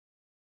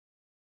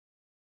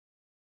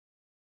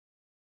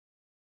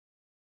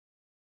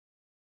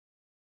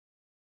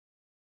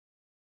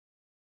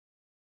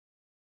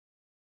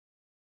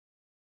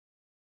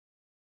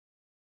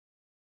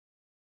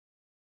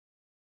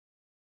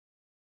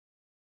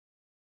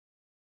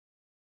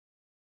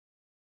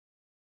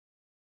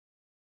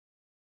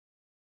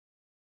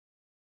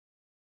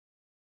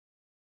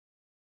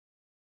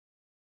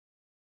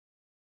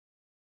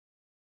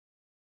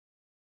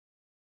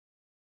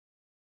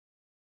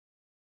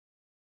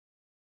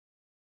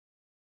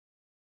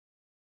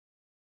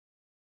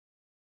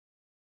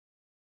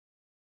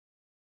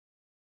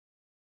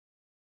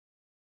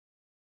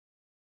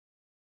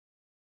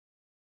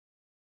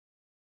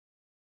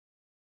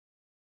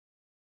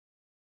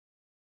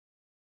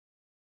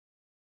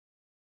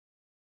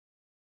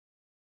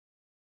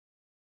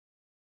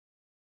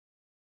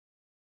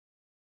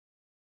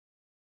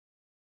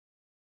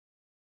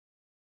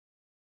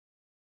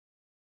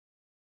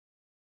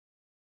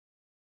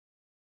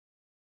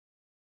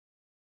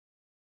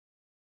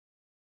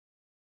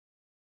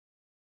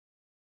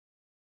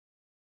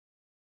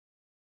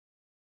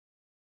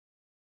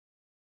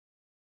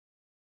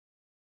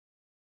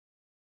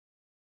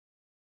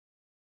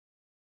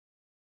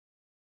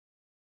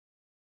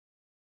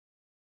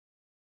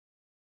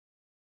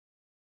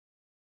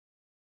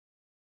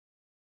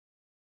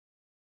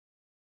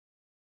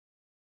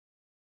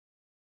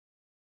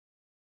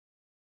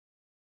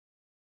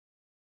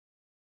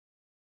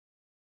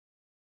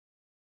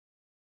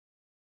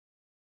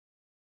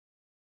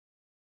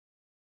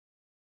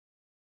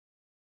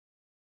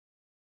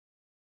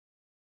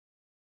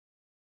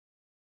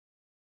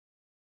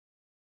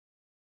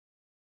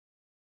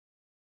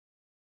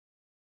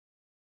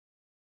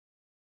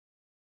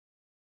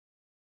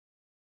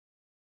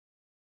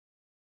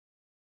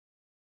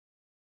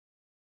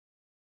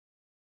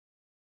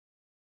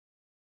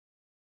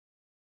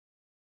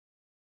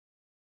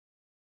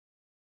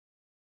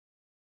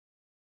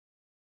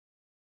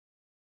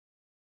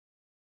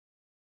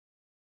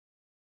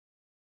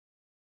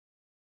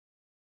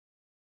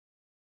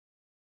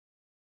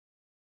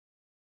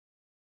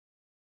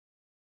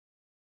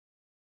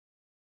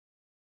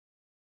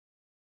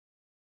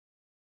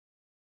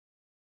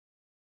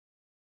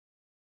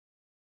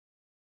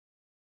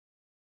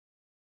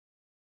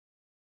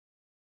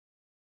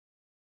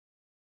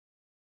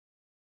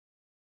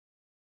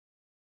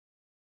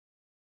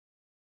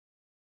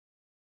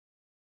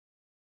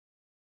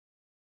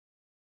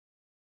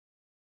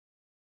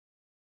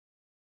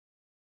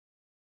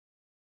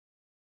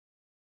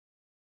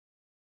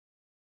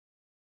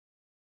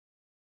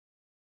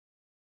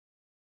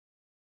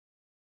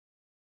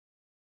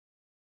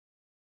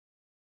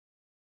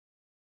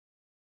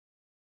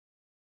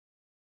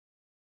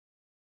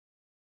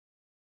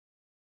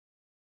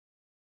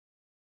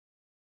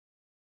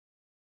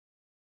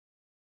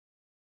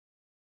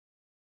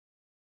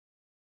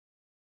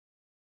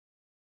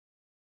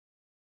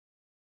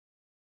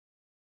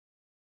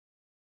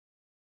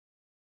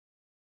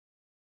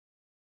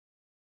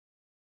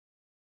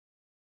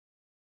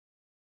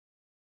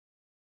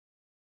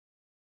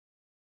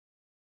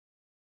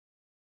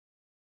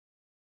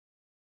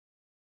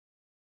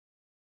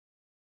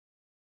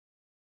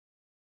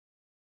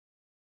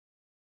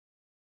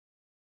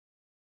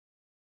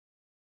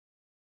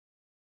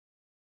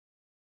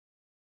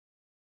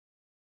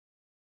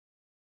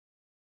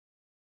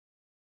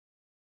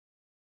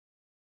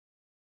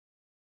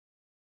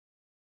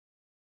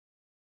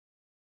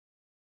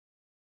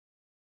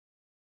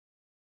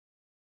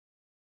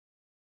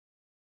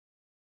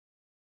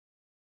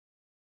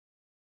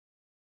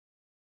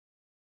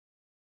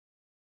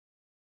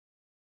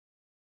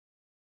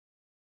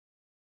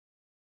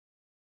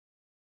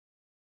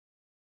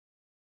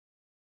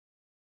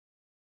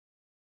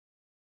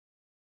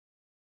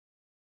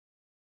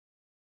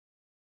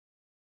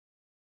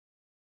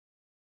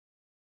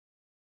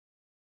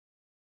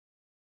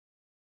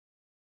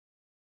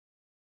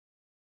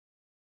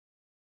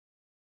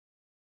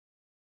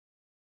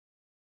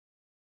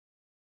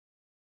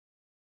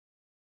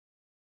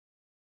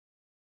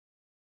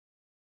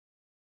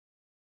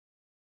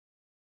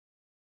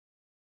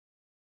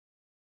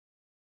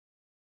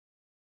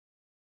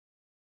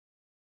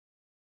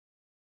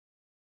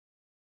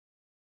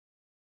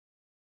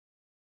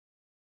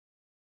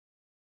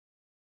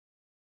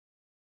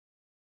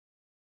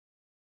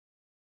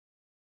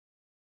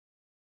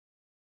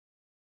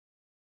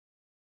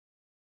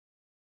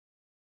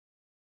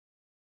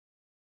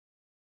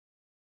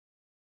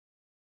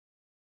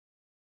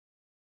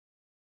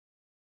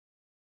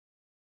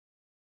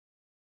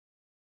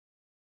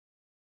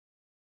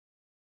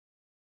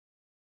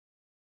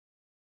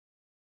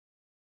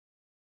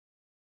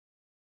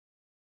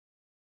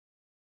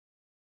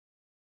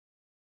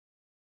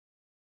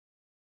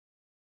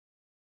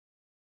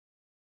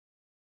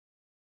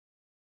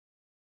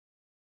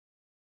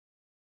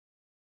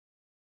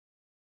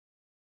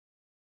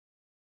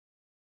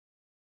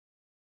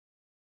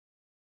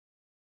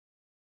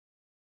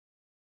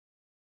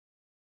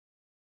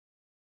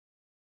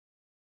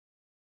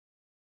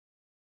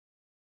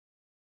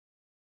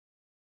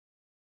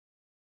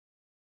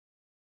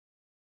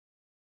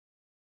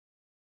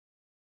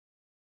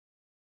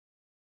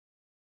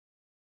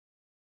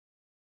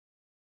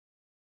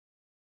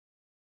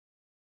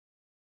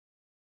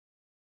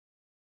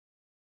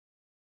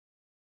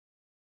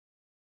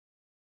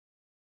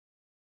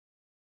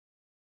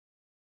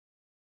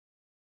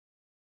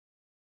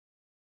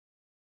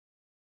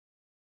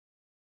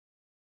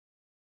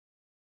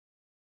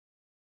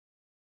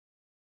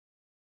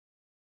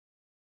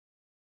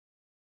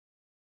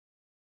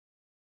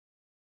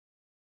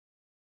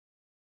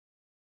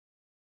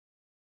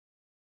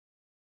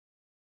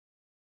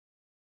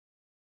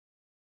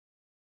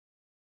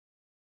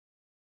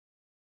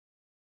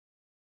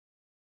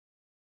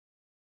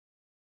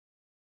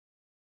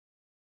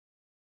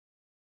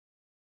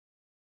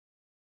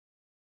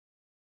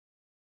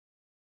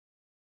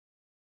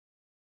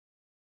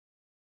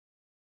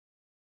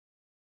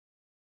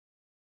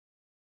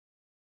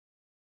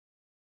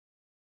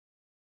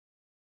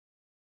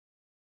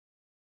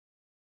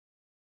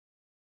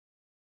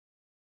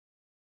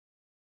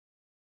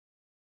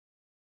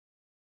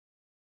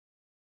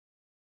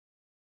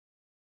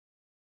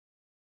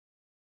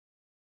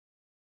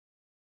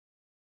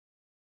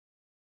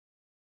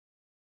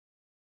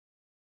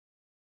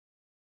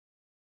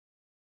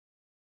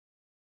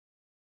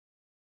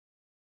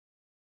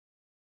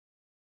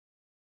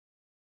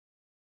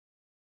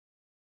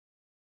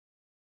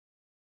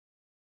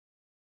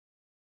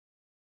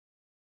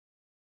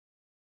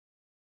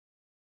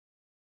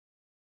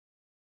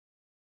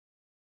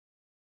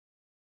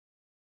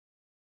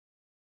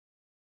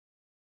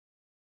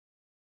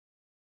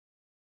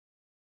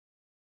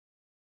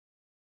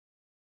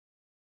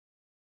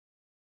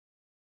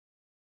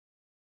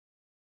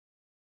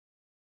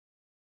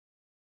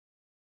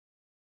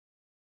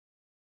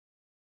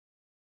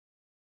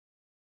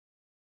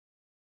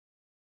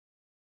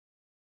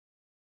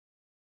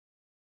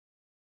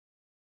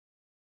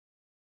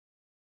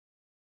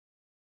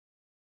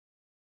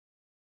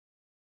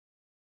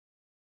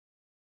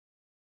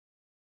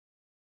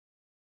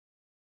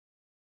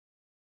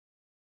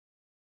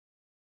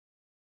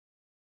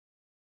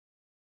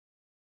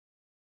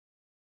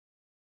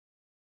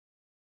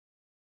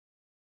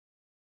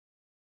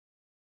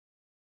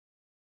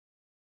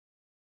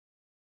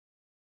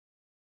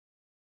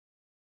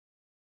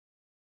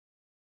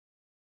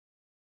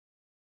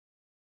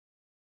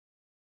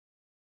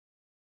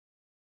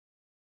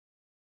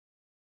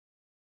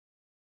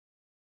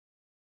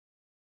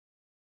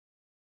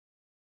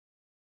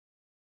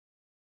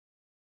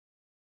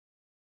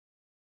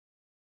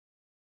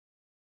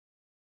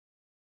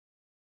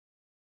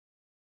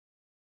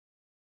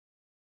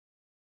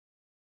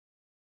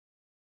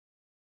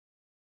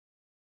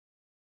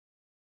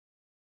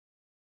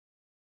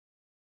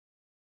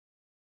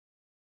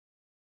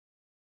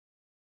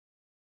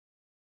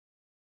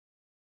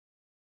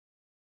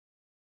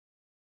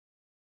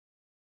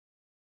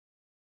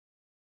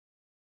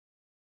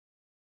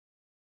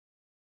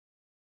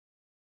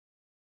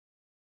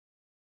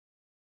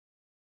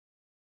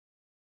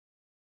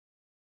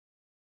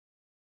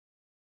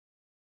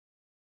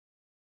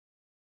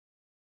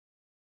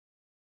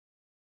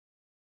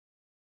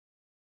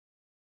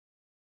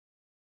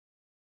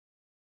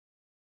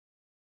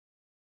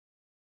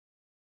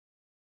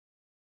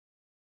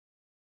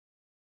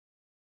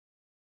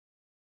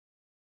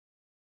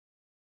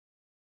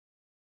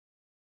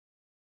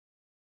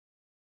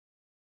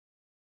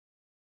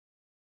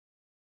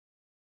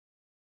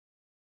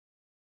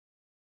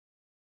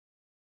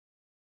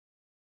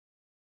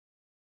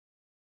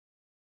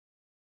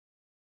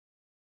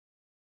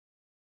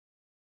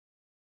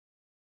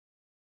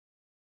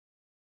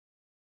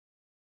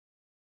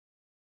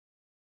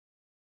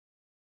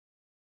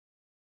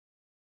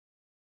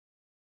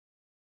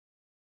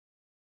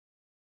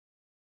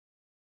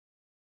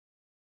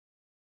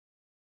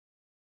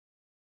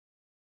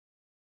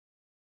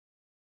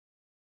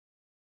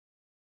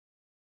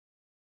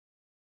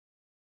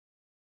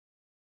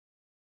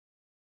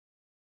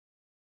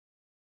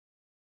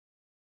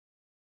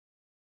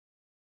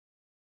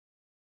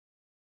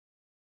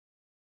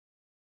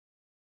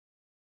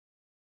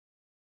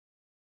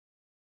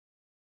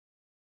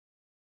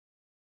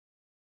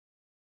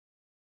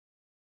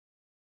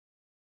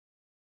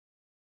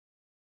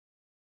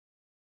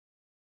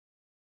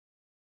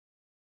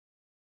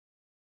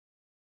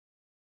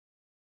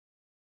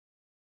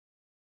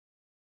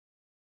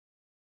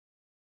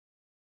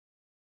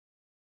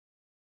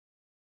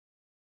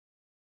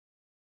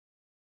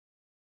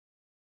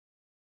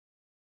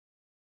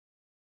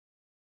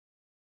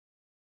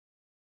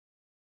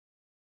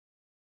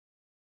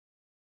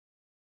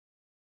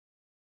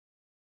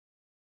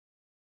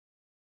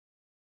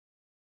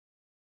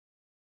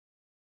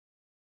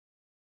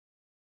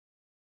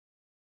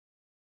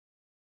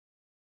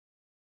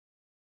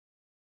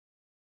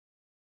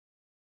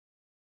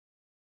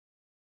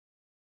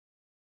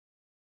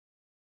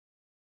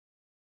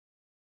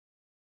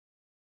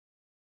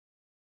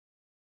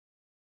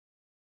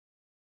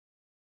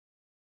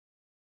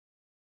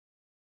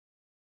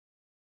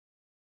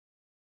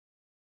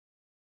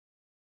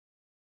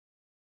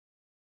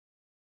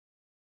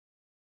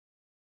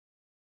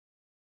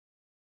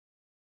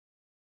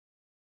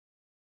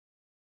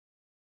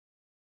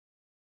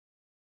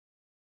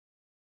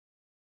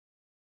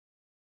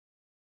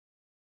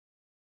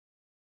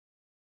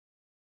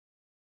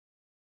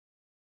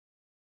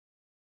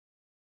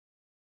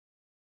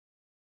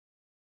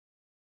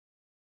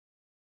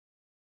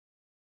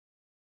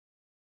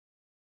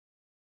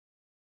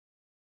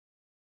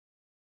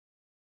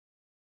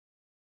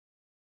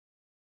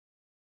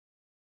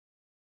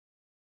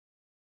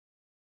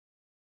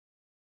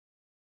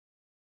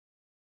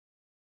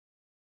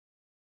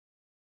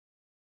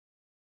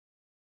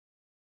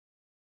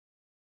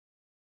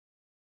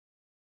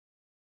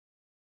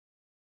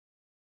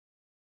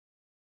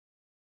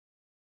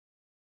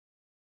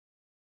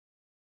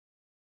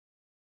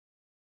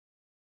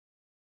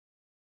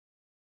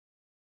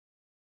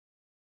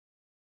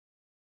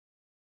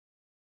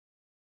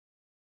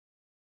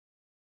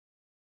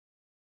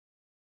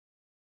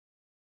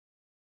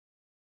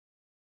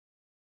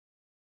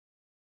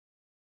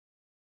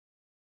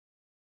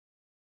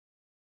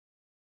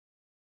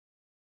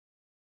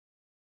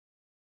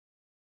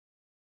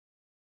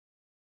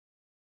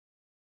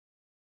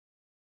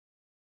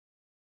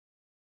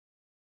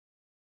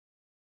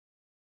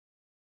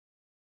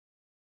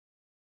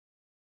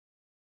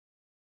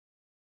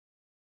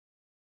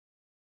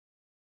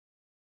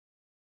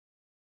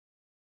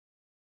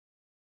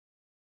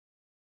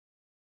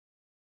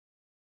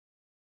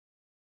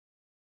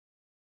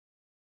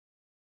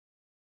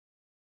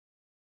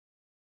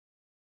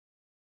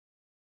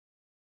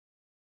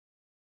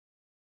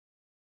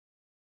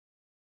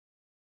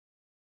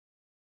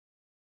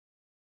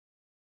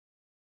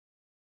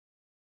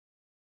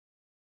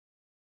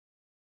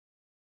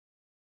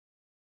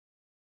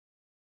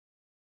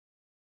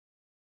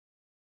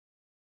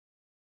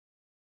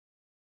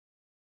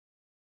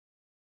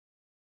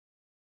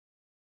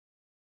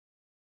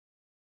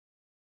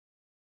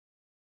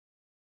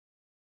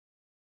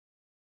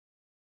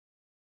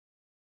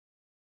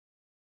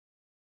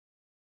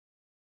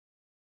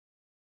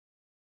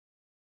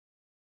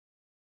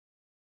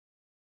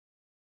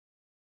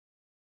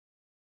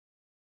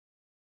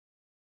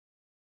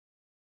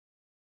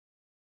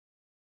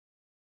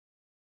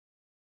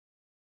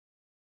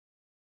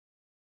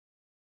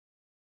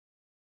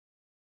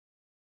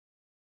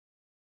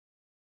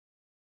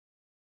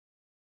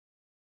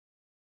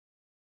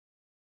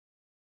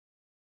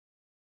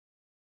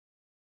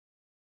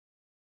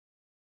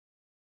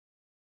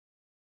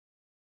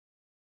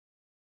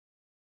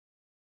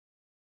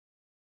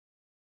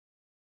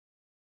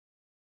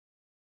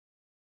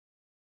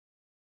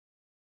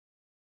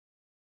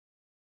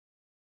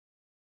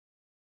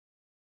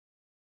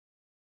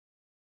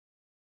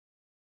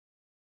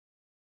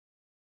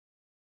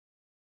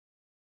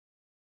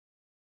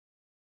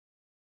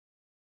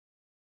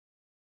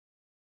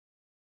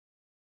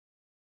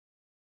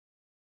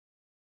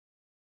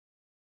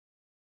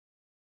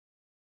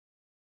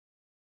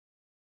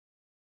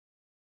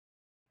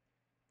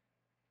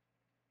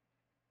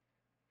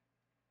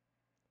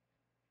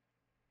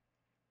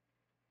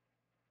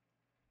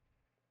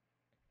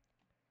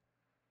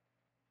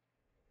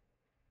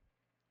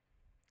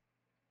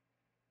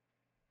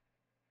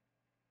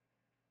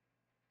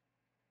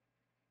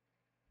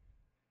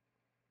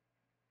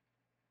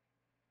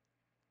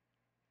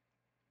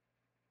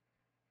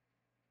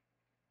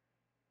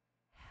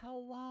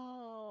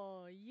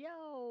Hello,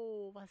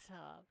 yo, what's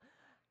up?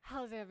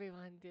 How's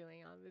everyone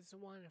doing on this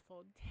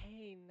wonderful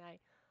day,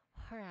 night,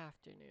 or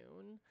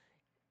afternoon?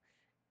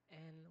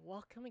 And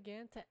welcome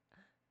again to,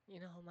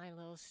 my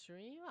little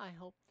stream. I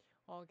hope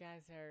all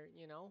guys are,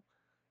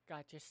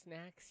 got your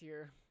snacks,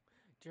 your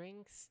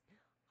drinks,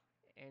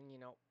 and,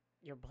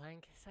 your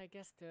blankets, I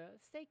guess, to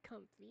stay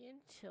comfy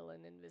and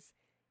chilling in this,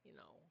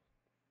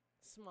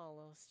 small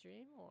little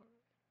stream or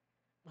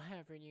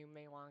whatever you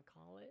may want to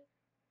call it.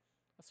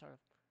 A sort of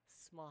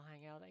small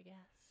hangout, I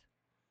guess.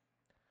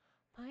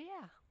 But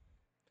yeah,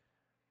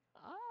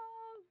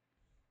 um,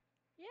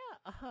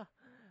 yeah,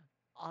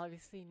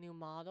 obviously new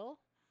model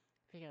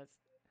because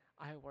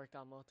I worked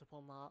on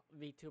multiple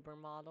VTuber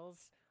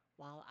models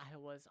while I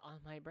was on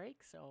my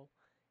break. So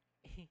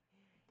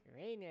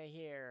Raina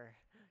here,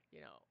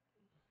 you know,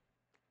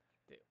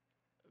 to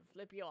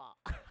flip you off.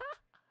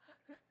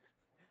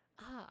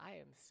 I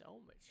am so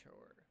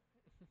mature.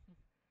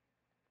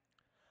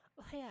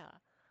 But yeah,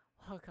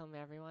 welcome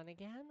everyone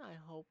again. I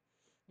hope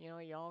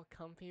y'all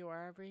comfy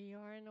wherever you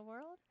are in the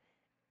world.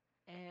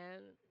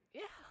 And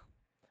yeah,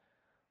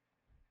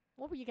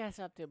 what were you guys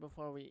up to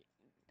before we,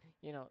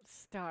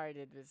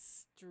 started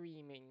this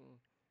streaming,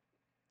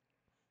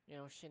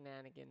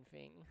 shenanigan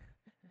thing?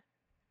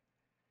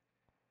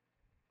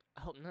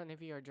 I hope none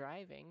of you are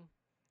driving.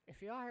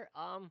 If you are,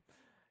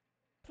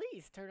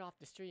 please turn off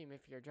the stream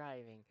if you're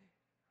driving.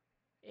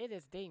 It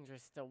is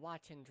dangerous to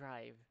watch and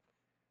drive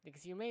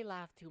because you may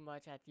laugh too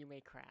much at you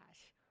may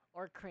crash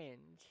or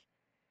cringe.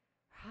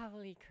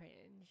 Probably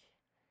cringe.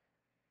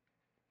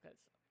 Because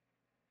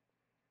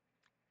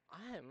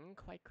I'm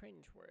quite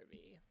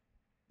cringe-worthy.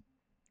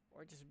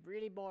 Or just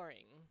really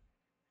boring.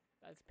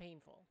 That's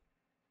painful.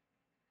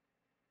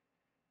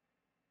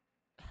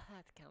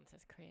 That counts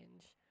as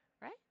cringe,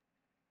 right?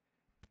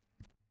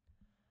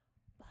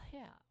 But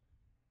yeah.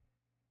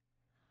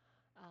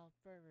 Without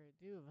further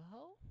ado,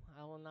 though,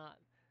 I will not,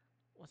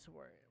 what's the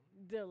word,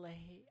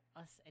 delay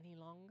us any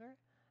longer.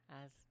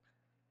 As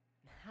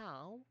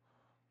now,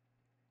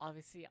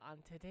 obviously on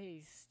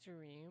today's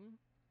stream,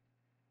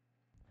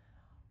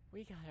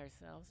 we got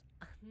ourselves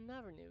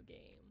another new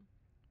game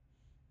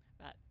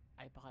that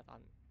I bought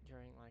on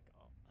during like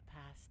a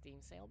past Steam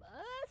sale. But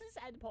that's a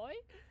sad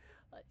point.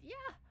 But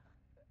yeah,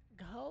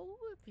 go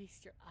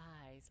feast your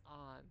eyes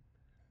on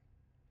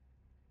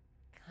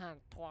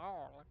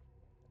Control.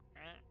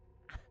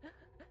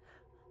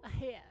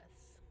 Yes.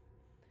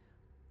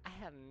 I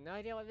have no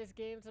idea what this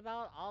game's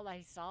about. All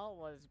I saw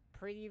was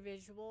pretty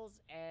visuals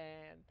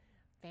and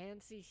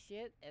fancy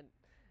shit and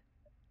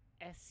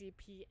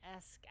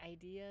SCP-esque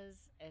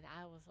ideas, and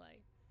I was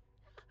like,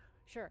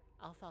 sure,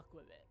 I'll fuck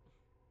with it.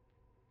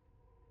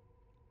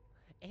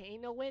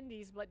 Ain't no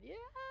Wendy's, but yeah,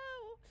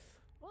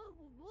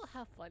 we'll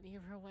have fun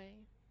either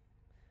way.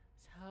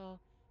 So,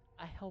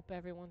 I hope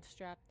everyone's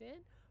strapped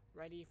in,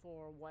 ready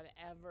for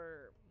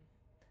whatever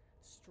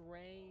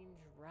strange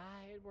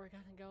ride we're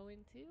gonna go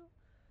into.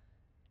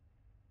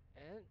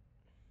 And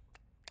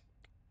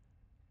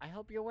I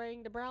hope you're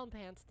wearing the brown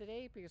pants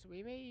today because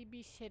we may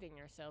be shitting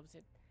ourselves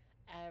in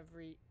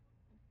every.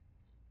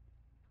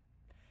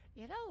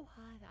 You know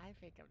what? I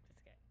think I'm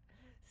just gonna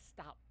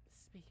stop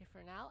speaking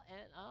for now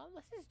and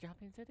let's just jump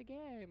into the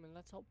game and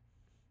let's hope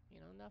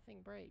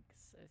nothing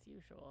breaks as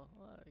usual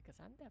because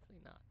I'm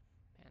definitely not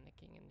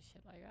panicking and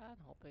shit like that.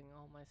 Hoping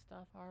all my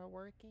stuff are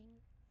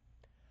working.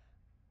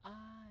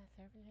 Is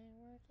everything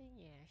working?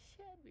 Yeah,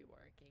 should be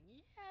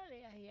working.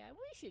 Yeah.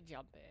 We should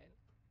jump in.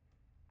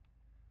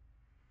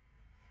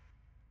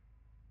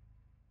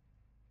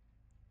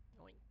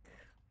 Yoink.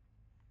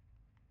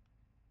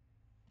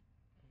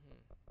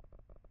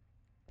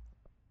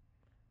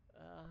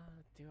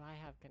 Do I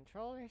have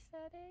controller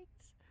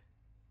settings?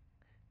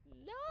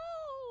 No!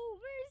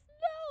 There's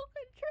no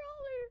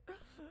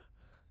controller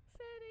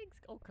settings.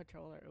 Oh,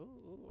 controller.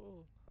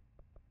 Ooh.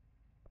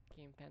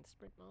 Game pen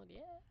sprint mode.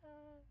 Yeah.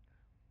 Oh.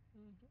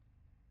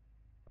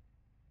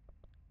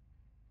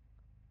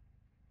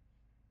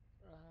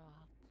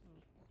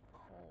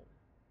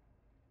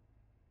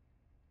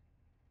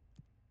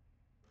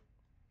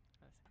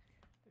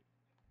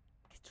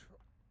 Control.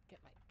 Get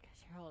my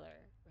controller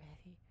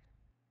ready.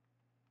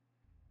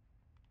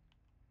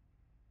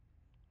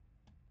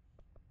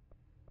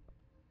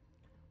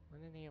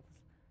 When any of us.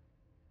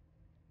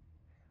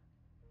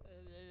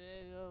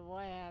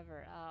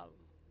 Whatever.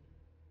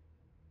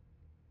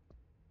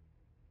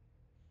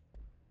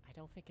 I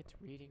don't think it's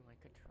reading my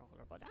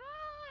controller, but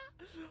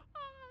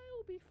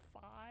I'll be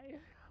fine.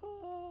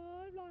 Oh,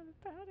 I'm not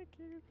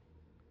panicking.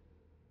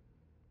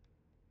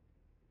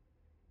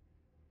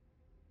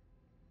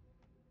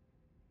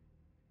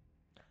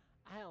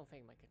 I don't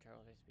think my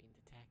controller's being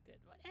detected,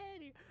 but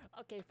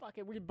okay, fuck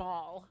it, we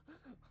ball.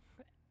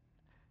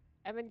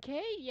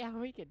 M&K? Yeah,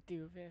 we could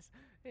do this.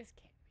 This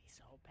can't be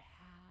so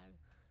bad.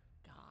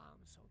 God,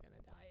 I'm so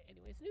gonna die.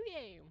 Anyways, new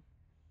game.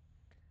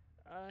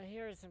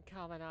 Here are some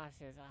common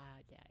options. Yeah,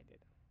 I did.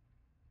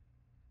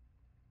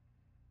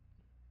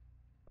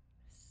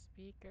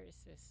 Speaker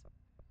system.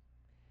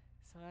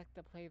 Select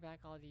the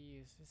playback audio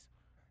uses.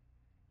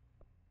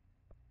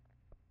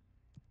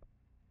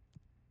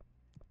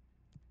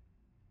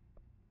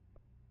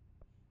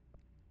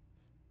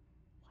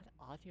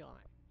 audio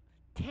line.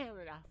 Damn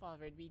it, I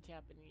thought it'd be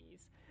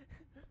Japanese.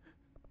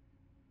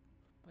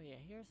 But yeah,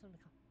 here's some.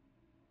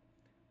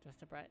 Just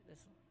to bright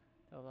this.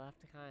 To the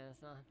left, kind of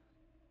sun.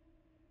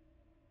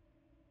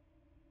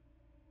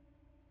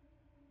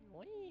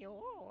 Oi,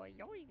 oi,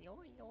 oi,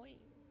 oi, oi.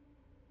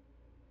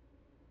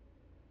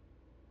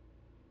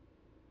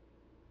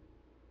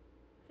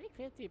 I think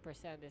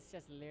 50% is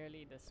just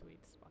literally the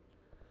sweet spot.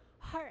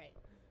 Alright.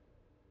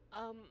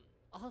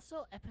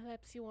 Also,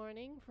 epilepsy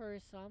warning for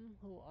some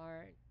who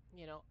are,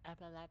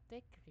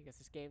 epileptic, because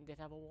this game did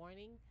have a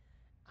warning.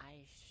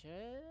 I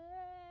should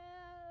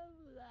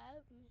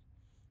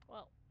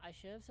I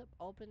should have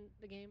opened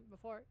the game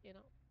before,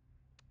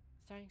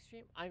 starting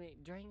stream. I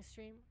mean, during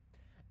stream.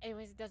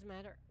 Anyways, it doesn't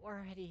matter. We're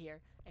already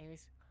here.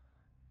 Anyways,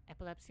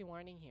 epilepsy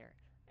warning here.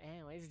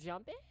 Anyways,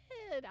 jump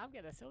in. I'm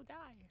gonna so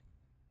die.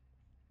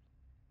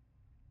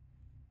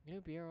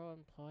 New bureau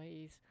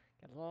employees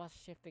get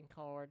lost shifting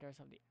corridors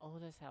of the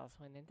oldest house.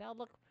 When in doubt,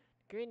 look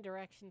green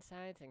direction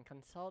signs and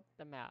consult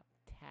the map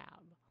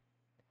tab.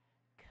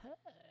 Good.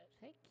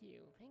 Thank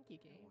you. Thank you,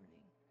 game. Warning.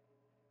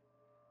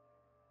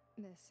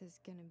 This is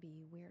gonna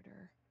be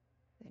weirder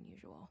than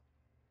usual.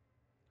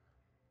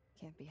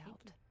 Can't be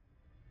helped.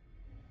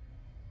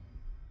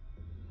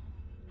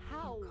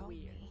 How you called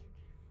weird. Me.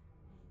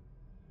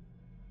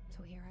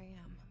 So here I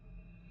am.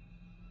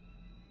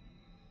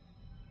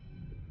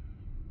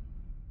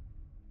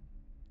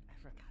 I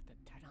forgot to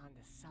turn on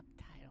the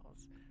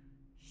subtitles.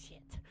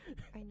 Shit.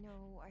 I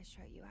know I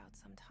shut you out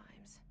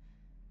sometimes.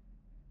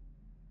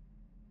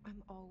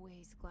 I'm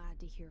always glad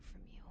to hear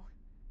from you.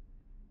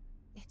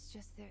 It's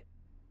just that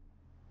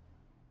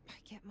I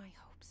get my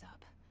hopes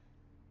up.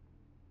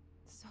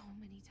 So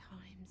many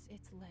times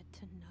it's led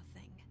to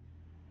nothing.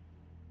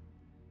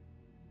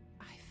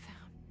 I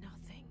found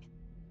nothing.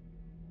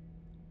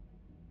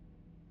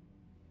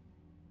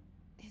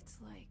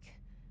 It's like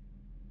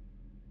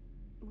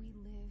we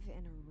live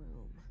in a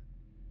room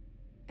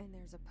and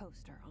there's a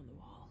poster on the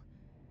wall.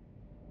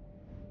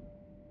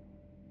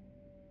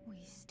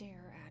 We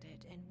stare at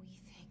it and we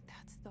think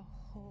that's the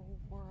whole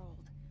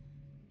world.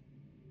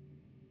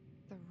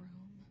 The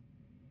room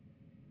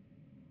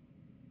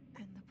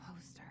and the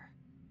poster.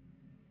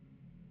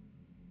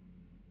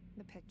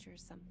 The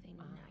picture's something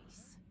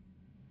nice.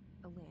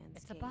 A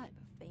landscape, a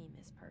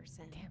famous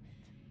person. Damn it.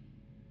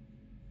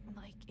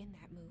 Like in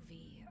that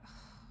movie,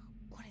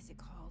 what is it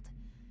called?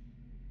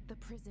 The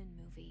prison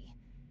movie.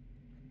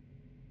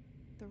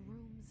 The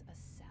room's a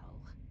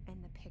cell,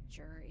 and the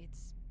picture,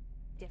 it's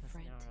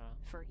different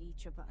for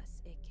each of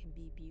us. It can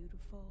be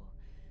beautiful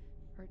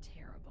or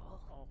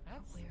terrible. Oh,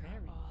 that's we're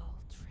very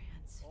all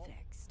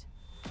transfixed.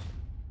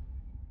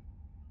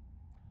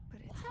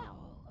 But it's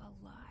all a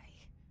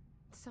lie.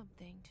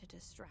 Something to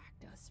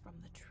distract us from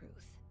the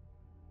truth.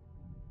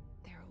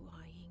 They're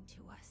lying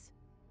to us.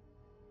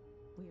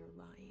 We're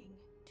lying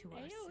to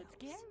ourselves. It's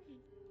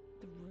scary.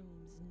 The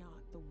room's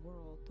not the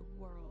world. The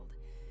world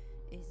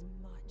is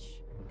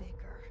much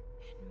bigger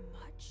and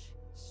much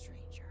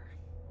stranger.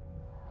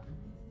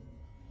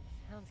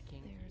 Sounds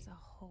kinky. There's a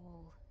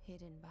hole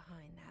hidden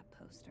behind that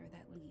poster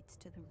that leads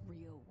to the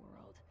real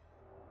world.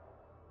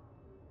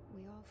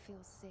 We all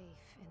feel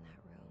safe in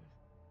that room.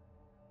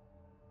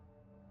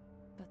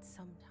 But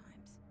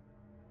sometimes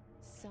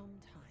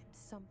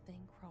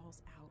something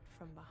crawls out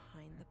from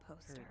behind the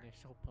poster. Her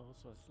initial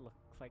post looks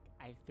like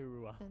I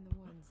threw up. And the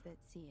ones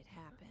that see it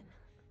happen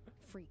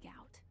freak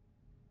out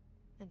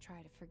and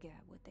try to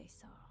forget what they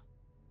saw.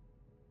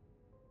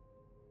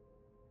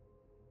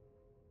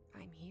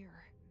 I'm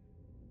here.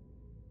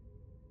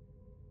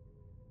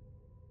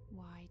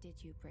 Why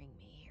did you bring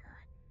me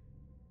here?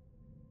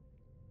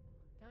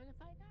 Going to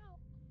find out.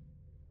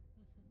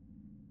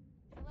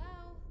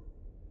 Hello?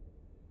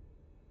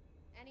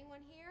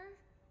 Anyone here?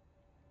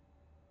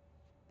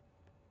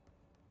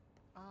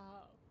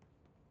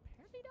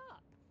 Apparently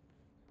not.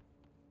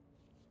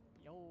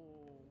 Yo.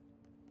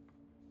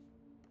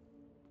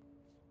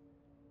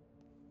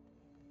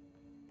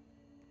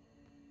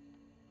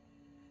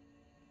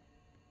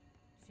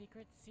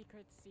 Secrets,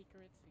 secrets,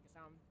 secrets, because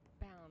I'm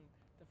bound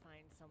to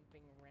find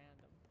something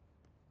random.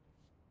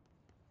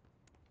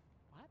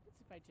 What happens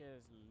if I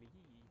just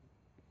leave?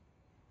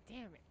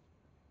 Damn it.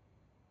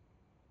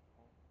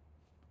 Alright,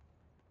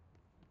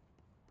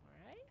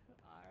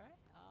 alright,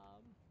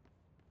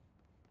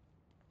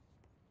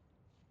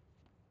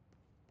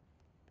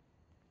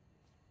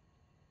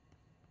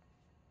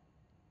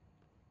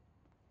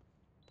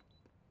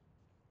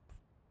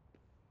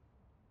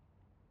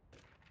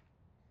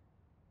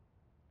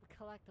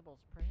 collectibles,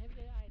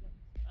 prohibited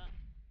items.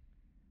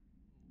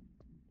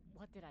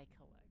 What did I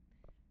collect?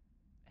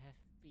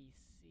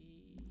 FBC.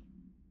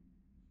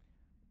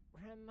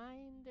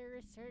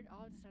 Reminder, certain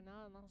objects are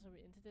not allowed to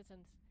be incidents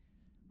and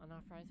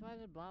unauthorized,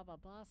 blah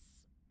blah blah.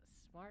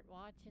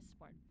 Smartwatches,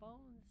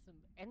 smartphones,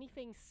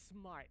 anything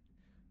smart.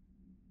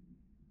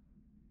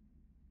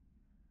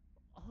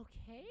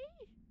 Okay.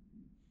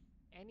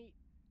 Any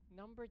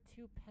number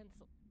 2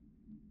 pencil.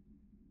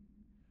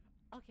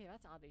 Okay,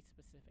 that's oddly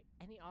specific.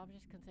 Any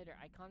objects considered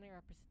iconic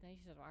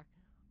representations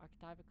of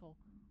Archetypical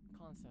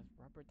concept.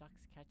 Rubber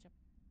ducks ketchup.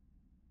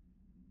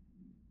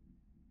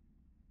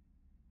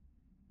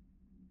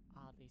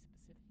 Oddly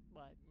specific,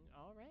 but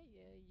alright,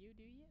 yeah, you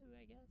do you,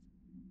 I guess.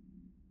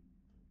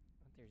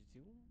 There's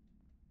Zoom.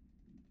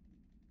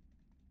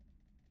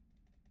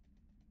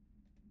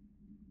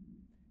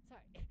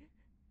 Sorry.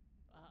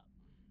 uh,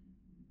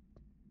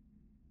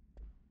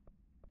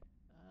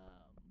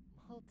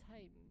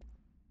 multi.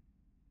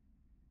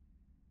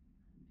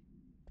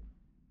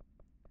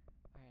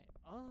 Alright.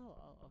 Oh,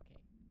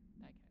 okay.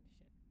 That kind of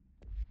shit.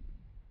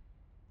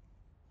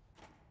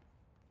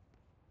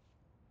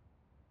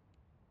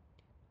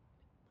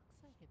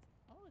 Looks like it's.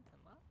 Oh, it's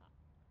unlocked.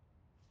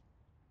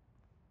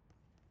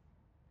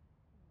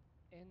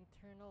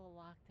 Internal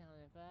lockdown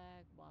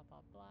effect, blah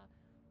blah blah.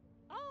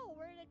 Oh,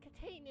 we're in a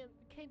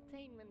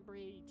containment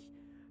breach.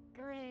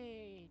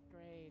 Great,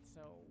 great.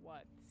 So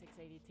what?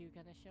 682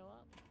 gonna show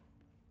up?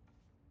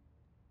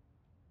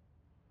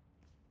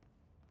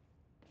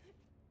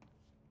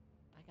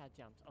 I got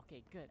jumps.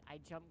 Okay, good. I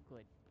jumped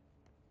good.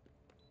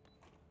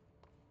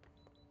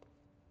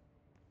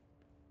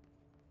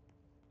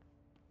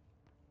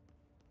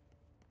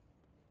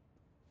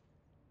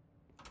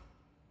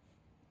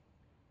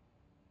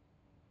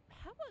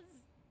 That was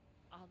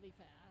oddly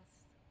fast.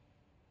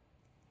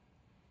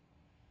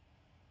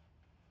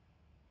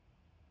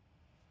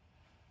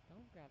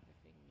 Don't grab the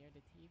thing near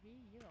the TV.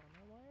 You don't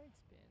know where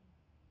it's been.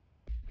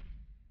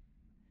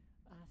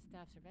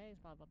 Staff surveillance,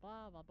 blah blah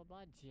blah, blah blah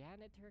blah.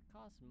 Janitor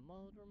costs,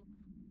 mold room.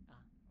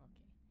 Okay.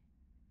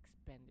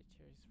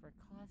 Expenditures for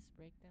cost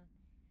breakdown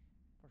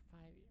for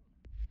 5 years.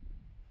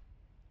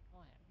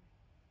 Whatever.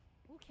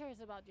 Who cares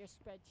about your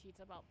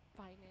spreadsheets about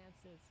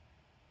finances?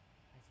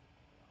 I see.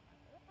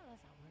 Let's not worry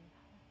about it.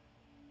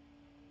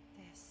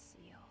 This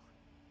seal.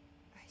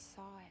 I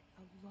saw it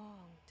a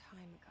long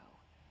time ago.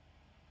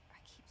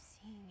 I keep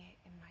seeing it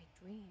in my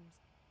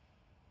dreams.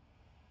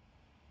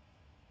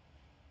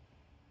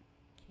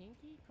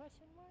 Kinky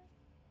question mark?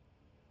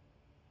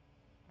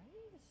 Are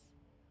these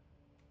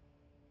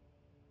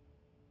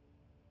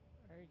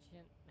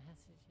urgent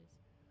messages?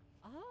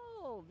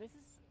 Oh, this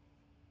is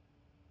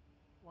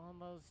one of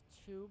those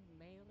tube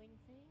mailing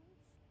things?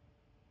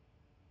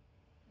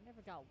 I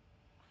never got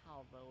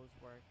how those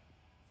work.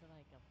 Is it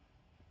like a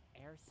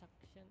air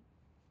suction?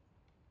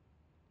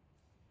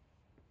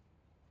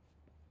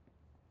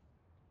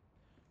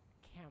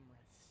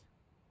 Cameras.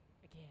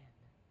 Again.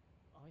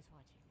 Always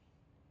watching me.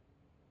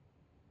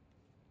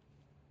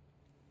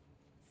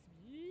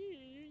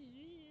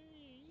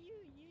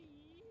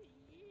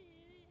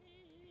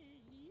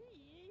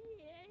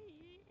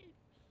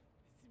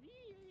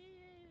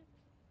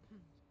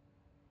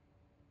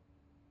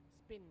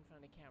 Spin in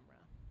front of the camera.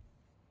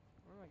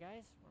 Remember,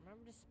 guys,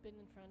 remember to spin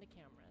in front of the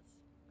cameras.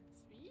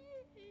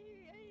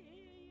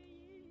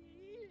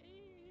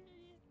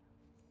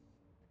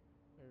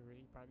 We're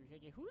really probably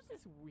thinking, who's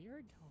this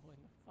weirdo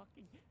in the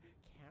fucking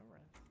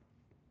camera?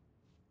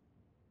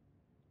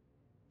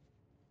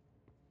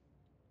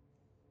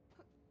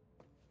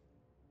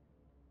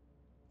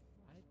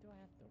 Why do I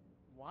have to?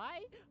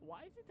 Why?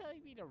 Why is it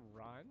telling me to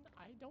run?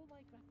 I don't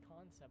like that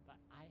concept,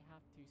 but I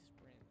have to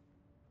sprint.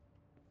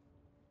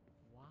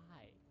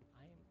 Why?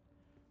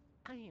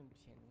 I am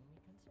genuinely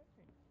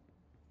concerned.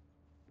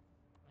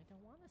 I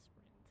don't want to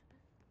sprint.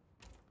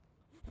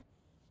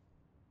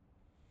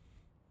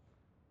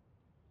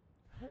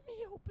 Let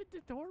me open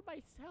the door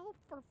myself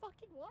for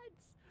fucking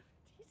once.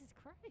 Jesus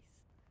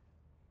Christ.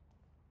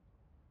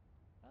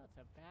 Oh, it's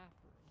a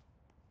bathroom.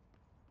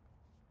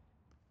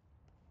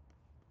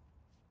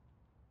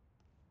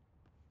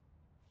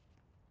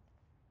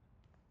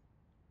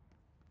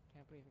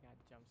 Can't believe I got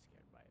jump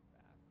scared by a bathroom.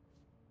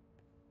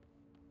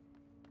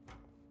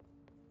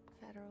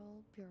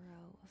 Federal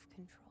Bureau of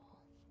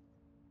Control.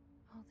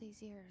 All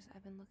these years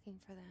I've been looking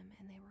for them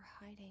and they were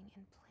hiding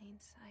in plain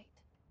sight.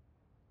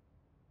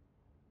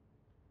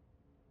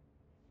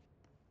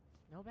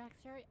 No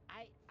backstory?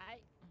 Can I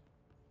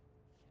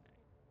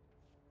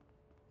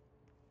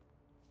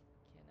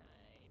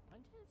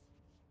punch this?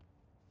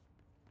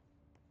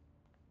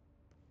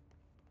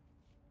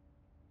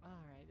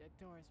 Alright, the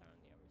doors are on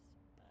the other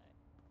side.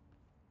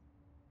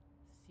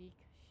 Seek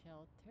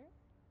shelter?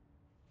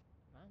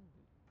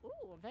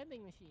 Ooh, a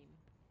vending machine.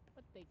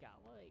 What they got?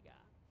 What they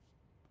got?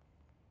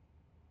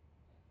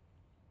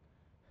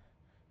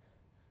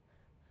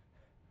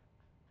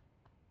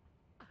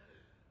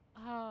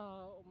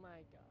 Oh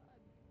my god.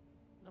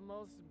 The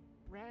most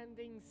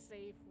branding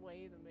safe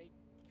way to make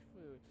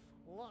food.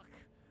 Look!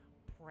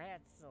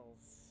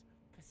 Pretzels,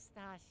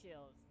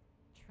 pistachios,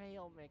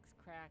 trail mix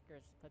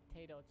crackers,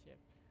 potato chip,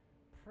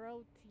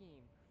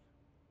 protein.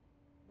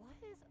 What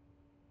is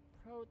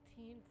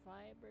protein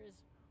fibers?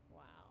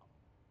 Wow.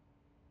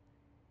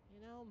 You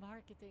know,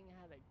 marketing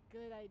had a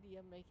good idea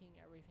making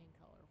everything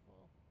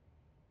colorful.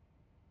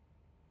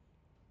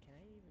 Can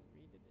I even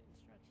read the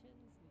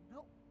instructions?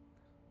 Nope.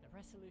 The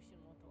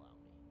resolution won't allow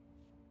me.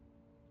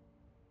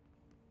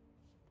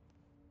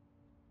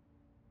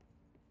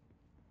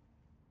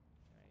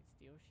 Can I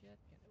steal shit?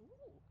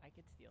 Ooh, I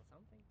could steal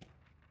something.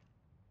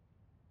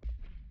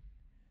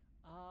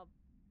 Uh,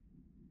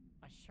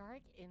 a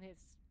shark in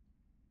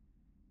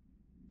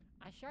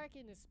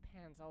his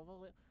pants,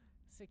 although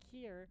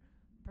secure.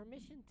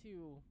 Permission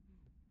to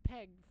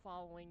peg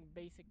following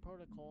basic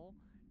protocol.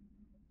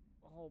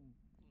 Oh,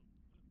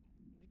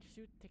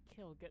 shoot to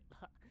kill. Good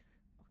luck.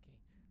 Okay,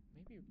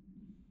 maybe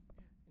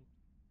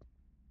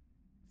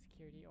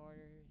security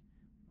order.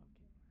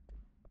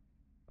 Okay.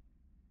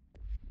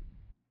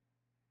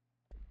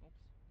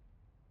 Oops.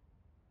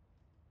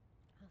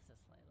 How's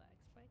this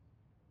lilac spike?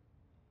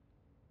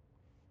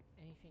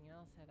 Anything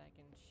else that I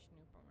can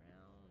snoop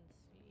around,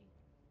 see?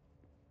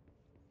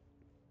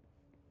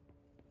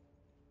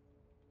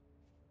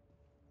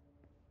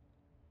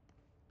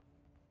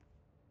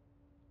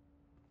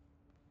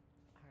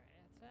 Alright,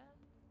 that's that.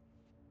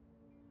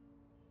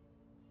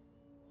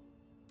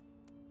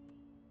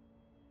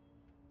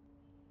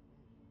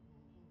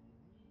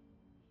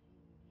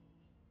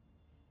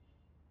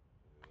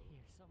 I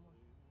hear someone.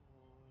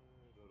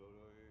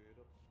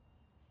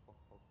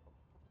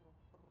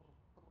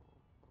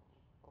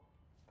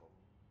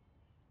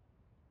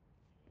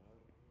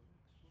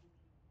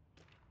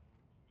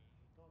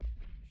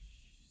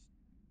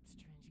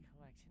 Strange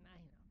collection, I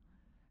know.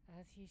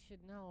 As he should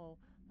know,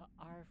 the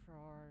R for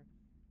our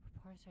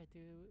reports are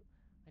due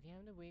at the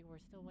end of the week.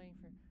 We're still waiting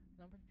for a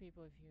number of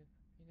people. If you need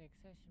an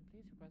accession,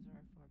 please request R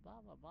for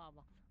blah blah blah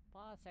blah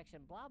blah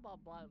section blah blah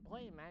blah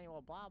employee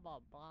manual blah blah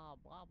blah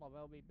blah blah.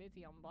 We'll be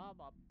busy on blah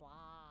blah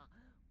blah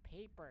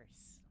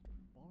papers.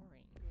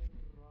 Boring.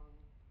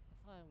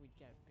 I thought we'd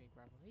get a big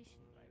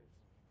revelation by this.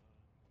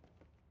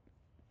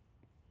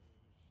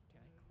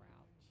 Can I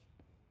crouch?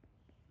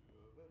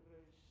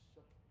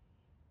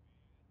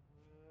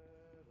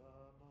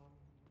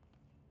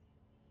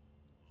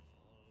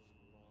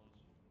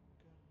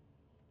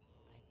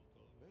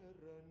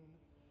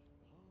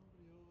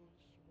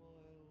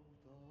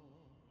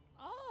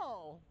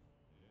 Oh!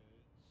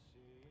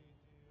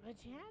 The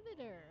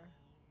janitor!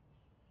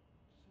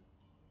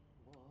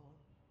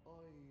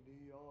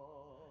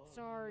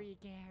 Sorry,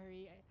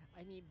 Gary.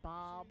 I need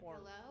Bob or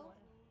Hello?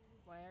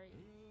 Larry.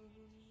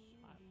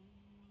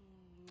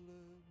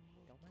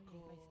 Don't mind me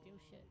if I steal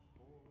shit.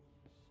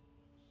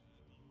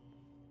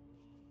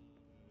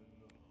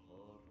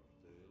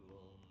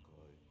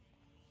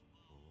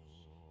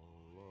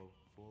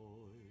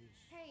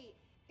 Hey,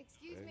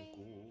 excuse me.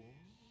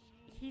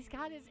 He's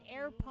got his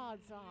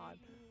AirPods on.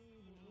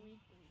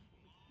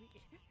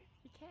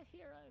 He can't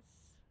hear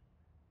us.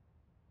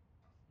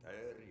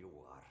 There you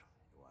are.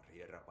 You are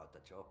here about the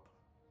job.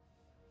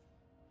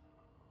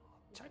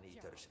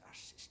 Janitor's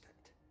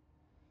assistant.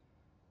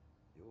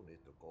 You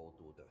need to go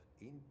to the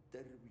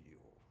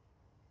interview.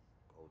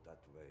 Go that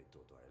way to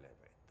the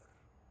elevator.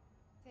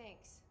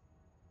 Thanks.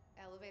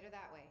 Elevator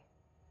that way.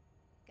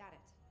 Got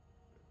it.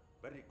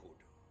 Very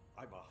good.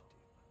 I'm Ahti,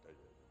 the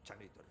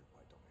janitor,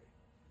 by the way.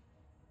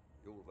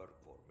 You'll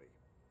work for me.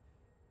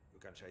 You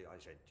can say I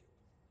sent you.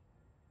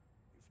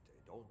 If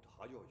they don't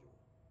hire you,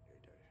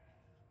 niin Johan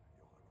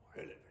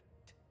helvet.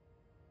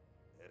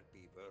 There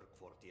be work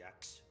for the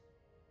axe.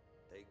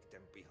 Take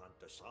them behind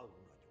the sauna,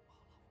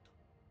 jumalauta.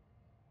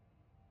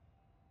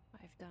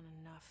 I've done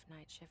enough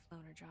night shift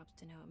loner jobs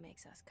to know it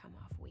makes us come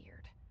off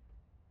weird.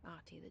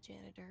 Ahti the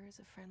janitor is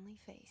a friendly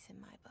face in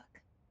my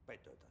book.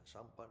 Better than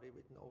somebody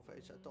with no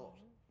face at all.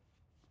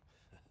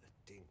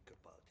 Think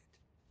about it.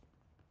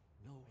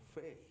 No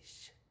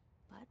face.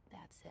 But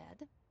that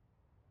said,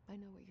 I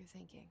know what you're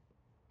thinking.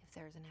 If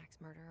there's an axe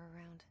murderer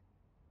around,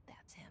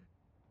 that's him.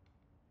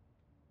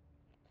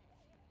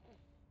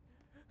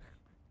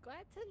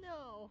 Glad to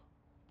know.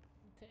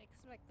 To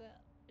expect the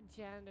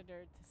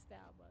janitor to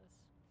stab us.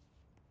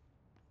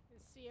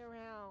 See you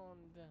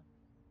around,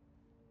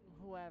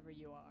 whoever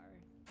you are,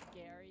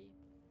 Gary.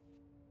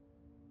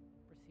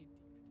 Proceed.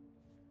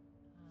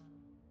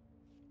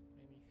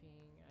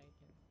 Anything I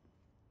can.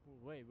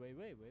 Wait.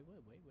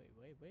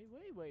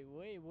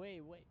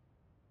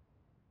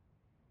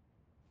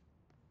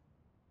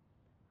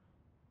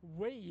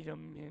 Wait a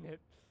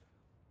minute.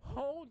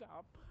 Hold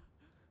up.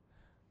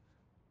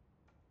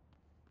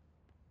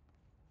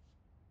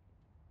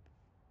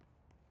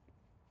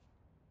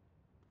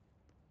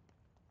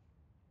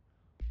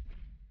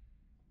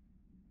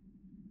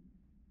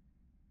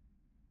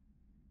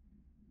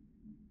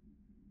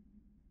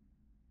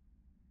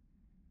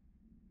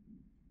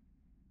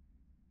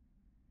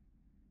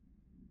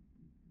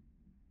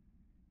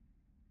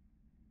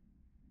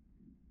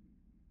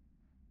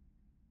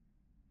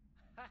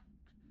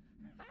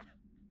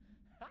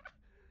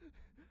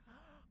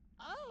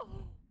 Oh.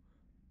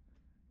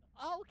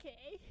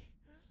 Okay.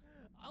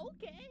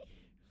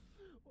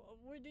 Well,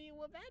 we're dealing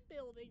with that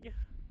building.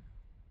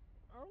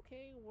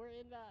 Okay, we're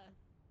in the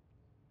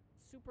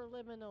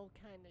superliminal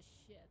kind of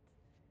shit.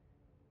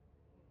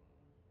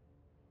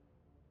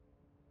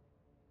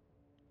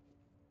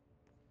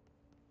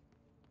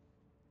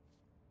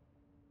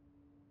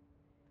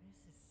 This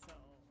is so.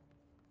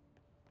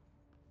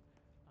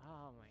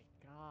 Oh my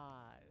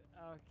god.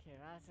 Okay,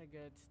 that's a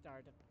good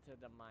start to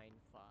the mind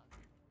fuck.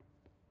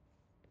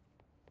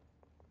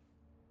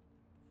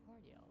 Before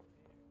the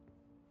elevator.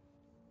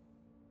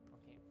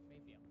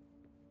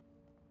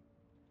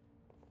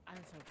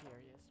 I'm so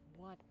curious.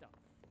 What the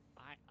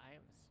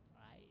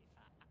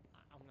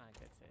I'm not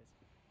good, sis.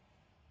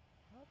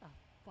 How the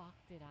fuck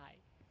did I?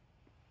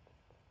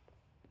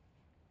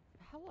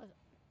 How was?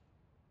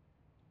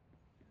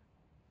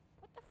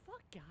 What the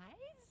fuck, guys?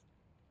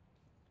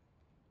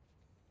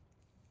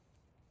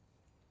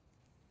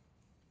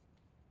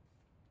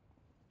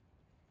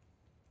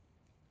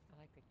 I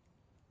like the.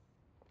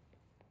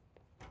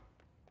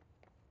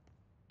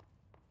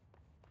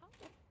 How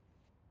the?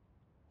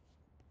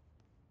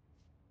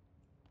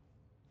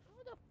 How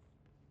the?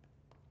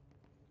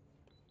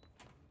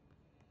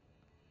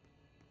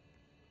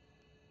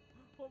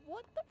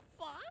 What the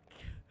fuck?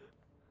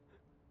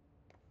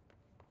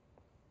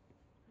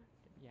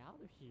 Get me out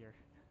of here.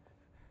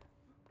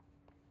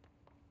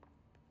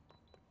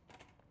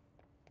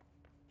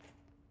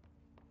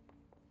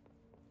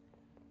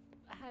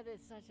 That is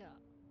such a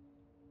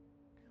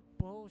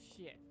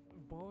bullshit.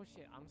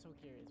 Bullshit. I'm so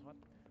curious. What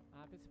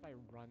happens if I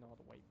run all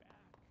the way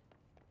back?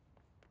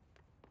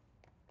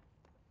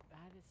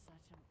 That is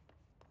such a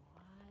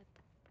what?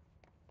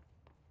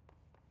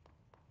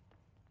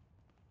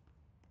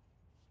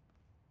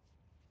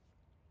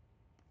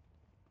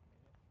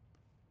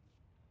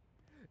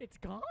 It's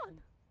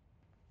gone.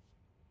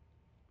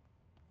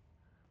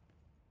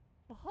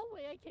 The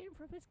hallway I came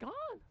from is gone.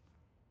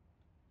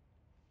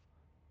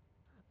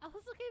 I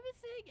was looking at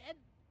this thing and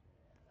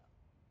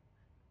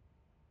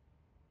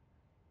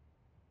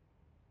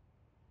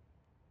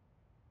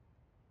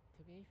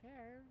to be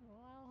fair,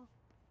 well,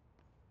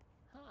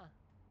 huh.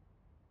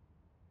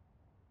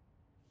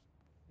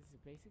 This is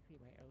basically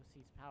my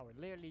OC's power.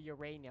 Literally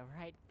uranium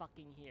right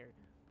fucking here.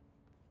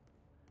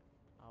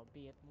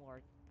 Albeit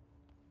more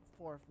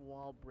fourth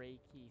wall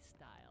breaky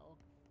style.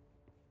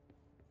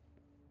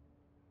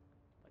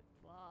 But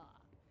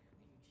fuck.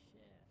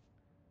 Shit.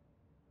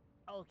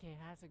 Okay,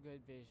 that's a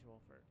good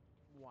visual for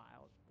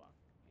wild fuck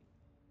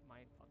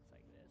mind fucks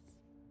like this.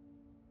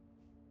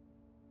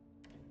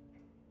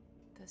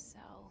 The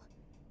cell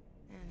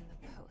and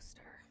the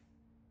poster.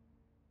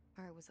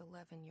 I was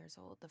 11 years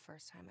old the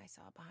first time I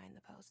saw behind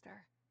the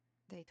poster.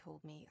 They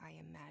told me I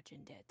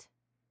imagined it.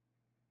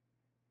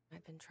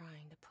 I've been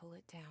trying to pull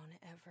it down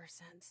ever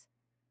since.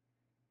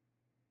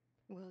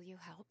 Will you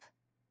help?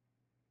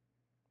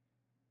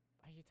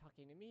 Are you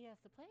talking to me as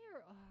the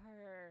player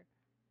or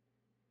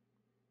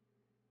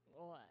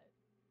what?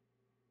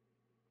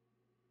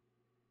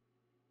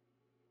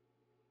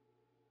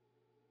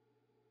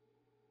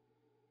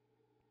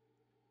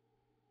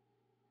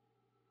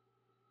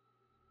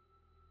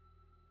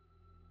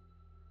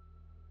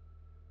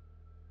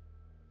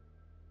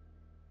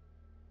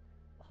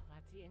 Oh,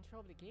 that's the intro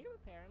of the game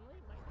apparently.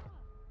 My god.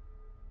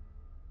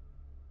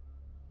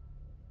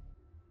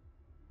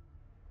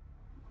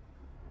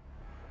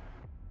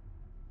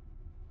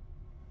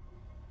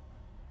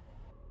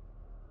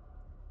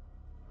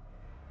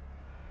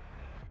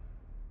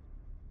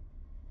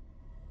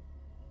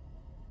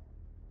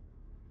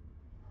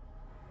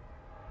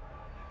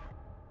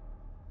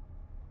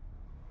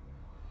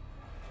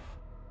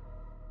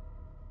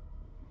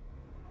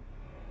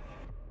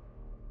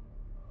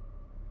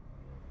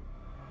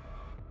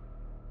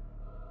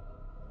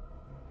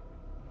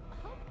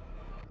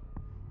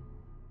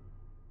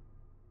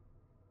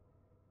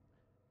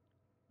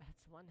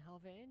 That's one hell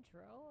of an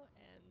intro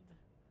and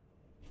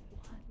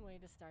one way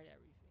to start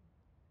everything.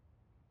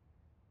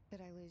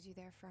 Did I lose you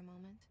there for a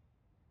moment?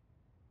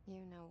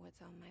 You know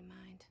what's on my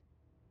mind.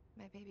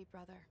 My baby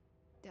brother,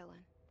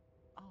 Dylan.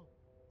 Oh.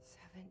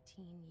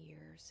 17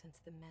 years since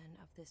the men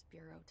of this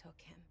bureau took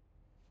him.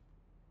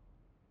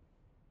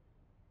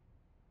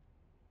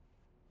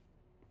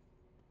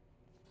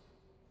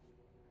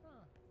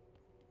 Huh.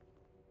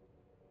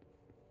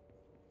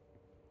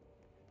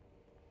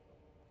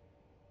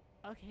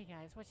 Okay,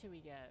 guys, what should we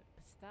get?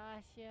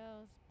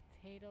 Pistachios,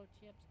 potato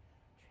chips,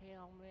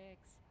 trail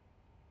mix,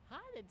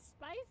 hot and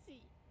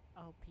spicy.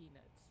 Oh,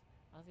 peanuts.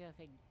 I was gonna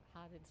think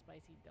hot and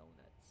spicy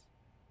donuts.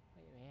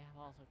 Wait, we have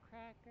also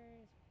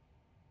crackers.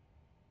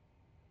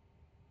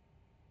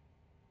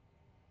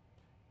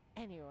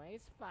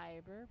 Anyways,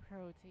 fiber,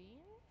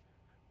 protein.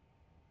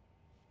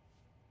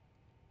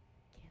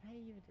 Can I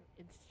even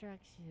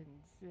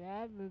instructions?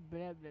 Blah blah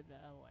blah blah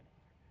blah. Whatever.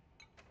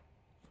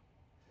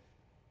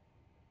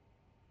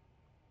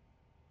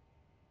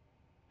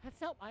 That's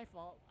not my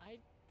fault. I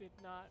did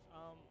not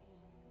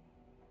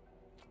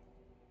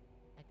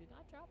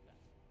drop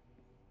that.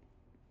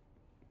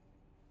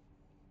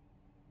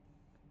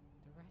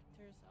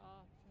 Director's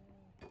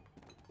office.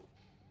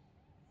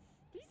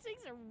 These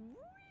things are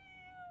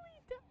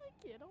really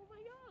delicate. Oh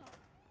my god.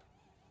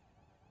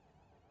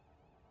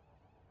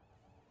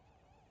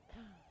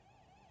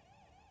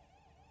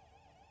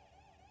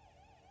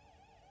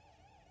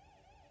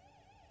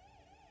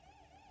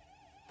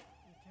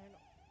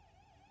 Internal.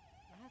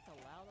 That's a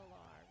loud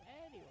alarm.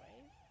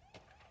 Anyways.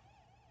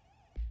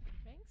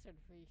 Thanks for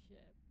the free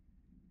ship.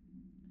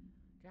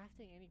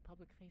 Drafting any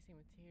public-facing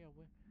material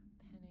with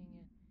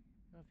penning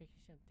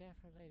notification of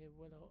death-related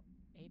Willow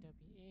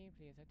AWE,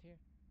 please adhere.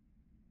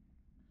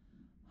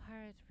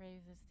 Hires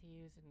phrases to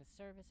use in the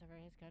service of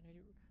his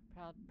country.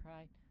 Proud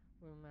pride.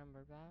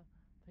 Remember,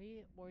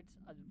 please words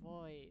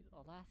avoid.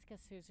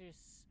 Alaska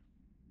scissors.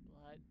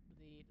 Blood,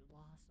 bleed,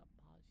 loss,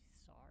 apology,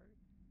 sorry.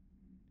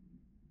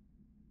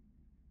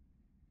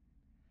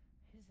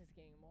 This is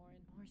getting more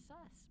and more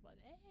sus, but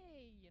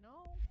hey, you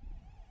know.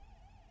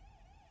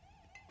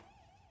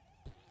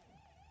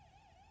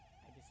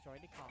 I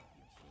destroyed the coffee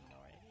machine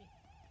already.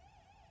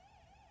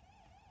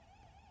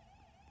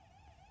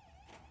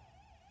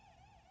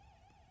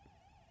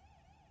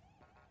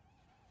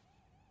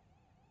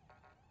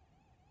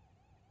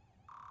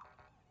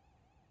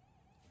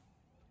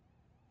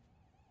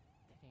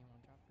 Did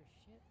anyone drop their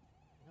shit?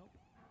 Nope.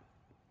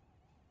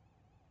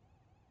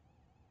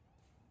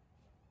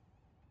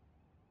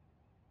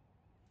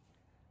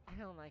 I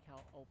don't like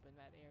how open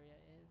that area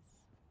is.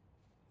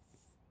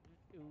 It's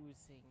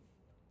oozing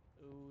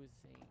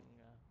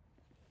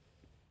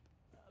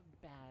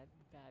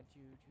bad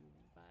juju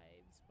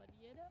vibes, but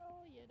you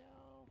know.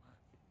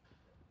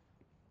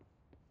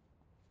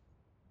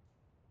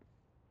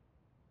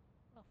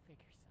 I'll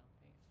figure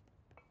something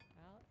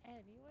out.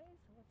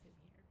 Anyways, what's in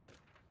here?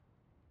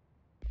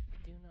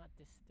 Do not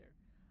disturb.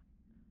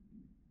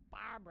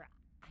 Barbara,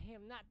 I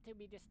am not to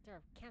be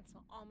disturbed.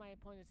 Cancel all my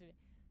appointments today.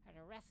 For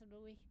the rest of the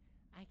week,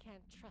 I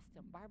can't trust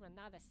him. Barbara,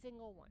 not a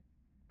single one.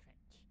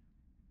 Trench.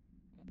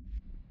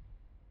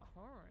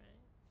 Alright.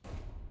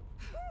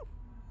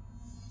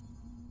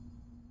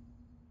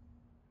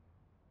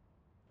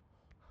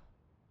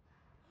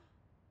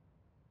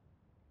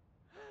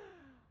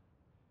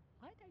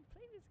 Why'd I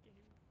play this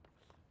game?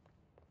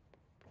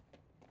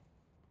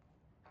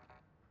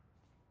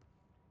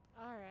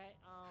 Alright,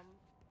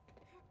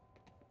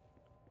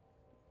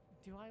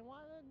 do I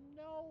wanna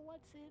know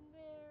what's in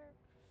there?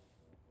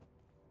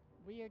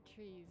 Weird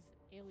trees,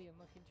 alien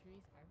looking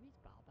trees. Are these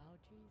Bao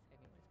trees?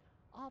 Anyways,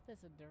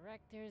 Office of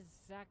Director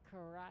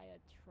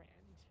Zachariah Trent.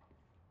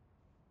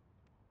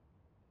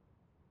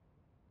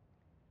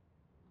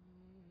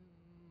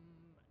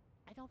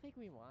 I don't think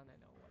we wanna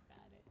know what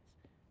that is.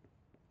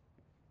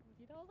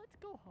 You know, let's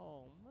go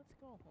home.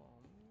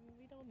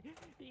 We don't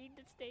need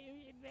to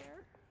stay in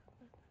there.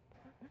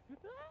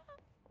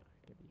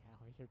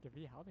 Get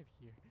me out of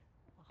here.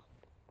 Oh,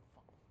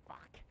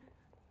 fuck.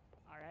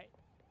 Alright.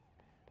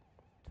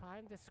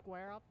 Time to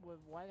square up with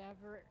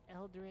whatever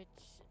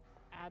eldritch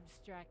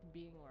abstract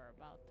being we're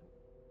about to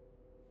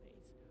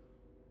face.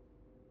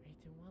 3,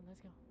 2, 1,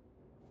 let's go.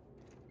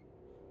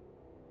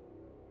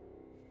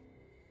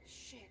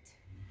 Shit.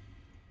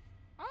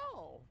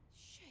 Oh!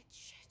 Shit.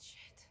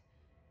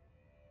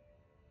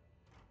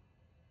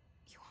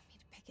 You want me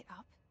to pick it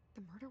up?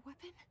 The murder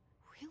weapon?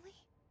 Really?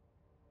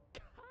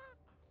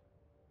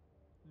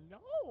 No!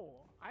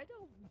 I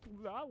don't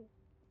know.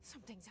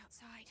 Something's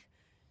outside.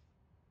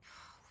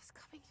 Was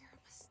coming here a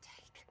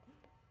mistake?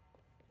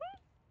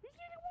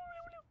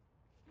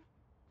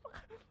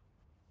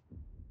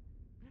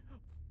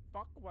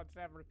 Fuck what's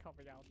ever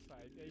coming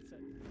outside, they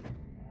said.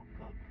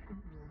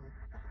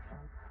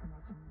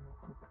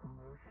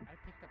 I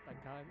picked up a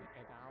gun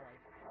and now I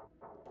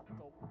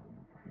go.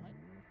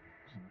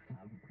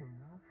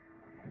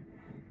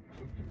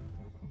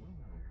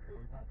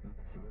 What?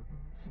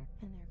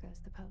 And there goes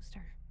the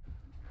poster.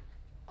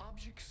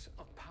 Objects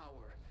of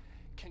power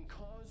can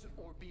cause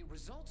or be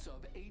results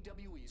of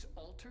AWE's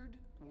altered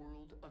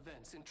world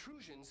events,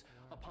 intrusions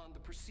upon the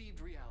perceived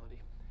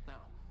reality.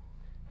 Now,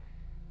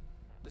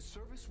 the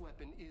service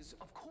weapon is,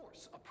 of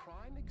course, a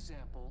prime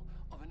example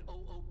of an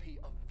OOP,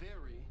 a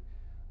very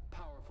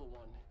powerful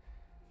one.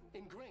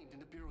 Ingrained in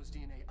the Bureau's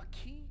DNA, a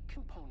key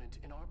component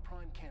in our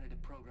prime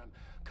candidate program.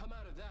 Come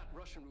out of that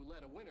Russian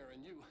roulette a winner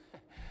and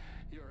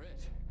you're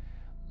it.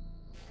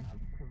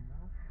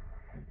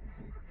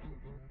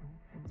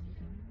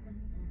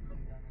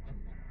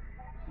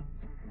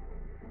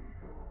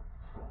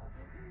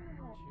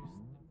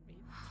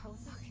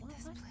 Look at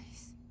this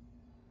place.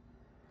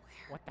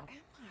 What the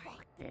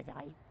fuck did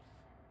I?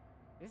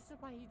 This is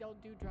why you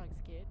don't do drugs,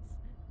 kids.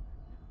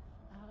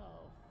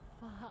 Oh,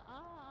 fuck.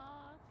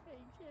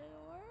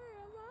 Where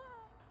am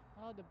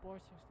I? Oh, the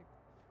board system.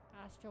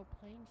 Astral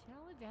Plane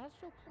Challenge?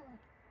 Astral Plane.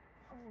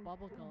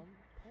 Bubblegum.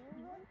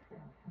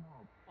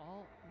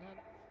 All, none.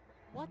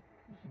 What?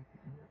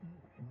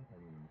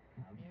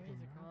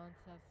 Areas of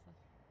concepts.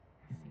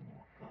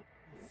 Senior.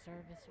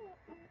 Service.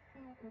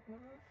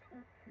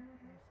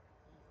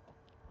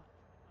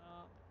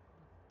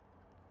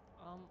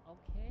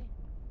 Okay.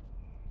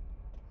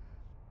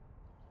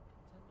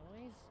 What's that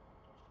noise?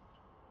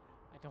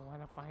 I don't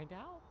want to find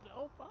out.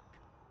 No, fuck.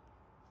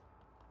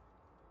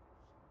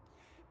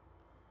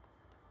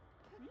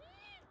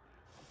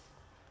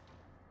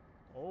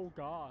 Oh,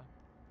 God.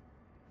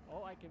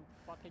 Oh, I can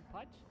fucking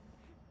punch?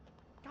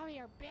 Come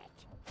here,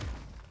 bitch!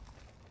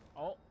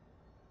 Oh.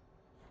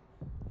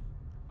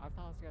 I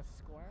thought I was gonna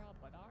square up,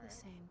 but alright. The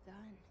same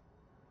gun.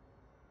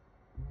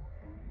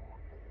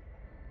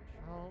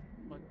 Control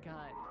the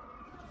gun.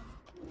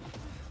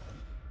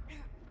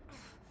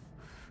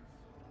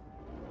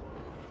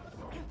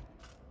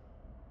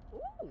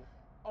 Ooh!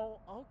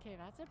 Oh, Okay,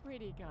 that's a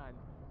pretty gun.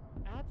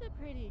 That's a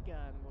pretty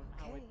gun. With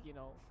how it, Okay. you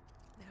know.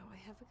 Now I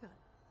have a gun.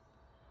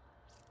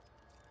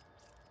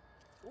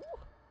 Ooh.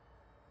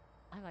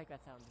 I like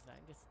that sound design.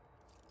 Just.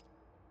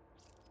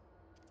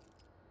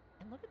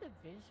 And look at the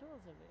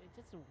visuals of it. It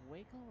just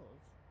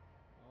wiggles.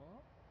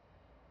 Oh.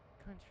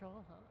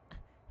 Control, huh?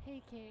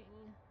 Hey, King.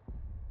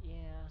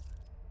 Yeah.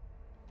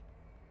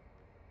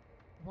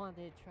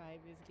 Wanted to try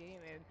this game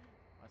and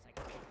I was like,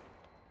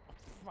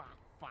 oh,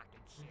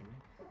 fucking shit.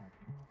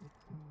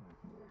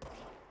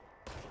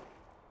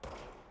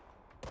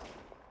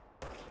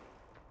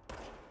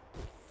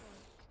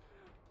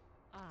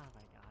 Oh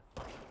my god.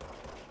 Fuck.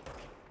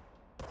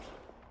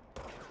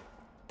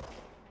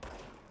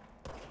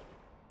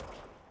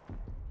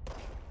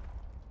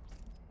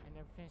 I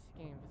never finished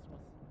the game.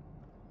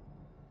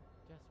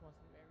 This just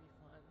wasn't very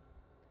fun.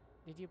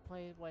 Did you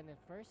play it when it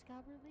first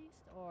got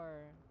released,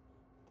 or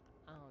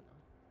I don't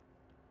know?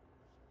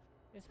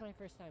 This is my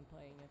first time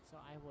playing it, so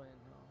I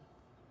wouldn't know.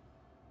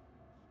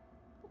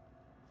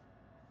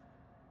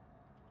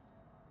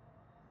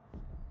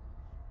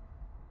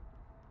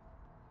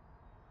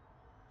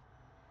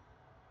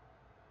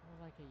 It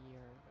was like a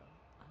year ago.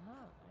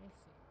 Ah, I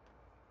see.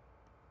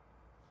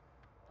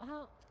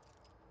 Oh.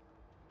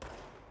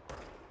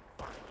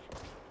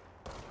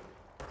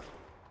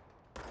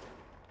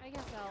 I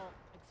guess I'll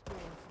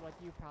experience what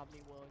you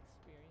probably will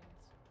experience.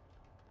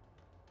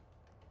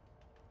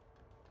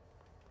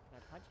 Can I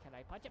punch? Can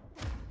I punch him?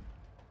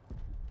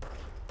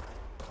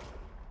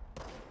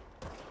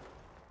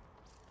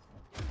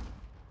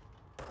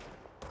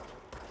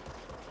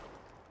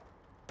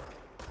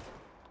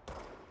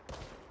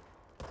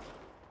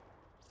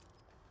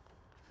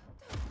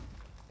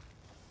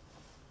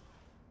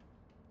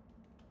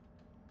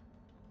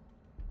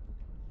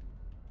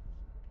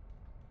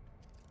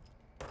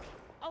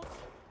 Oh!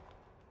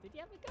 Did he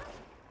have a gun?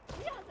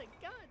 He has a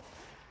gun!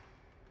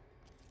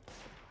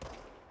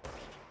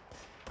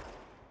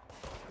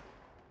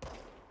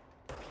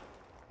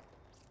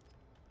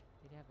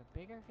 Did he have a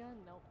bigger gun?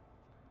 Nope.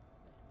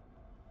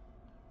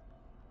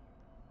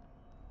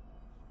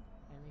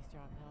 Enemies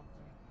drop health.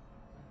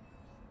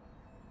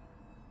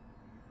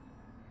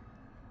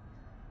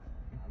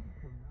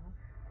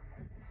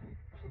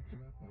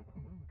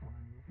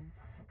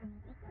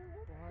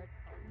 Board.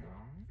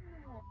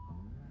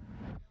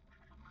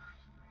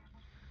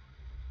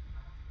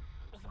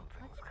 Something's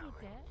What's he coming.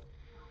 dead?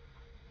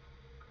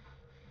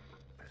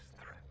 This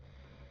threat.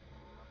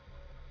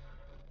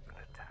 An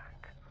attack.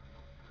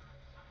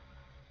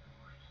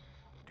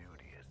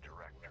 Duty as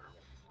director.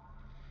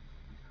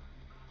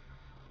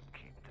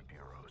 Keep the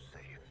Bureau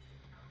safe.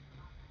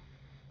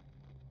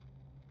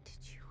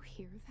 Did you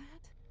hear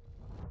that?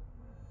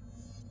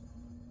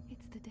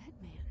 It's the dead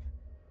man.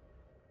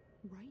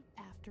 Right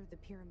after the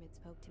pyramid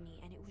spoke to me,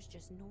 and it was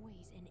just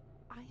noise, and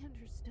I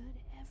understood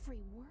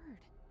every word.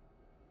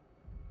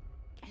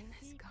 And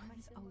this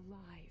gun's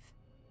alive.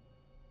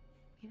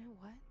 You know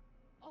what?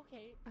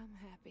 Okay. I'm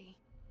happy.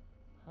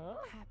 Huh?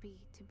 Happy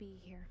to be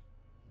here.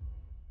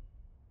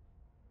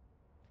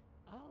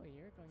 Oh,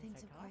 you're going Things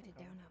have psychotic. quieted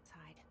down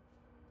outside.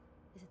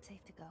 Is it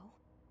safe to go?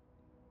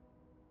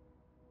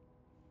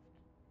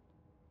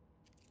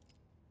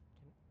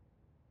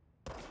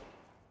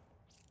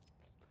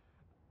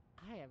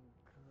 I have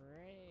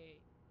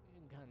great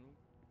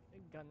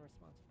gun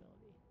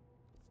responsibility.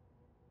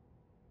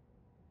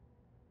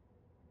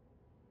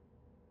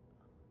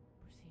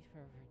 Proceed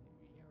further,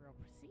 Euro.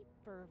 Proceed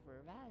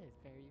further. That is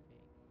very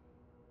vague.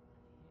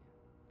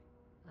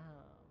 Yeah.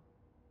 Oh.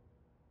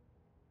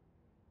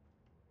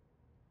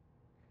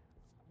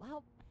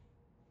 Well.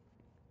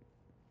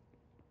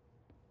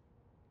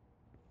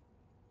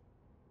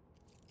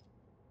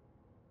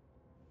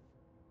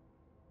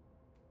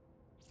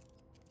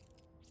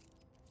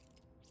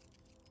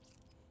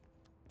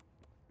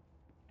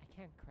 I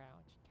can't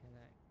crouch, can I?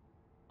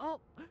 Oh!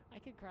 I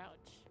can crouch!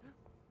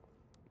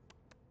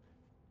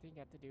 Didn't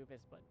get to do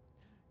this, but,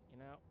 you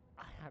know,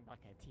 I'm not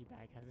gonna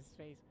teabag on his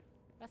face.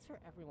 That's for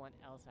everyone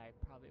else I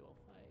probably will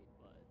fight,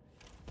 but...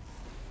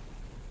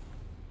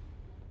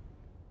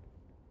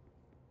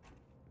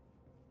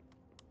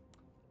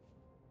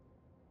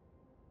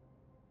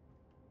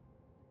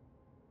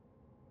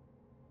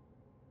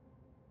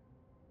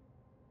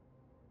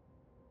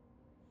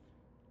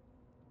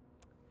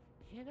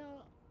 You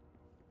know,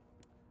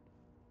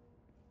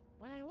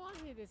 when I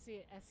wanted to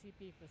see an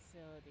SCP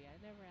facility, I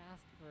never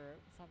asked for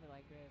something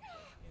like this.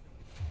 But, you know.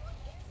 What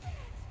is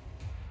that?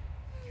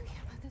 You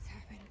can't let this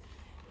happen.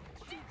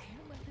 You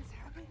can't let this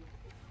happen.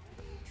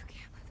 You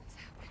can't let this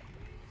happen.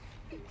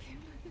 You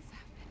can't let this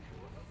happen.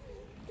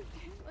 You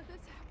can't let this happen. You can't let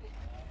this happen.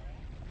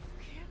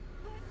 You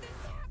can't let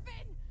this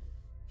happen.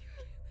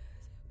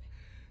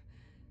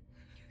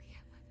 You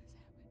can't let this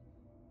happen.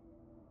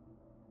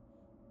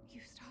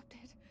 You stopped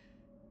it.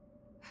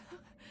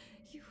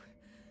 You...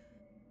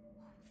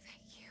 Oh,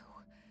 thank you.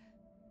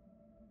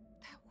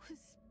 That was...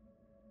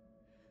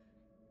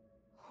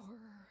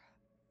 horror.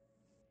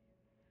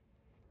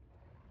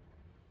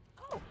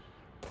 Oh!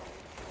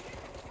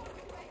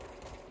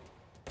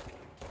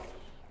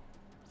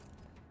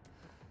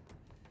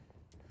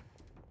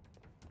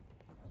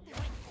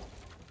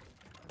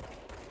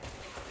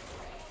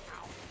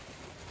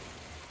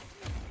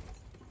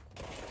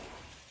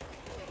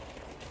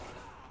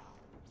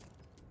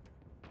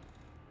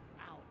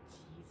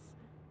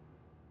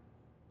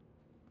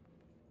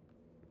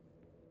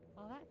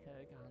 Oh, that could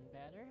have gone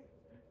better.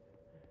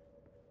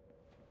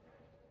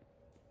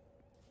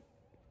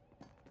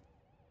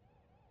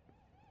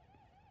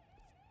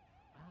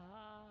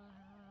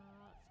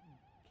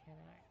 Can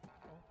I?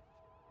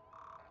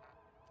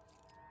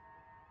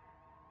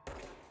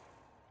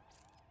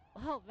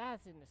 Oh. Oh,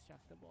 that's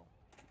indestructible.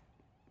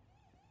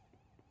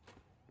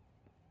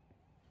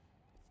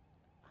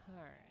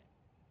 Alright.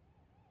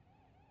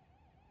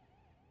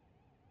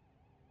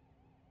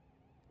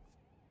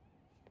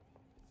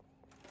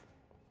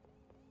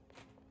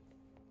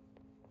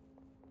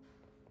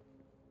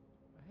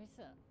 Where's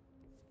the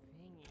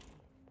thingy?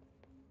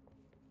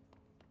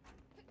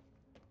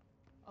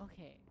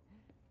 Okay.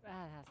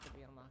 That has to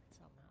be unlocked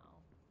somehow.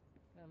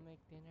 Gonna make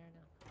dinner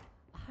now.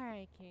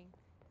 Alright, King.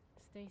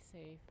 Stay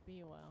safe.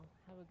 Be well.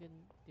 Have a good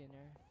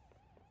dinner.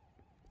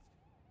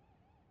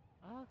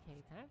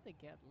 Okay, time to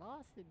get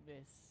lost in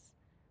this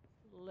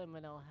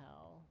liminal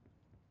hell.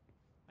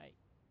 I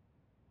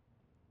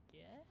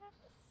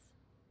guess?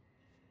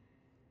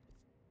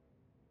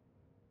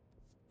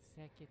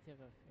 Executive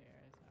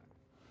affairs are...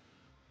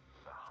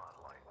 The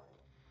hotline.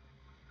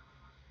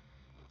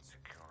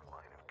 Secure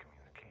line of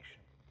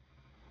communication.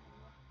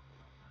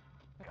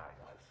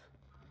 Guidance.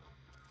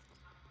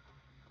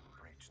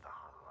 Reach the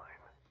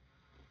hotline.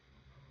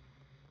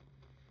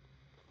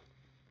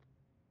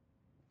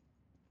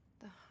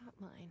 The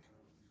hotline,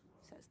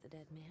 says the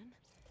dead man.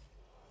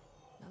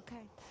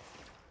 Okay.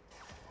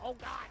 Oh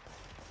God!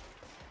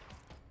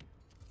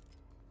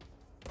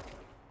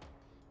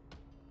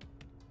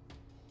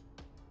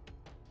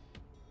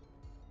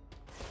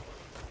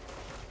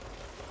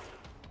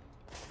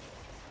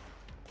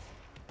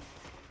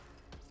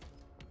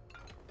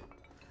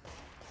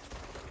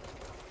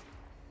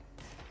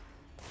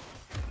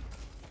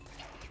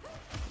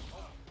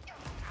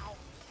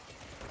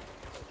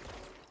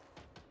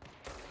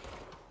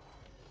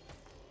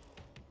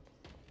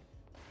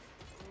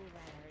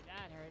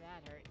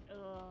 That hurt.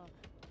 Oh,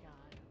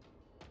 God.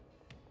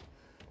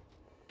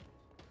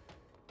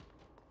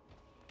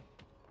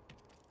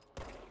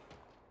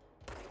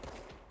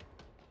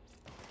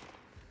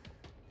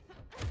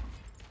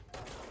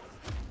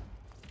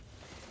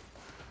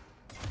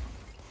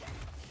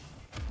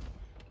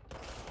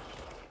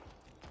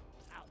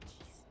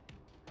 Ouchies.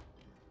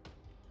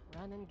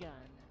 Run and gun,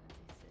 as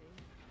you say.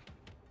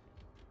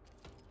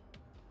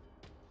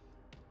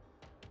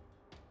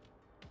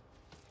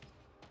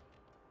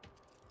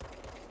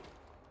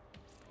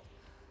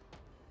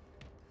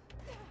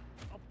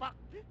 Oh, fuck!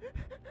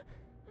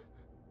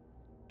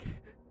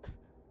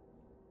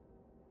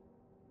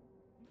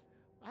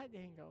 That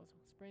didn't go. So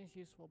spray's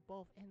useful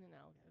both in and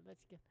out.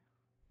 Let's get...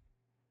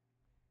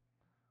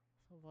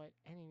 So avoid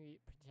enemy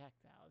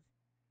projectiles.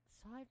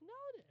 So I've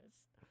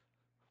noticed.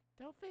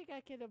 Don't think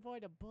I can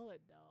avoid a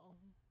bullet, though.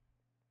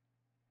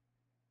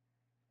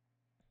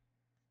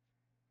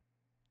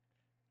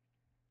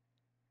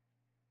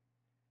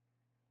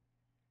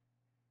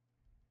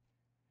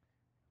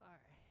 Alright.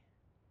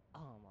 Oh,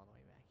 I'm all the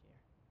way back here.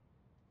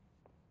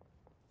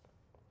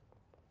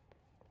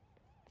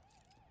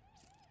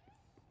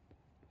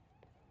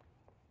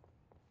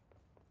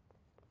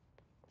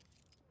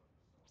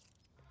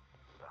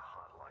 The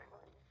hotline.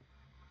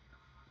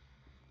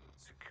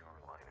 Secure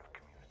line of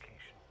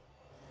communication.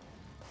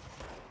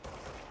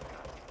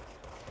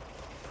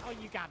 Oh,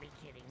 you gotta be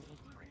kidding me.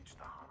 Reach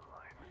the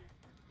hotline.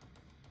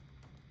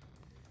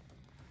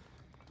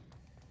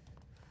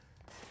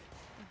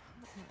 The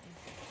hotline.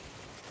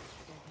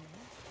 Dead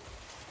man.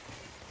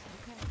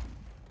 Okay.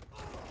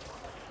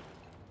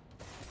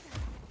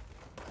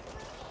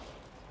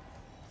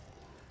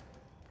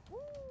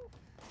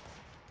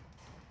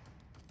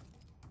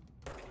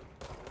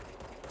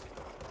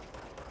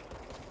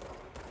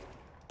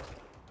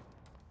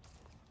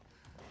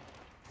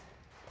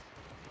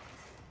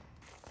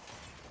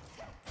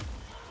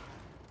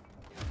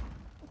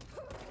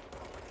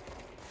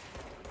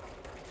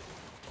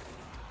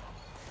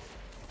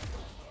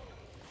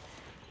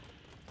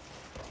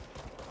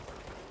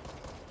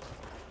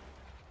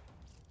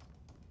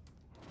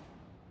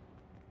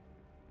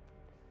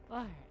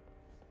 Alright.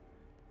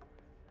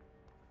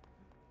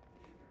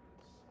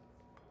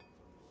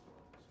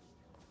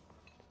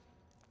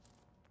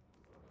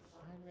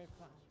 Time read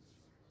file.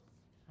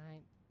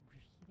 Time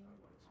reading.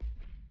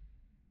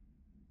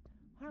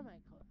 What am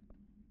I called?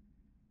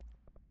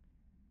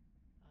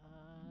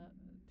 Direct.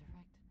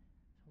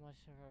 So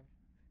much of her.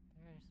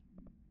 There's.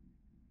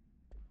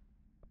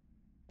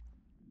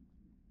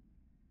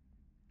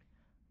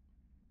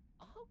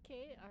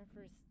 Okay, our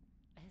first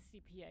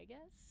SCP, I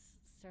guess.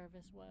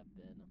 Service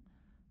weapon.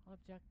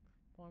 Object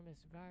form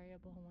is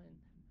variable when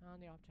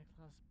on the object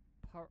class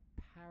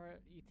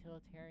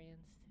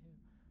para-utilitarians to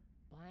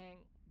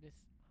blank.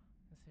 This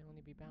can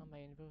only be bound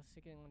by individual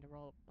sticking on the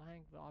roll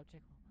blank. The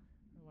object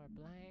will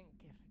blank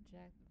if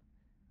ejected.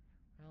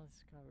 Well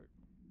discovered.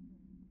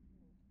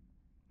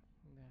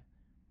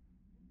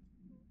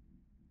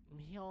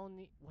 He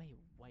only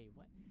wait,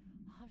 what?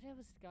 Object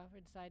was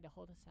discovered inside the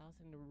holdest house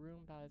in the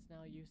room that is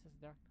now used as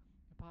the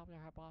popular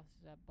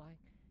hypothesis that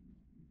blank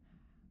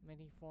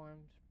many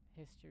forms,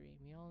 history,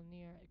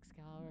 Mjolnir,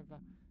 Excalibur,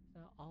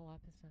 all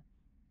weapons,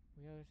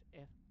 wielders,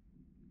 if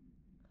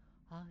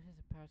all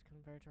his powers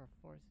converge or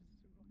forces.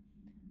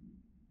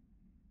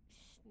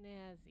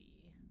 Snazzy.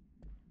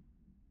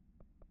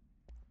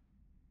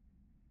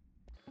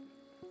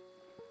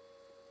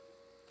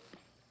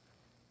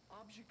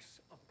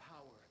 Objects of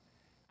power.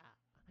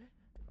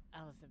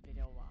 That was the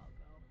video a while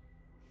ago.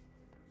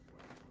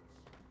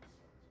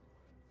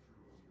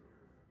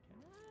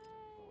 Can I?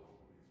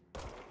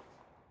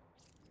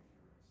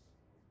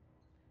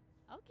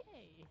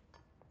 Okay.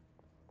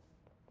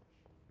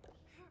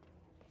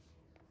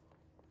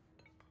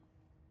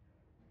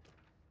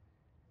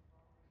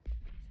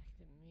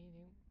 Executive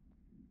meeting.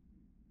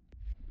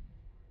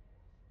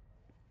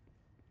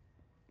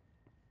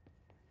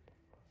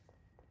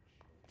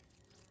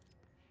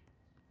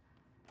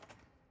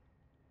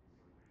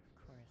 Of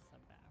course, the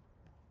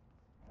bathroom.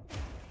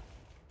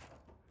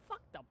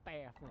 Fuck the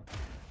bathroom.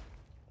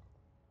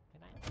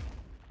 Can I?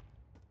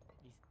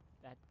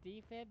 That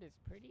defib is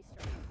pretty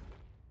strong.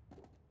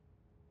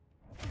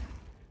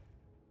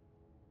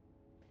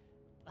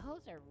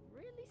 Those are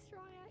really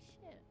strong ass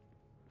shit.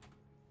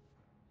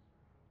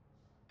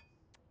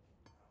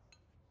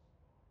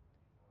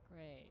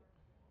 Great.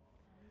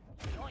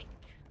 Yoink!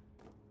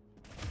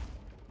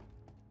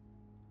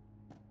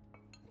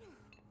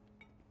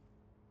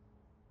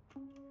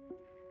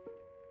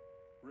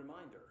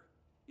 Reminder,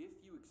 if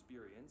you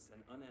experience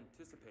an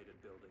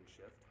unanticipated building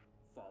shift,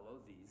 follow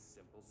these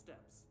simple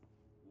steps.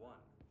 1.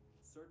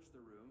 Search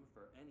the room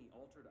for any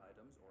altered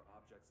items or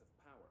objects of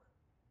power.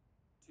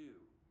 2.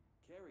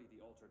 Carry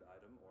the altered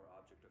item or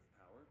object of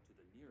power to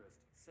the nearest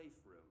safe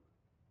room.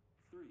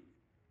 3.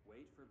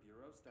 Wait for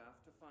Bureau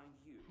staff to find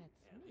you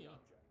and the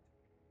object.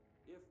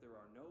 If there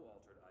are no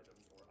altered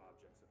items or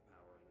objects of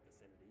power in the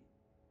vicinity,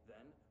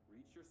 then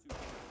reach your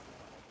supervisor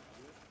via the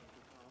nearest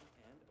intercom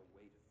and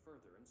await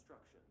further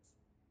instructions.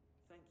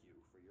 Thank you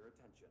for your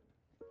attention.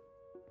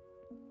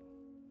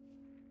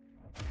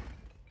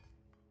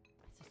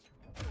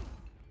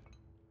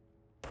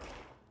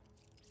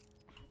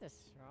 That's a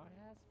strong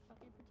ass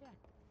fucking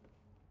projector.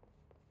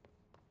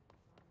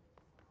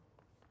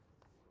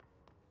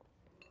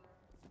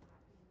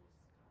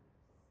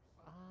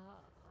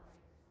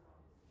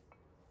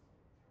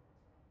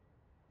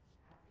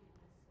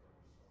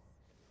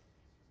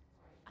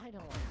 I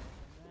don't want to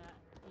do that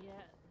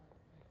yet.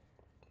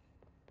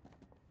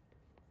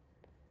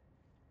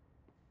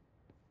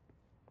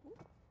 Ooh.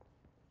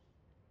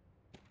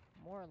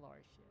 More lore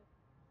shit.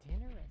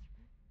 Dinner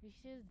restaurant. We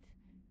should.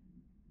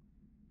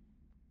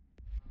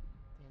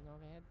 Didn't know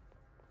they had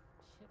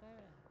shit like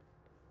that.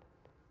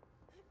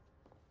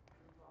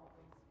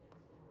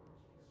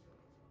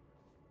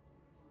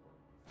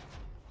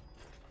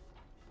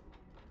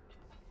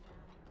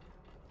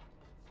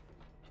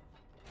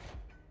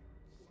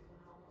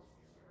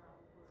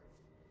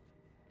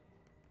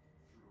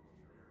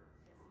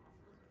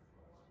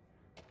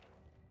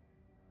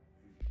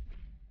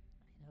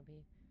 We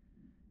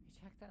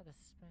checked out the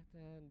suspected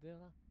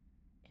Indela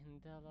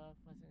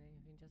wasn't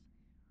anything, just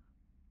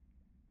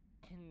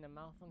in the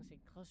malfunction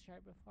close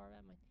right before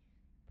that. My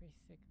pretty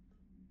sick.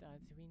 Do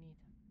we need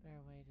a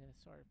better way to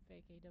sort of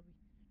fake AW,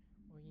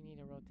 or you need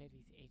to rotate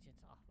these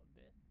agents off a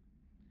bit?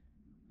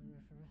 Do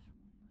not.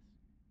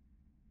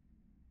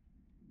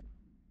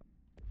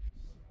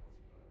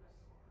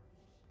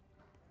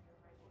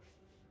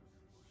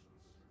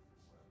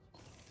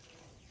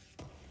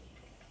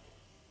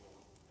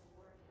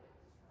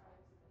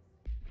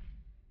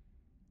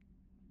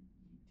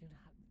 Damn.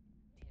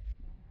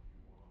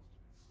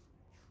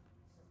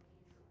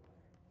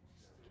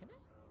 Can I?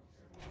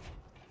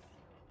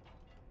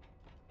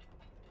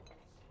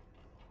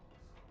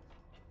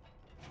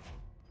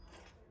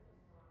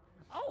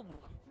 Oh!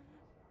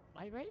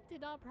 My brain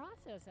did not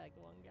process that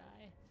one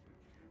guy.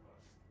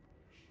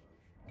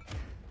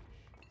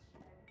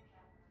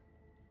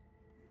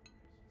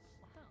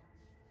 Wow.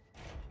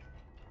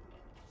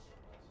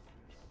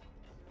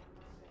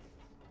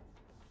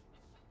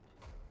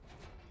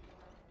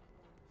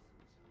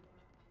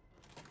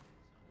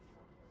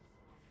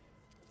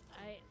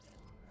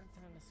 I'm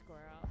trying to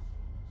square up.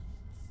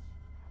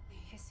 The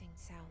hissing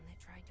sound that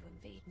tried to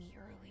invade me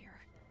earlier.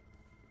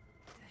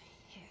 The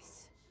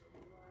hiss.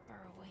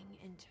 Burrowing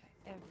into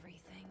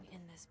everything in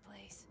this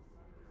place.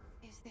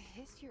 Is the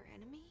hiss your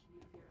enemy?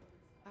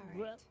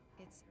 Alright,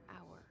 it's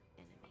our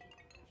enemy.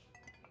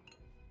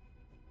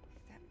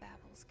 That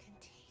babble's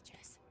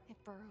contagious. It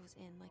burrows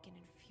in like an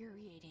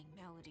infuriating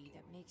melody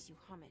that makes you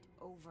hum it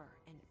over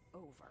and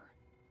over.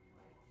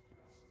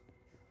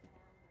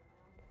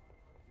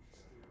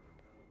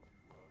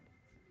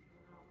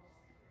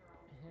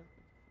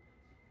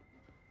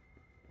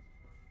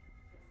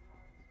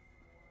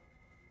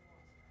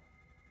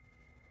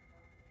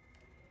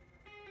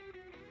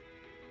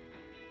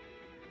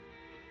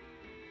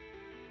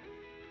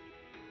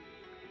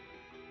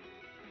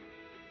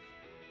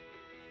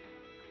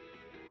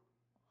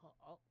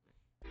 Oh.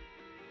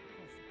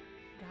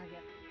 Gotta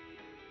get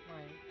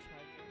my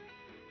charger.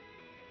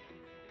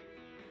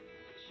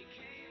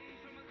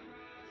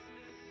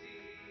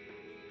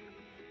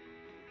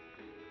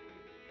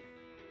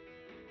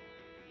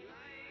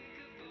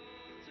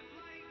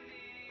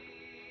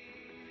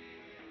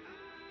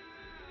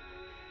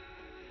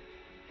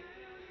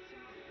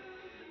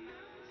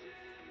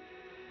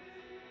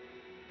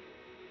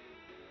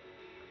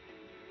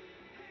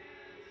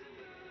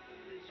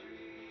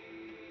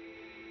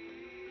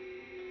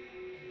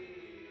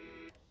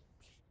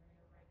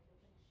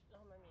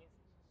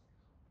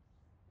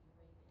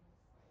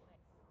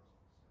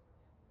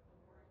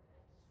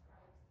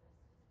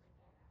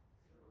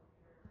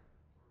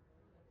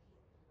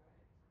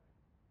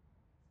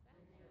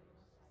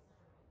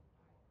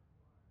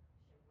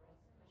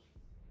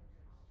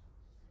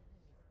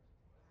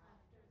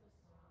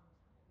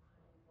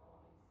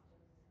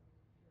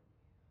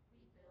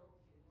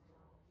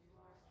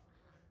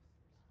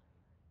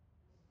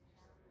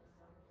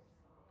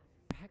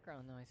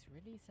 background noise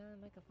really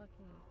sound like a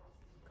fucking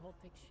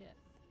cultic shit.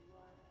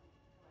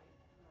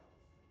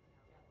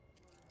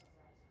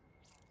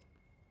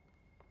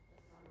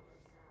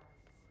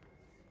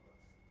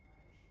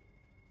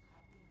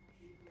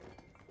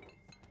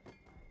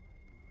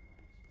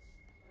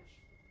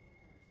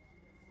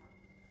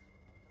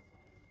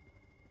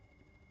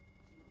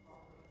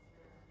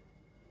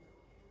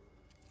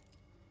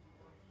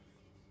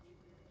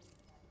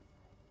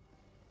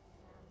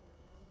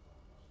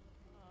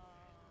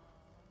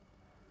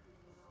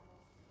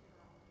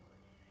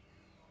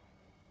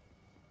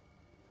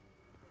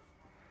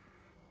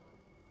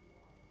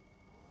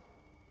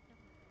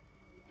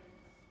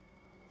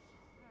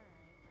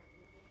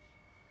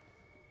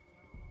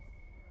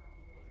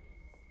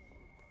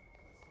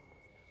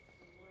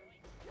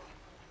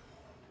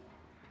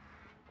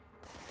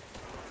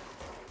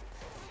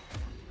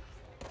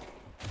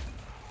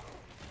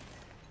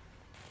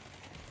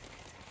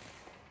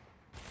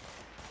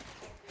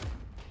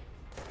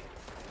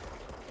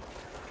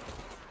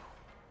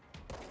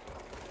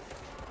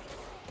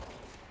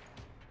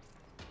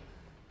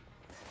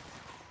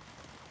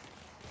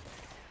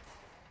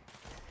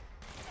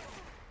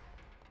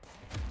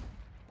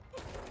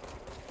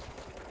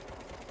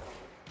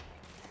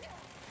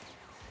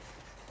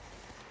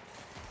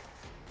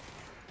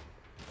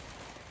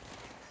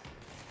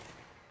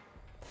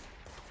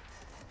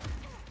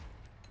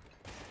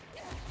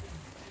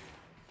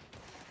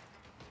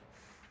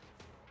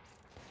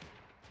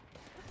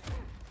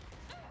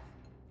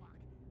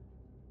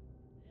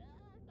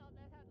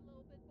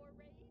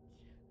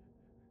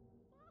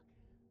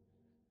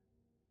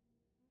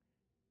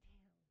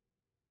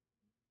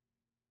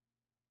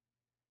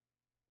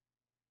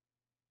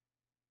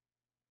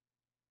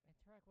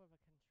 Interact with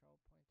a control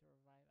point to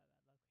revive at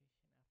that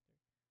location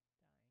after dying.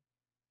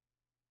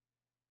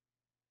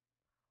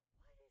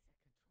 What is a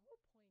control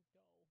point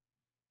though?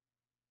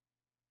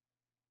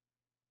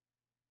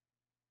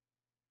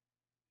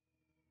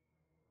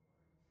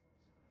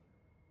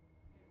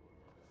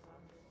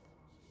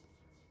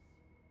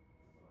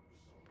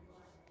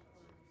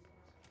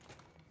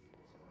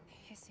 The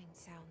hissing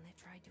sound that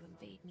tried to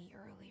invade me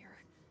earlier.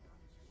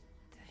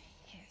 The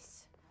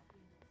hiss.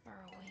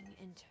 Burrowing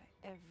into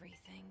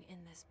everything in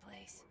this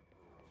place.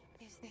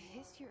 Is the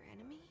hiss your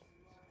enemy?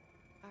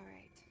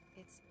 Alright,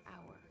 it's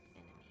our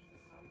enemy.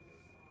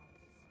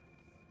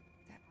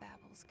 That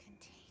babble's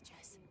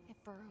contagious. It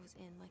burrows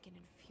in like an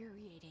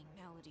infuriating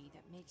melody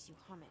that makes you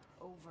hum it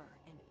over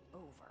and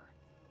over.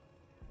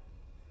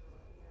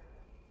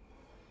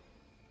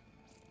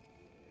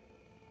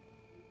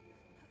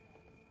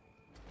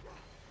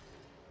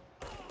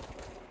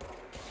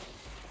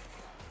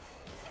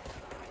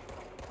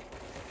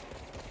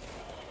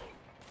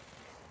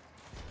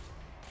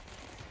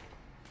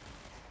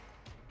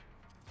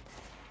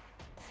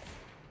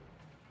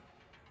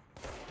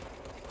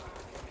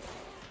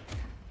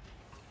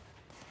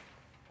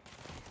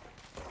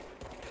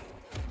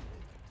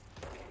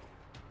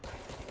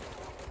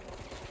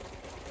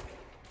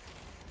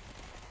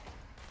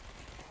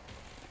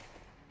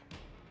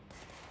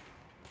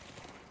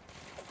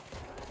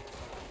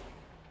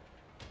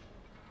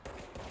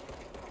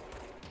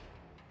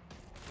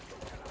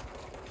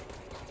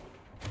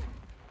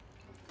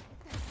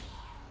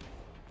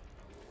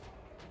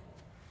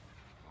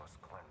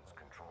 Must cleanse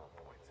control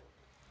points.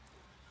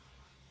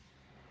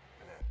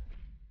 And then I got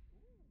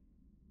something. Acid?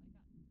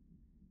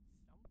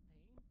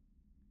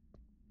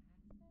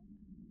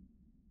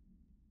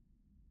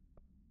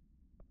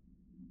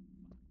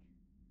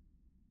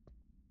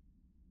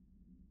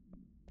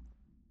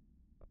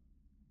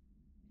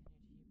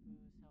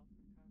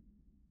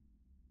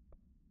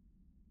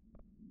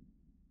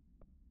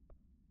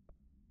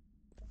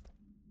 Fuck.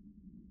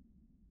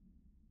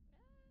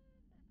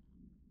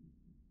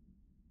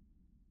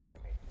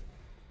 Energy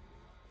boost, health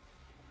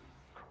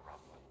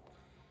recovery.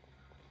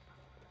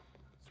 corrupt.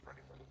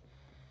 Spreading them.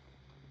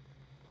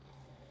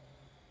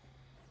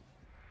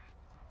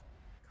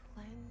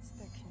 Cleanse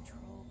the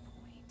control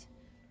point.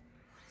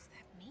 What does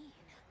that mean?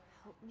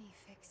 Help me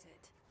fix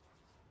it.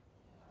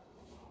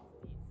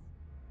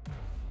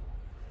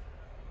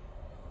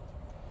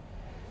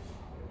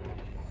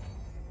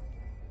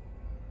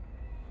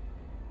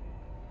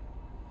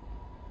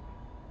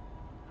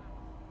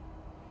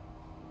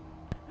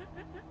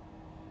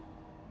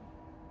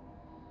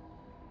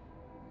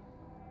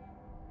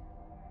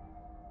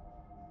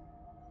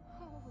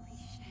 Holy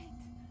shit!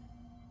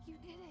 You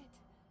did it!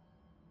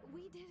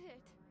 We did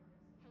it!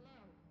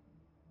 Hello?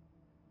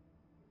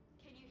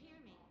 Can you hear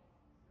me?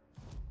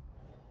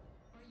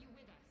 Are you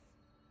with us?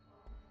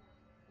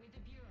 With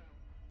the Bureau?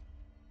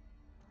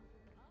 Are you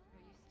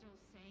still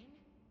sane?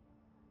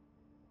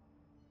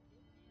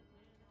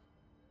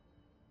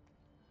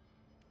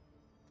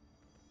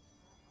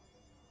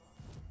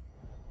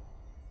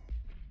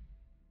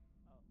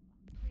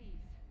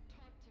 Please,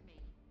 talk to me.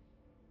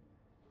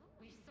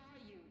 We saw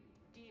you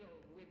deal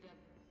with the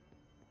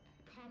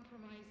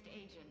compromised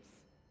agents.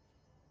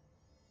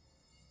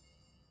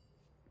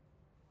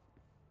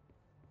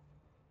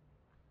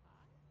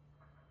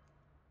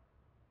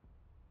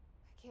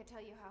 Can't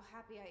tell you how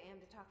happy I am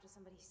to talk to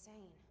somebody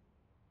sane.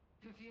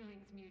 The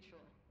feeling's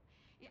mutual.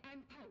 Yeah, I'm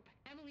Pope,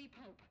 Emily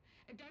Pope,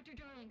 Dr.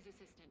 Darling's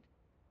assistant.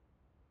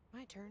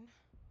 My turn.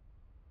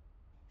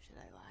 Should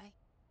I lie?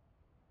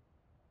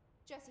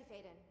 Jesse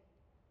Faden.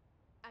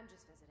 I'm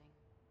just visiting.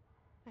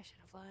 I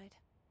should have lied.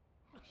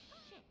 Oh,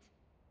 shit.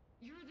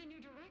 You're the new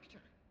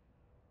director.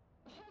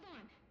 Hold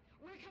on.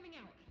 We're coming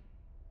out.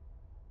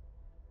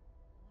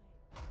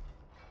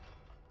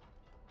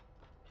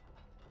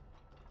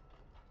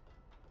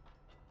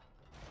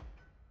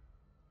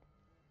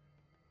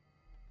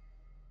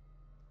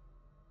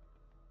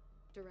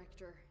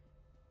 Director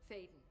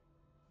Faden.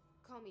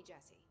 Call me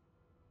Jesse.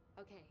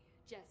 Okay,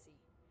 Jesse.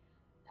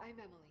 I'm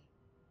Emily.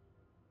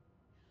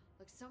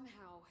 Look,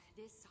 somehow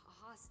this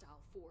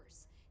hostile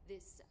force,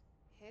 this...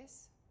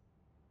 Hiss?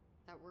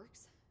 That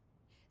works?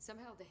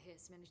 Somehow the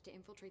hiss managed to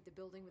infiltrate the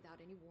building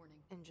without any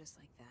warning. And just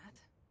like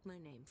that, my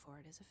name for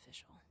it is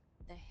official.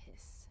 The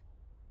hiss.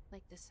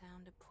 Like the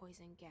sound of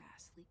poison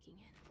gas leaking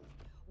in.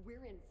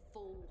 We're in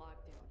full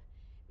lockdown.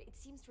 It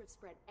seems to have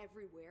spread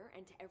everywhere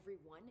and to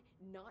everyone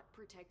not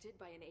protected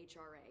by an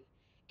HRA.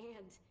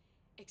 And,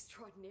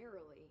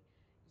 extraordinarily,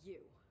 you.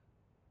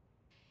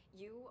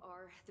 You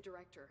are the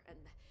director, and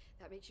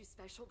that makes you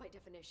special by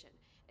definition.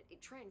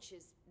 Trench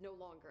is no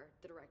longer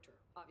the director,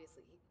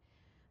 obviously.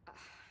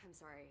 I'm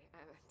sorry,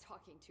 I'm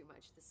talking too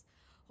much. This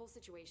whole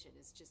situation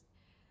is just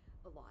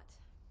a lot.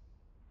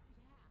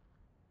 Yeah.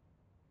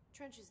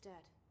 Trench is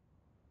dead.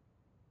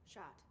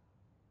 Shot.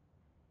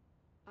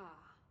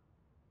 Ah.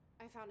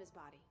 I found his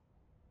body.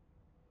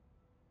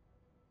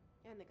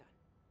 And the gun.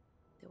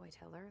 Do I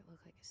tell her it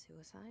looked like a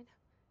suicide?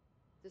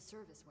 The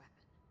service weapon.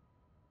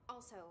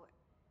 Also,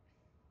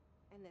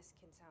 and this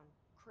can sound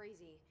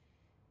crazy,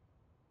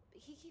 but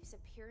he keeps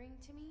appearing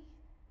to me,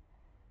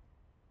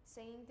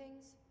 saying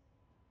things.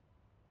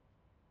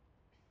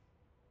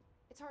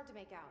 It's hard to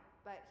make out,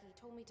 but he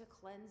told me to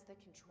cleanse the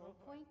control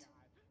point,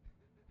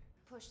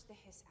 push the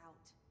hiss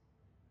out.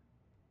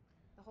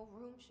 The whole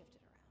room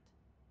shifted around.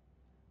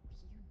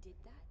 You did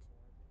that?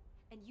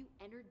 And you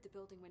entered the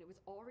building when it was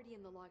already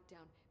in the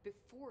lockdown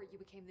before you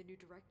became the new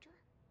director?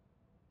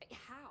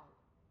 How?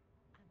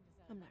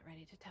 I'm not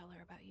ready to tell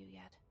her about you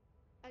yet.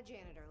 A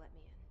janitor let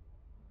me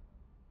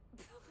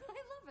in. I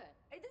love it.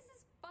 This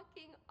is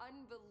fucking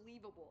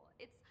unbelievable.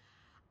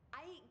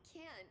 I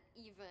can't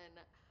even...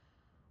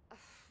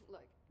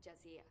 Look,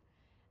 Jesse,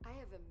 I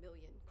have a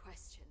million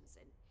questions,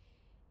 and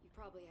you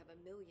probably have a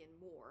million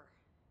more.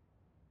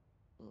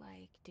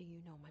 Like, do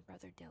you know my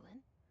brother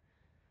Dylan?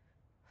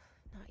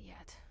 Not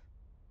yet.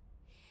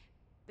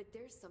 But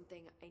there's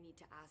something I need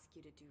to ask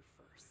you to do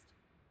first.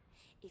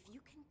 If you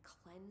can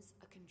cleanse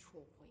a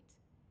control point,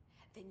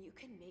 then you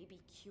can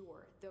maybe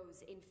cure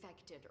those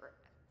infected or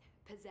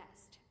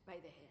possessed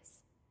by the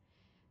hiss.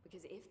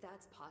 Because if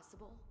that's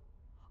possible,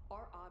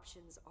 our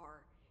options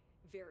are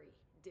very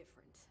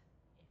different.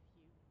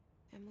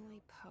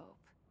 Emily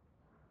Pope.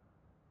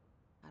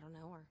 I don't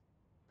know her,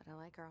 but I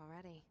like her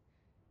already.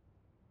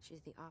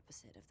 She's the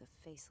opposite of the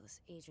faceless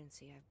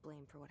agency I've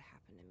blamed for what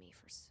happened to me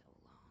for so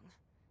long.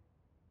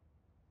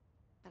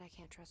 But I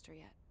can't trust her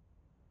yet.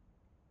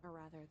 Or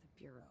rather, the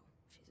bureau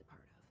she's a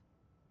part of.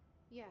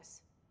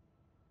 Yes.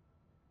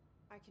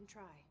 I can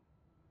try.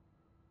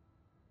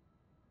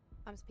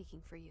 I'm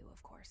speaking for you,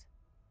 of course.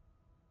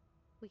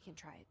 We can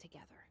try it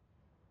together.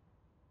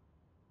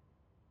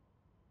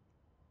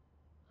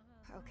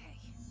 Okay.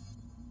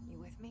 You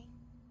with me?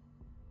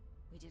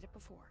 We did it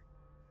before.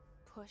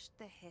 Push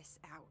the hiss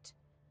out.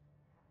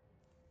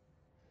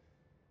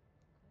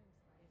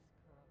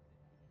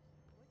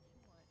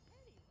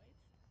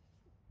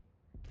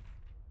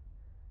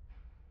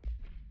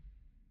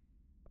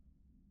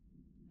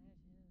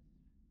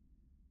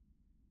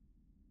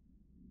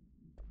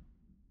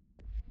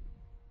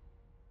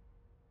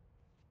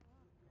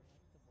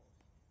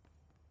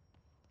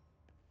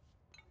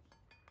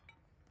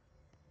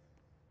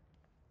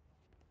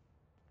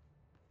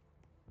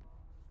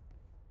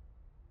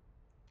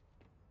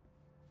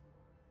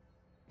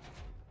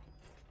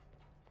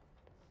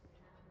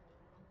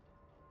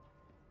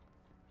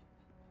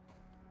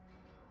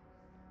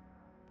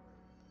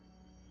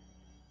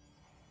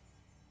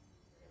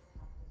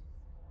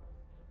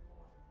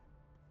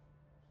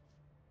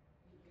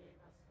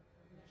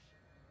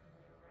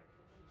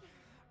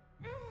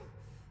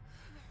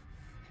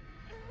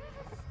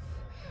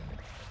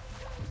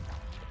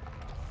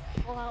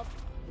 Pull out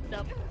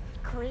the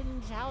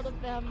cringe out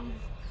of them.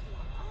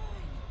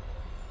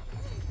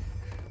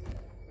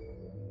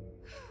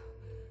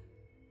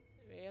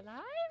 Are we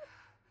alive?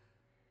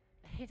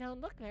 They don't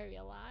look very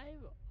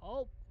alive.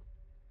 Oh.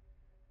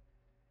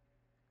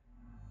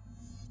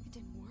 It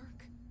didn't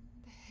work.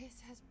 The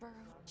hiss has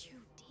burrowed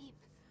too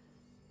deep.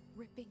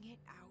 Ripping it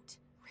out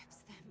rips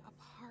them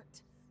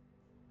apart.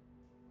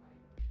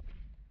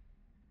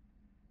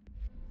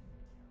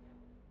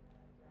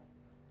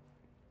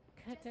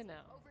 Good to Jesse,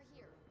 know. over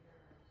here.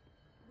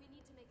 We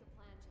need to make a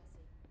plan,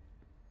 Jesse.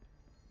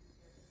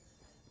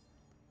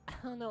 I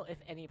don't know if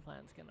any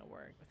plan's gonna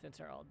work since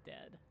they're all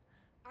dead.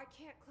 I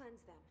can't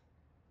cleanse them.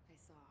 I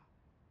saw.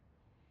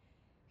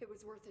 It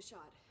was worth a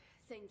shot.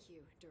 Thank you,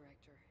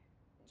 Director.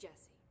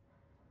 Jesse.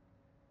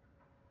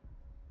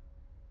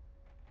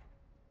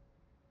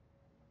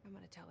 I'm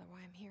gonna tell her why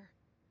I'm here.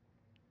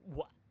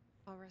 What?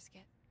 I'll risk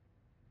it.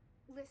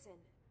 Listen,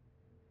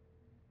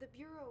 the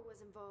Bureau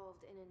was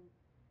involved in an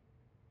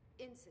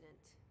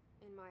incident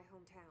in my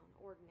hometown,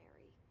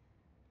 Ordinary,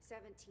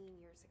 17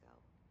 years ago.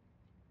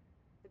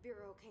 The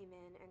Bureau came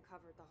in and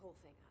covered the whole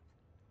thing up.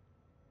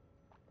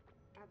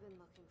 I've been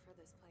looking for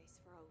this place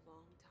for a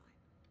long time.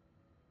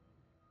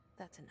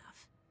 That's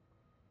enough.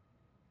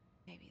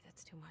 Maybe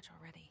that's too much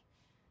already.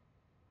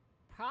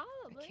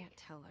 Probably. I can't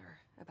tell her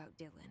about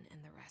Dylan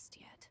and the rest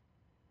yet.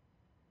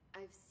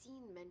 I've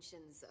seen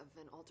mentions of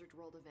an Altered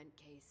World event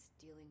case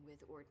dealing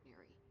with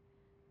Ordinary.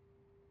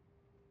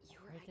 You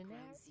were at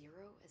Ground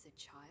Zero as a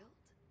child?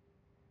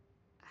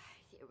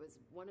 It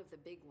was one of the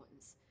big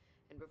ones,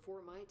 and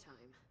before my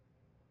time.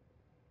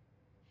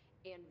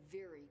 And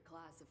very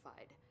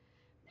classified.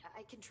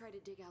 I can try to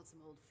dig out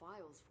some old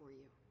files for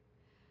you.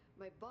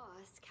 My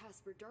boss,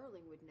 Casper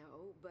Darling, would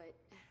know, but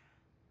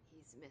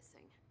he's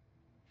missing.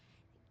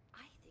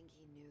 I think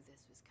he knew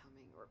this was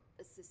coming, or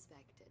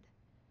suspected.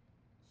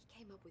 He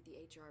came up with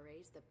the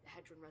HRAs, the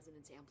Hadron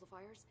Resonance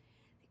Amplifiers.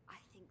 I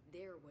think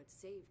they're what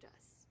saved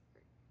us.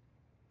 Or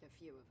a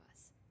few of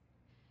us.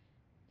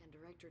 And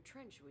Director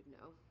Trench would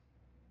know.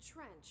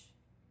 Trench,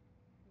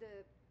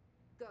 the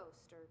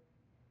ghost, or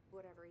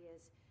whatever he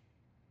is,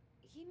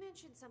 he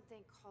mentioned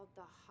something called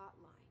the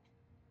Hotline.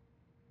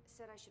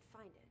 Said I should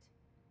find it.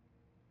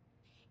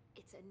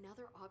 It's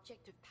another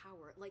object of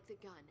power, like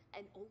the gun,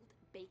 an old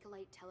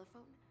Bakelite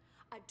telephone.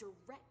 A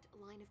direct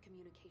line of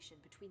communication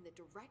between the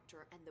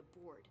director and the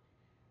board.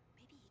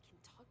 Maybe he can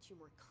talk to you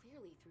more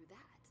clearly through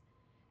that.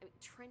 I mean,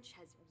 Trench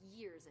has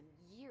years and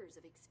years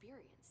of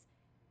experience.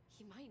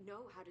 He might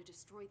know how to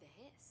destroy the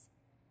hiss.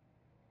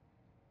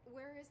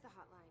 Where is the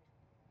hotline?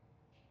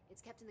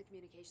 It's kept in the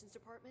communications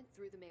department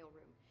through the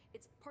mailroom.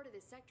 It's part of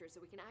this sector,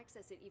 so we can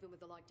access it even with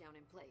the lockdown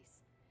in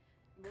place.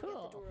 We'll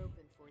get the door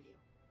open for you.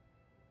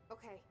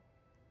 Okay,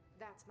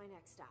 that's my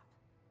next stop.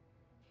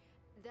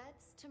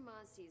 That's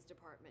Tomasi's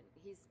department.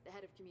 He's the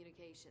head of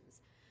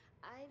communications.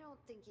 I don't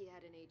think he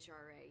had an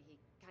HRA. He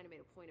kind of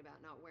made a point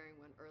about not wearing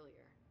one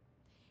earlier.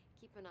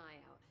 Keep an eye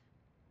out.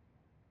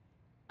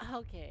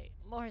 Okay,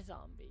 more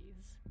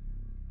zombies.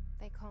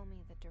 They call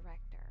me the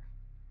director.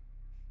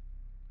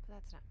 But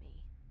that's not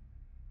me.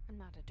 I'm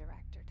not a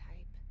director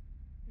type.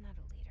 I'm not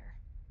a leader.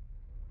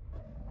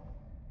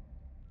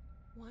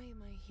 Why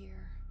am I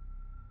here?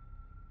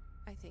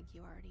 I think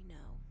you already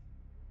know.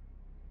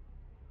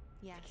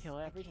 Yes, kill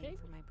I everything? came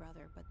for my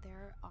brother, but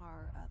there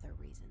are other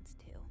reasons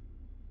too.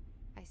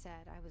 I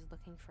said I was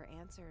looking for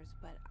answers,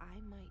 but I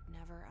might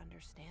never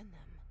understand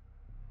them.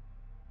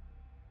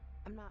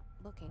 I'm not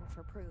looking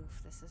for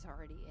proof. This is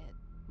already it.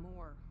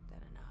 More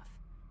than enough.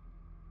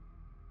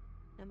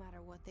 No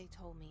matter what they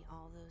told me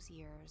all those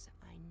years,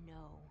 I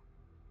know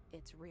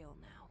it's real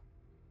now.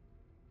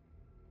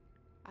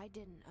 I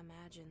didn't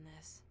imagine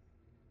this.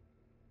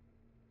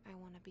 I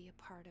want to be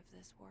a part of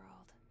this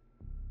world.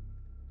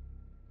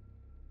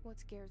 What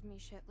scares me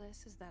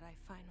shitless is that I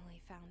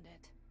finally found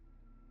it.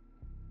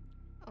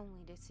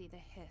 Only to see the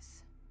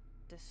hiss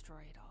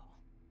destroy it all.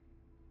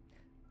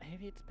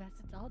 Maybe it's best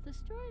it's all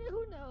destroyed.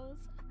 Who knows?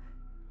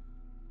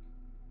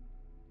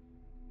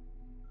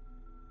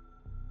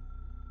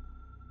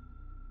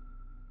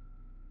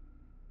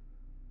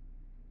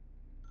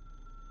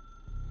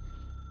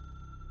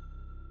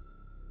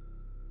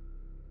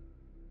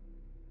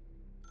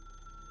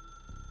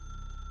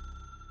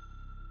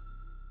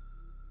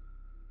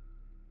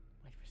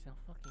 Wait for some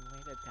fucking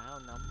way to dial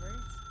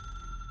numbers?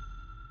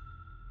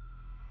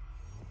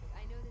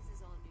 I know this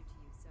is all new to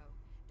you, so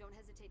don't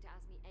hesitate to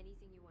ask me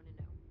anything you want to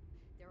know.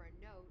 There are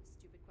no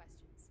stupid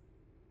questions.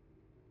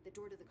 The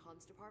door to the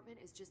comms department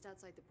is just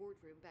outside the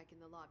boardroom back in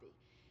the lobby.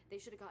 They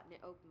should have gotten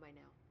it open by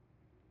now.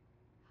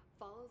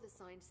 Follow the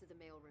signs to the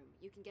mailroom.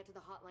 You can get to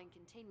the hotline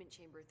containment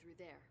chamber through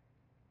there.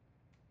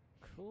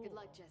 Cool. Good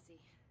luck,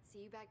 Jesse.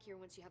 See you back here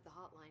once you have the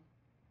hotline.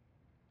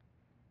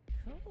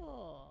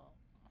 Cool.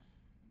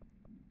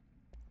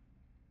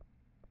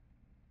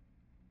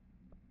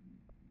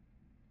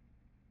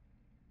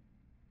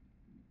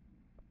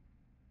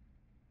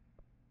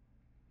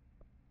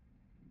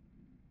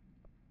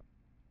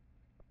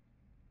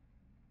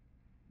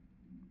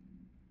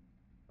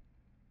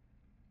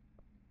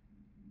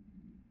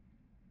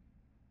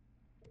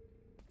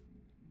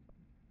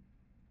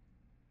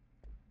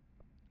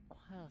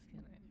 What else can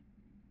I?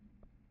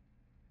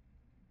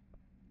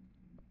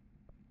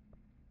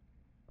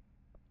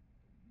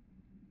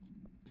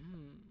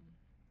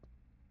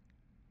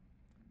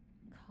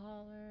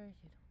 Caller,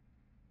 you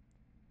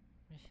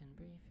know, mission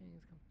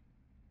briefings.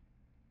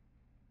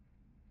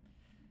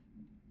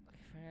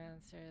 Looking for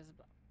answers.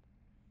 But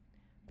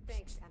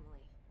Thanks,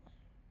 Emily.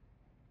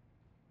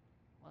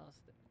 what else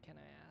can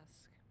I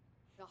ask?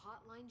 The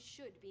hotline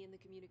should be in the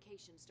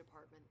communications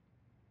department.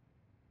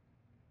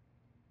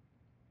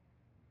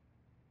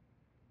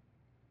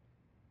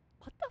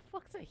 What the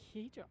fuck's a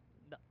HRA?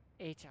 No,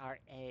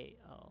 HRA.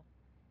 Oh.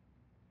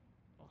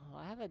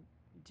 Well, I have a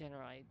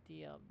general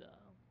idea of the.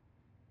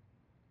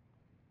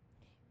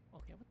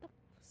 Okay, what the?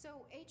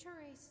 So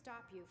HRA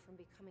stop you from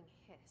becoming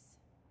Hiss.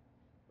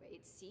 Well,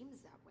 it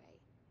seems that way.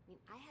 I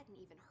mean, I hadn't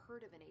even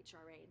heard of an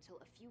HRA until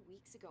a few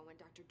weeks ago when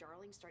Dr.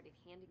 Darling started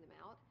handing them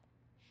out.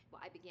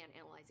 Well, I began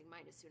analyzing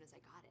mine as soon as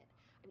I got it.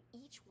 I mean,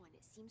 each one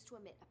seems to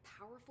emit a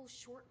powerful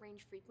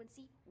short-range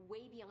frequency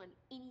way beyond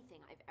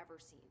anything I've ever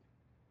seen.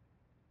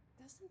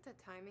 Doesn't the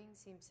timing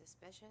seem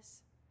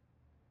suspicious?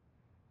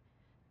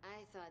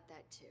 I thought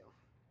that too.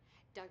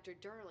 Dr.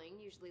 Darling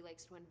usually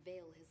likes to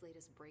unveil his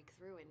latest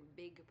breakthrough in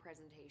big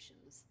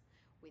presentations.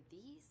 With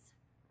these,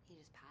 he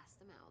just passed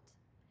them out.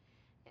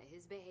 Yeah,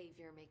 his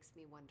behavior makes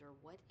me wonder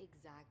what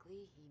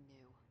exactly he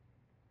knew.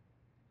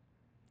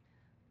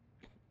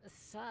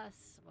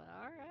 Sus, but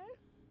alright.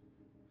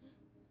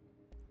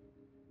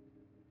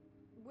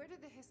 Where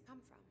did the Hiss come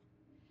from?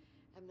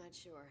 I'm not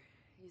sure.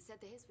 You said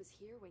the hiss was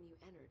here when you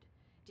entered.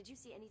 Did you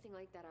see anything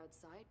like that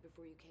outside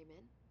before you came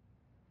in?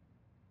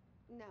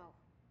 No.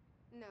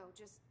 No,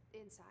 just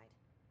inside.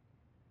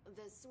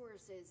 The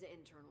source is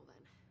internal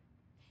then.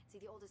 See,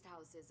 the oldest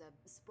house is a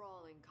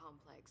sprawling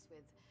complex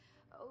with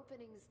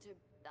openings to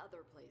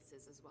other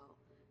places as well.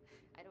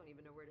 I don't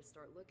even know where to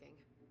start looking.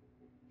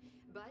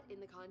 But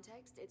in the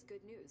context, it's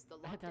good news. The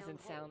lockdown That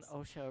doesn't sound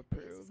holds. OSHA Hiss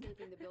approved.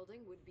 escaping the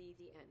building would be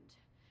the end.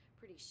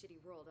 Pretty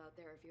shitty world out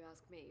there if you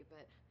ask me,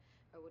 but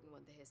I wouldn't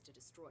want the hiss to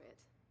destroy it.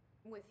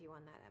 With you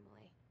on that,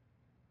 Emily.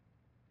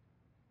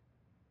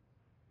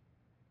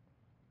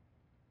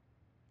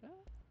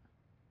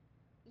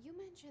 You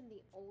mentioned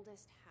the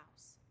oldest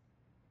house.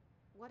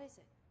 What is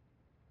it?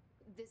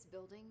 This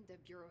building, the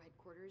Bureau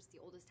headquarters, the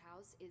oldest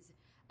house, is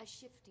a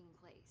shifting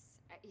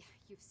place.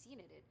 You've seen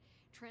it. It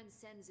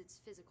transcends its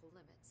physical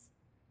limits.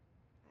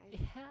 I've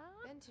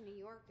Yeah? been to New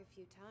York a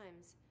few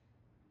times.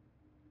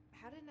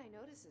 How didn't I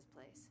notice this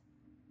place?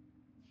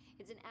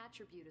 It's an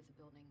attribute of the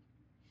building.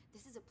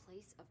 This is a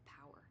place of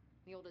power.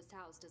 The oldest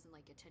house doesn't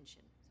like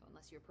attention, so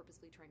unless you're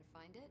purposely trying to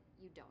find it,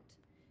 you don't,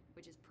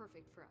 which is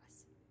perfect for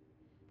us.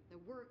 The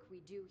work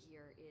we do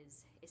here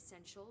is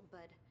essential,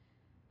 but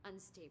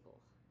unstable.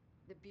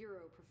 The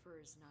Bureau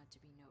prefers not to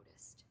be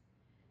noticed.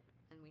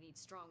 And we need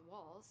strong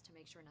walls to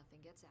make sure nothing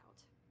gets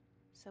out.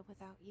 So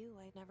without you,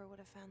 I never would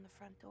have found the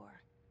front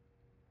door.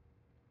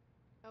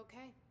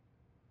 Okay.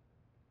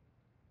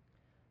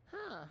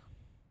 Huh.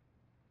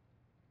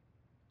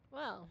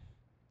 Well,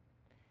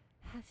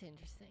 that's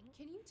interesting.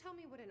 Can you tell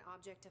me what an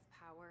object of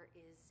power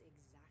is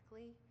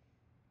exactly?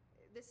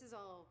 This is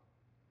all,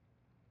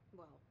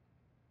 well,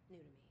 new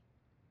to me.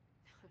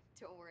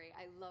 Don't worry,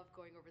 I love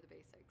going over the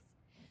basics.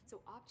 So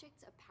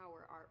objects of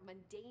power are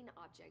mundane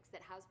objects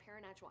that house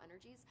paranatural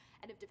energies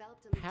and have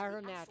developed in the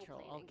astral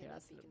Paranatural, plane and okay, can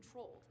that's thus be the-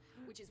 controlled,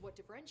 which is what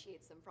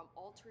differentiates them from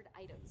altered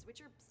items,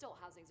 which are still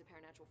housings of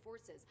paranatural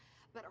forces,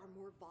 but are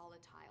more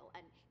volatile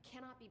and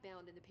cannot be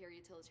bound in the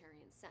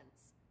peri-utilitarian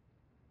sense.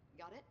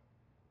 Got it?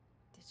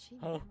 Did she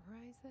Huh?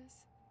 memorize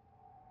this?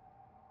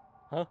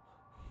 Huh?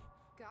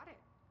 Got it.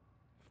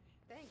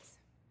 Thanks.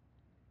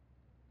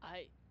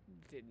 I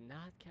did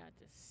not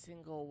catch a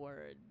single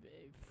word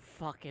they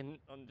fucking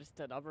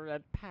understood other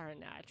than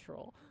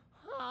paranatural.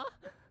 Huh?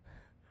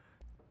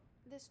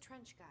 This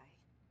trench guy.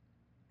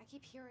 I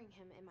keep hearing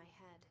him in my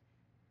head.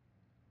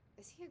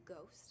 Is he a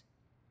ghost?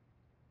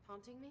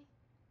 Haunting me?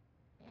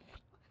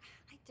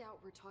 I doubt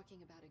we're talking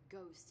about a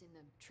ghost in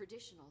the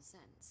traditional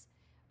sense,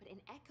 but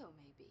an echo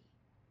maybe.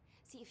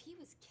 See, if he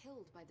was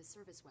killed by the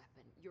service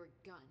weapon, your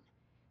gun,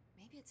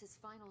 maybe it's his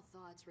final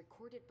thoughts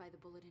recorded by the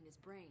bullet in his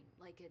brain,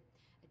 like a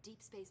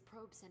deep space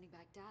probe sending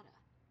back data.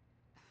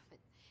 But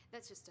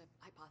that's just a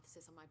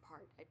hypothesis on my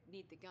part. I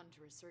need the gun to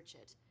research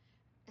it.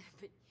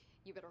 But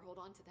you better hold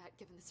on to that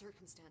given the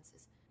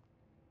circumstances.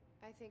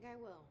 I think I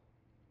will.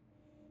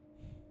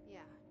 Yeah.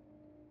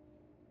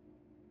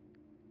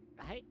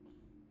 Right?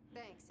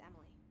 Thanks,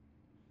 Emily.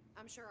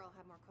 I'm sure I'll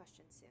have more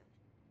questions soon.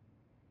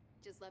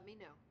 Just let me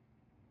know.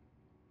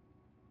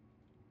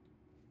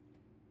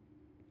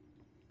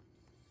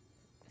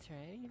 Is there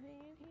anything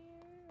in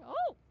here?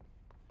 Oh!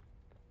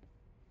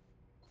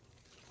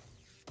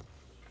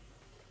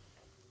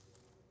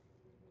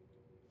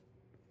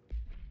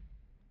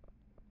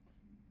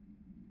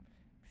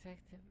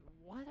 Executive,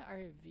 what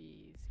are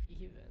these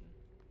even?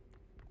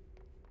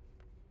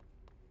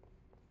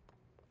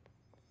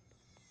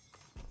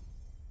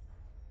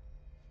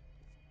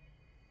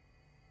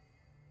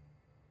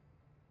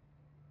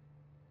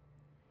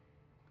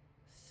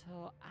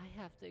 So I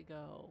have to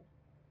go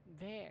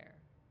there,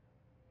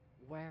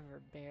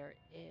 wherever Bear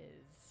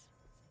is.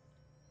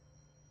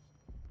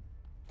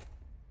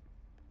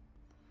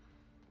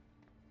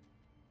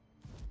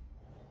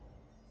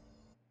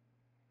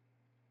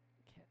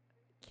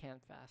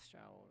 Can't fast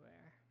travel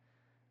there.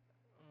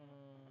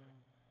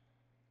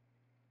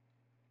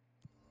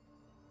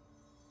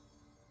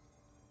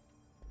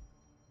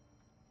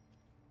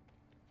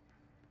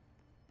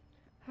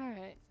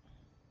 Alright.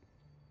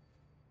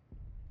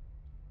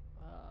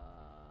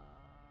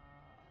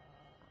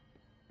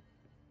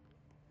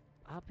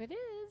 Up it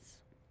is.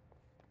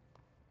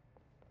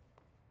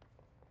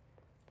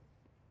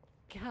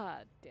 God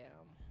God damn.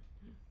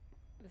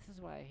 This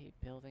is why I hate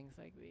buildings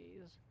like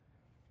these.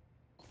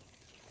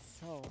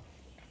 So,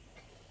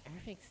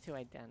 everything's too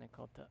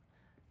identical to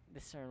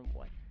discern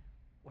where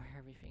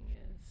everything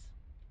is.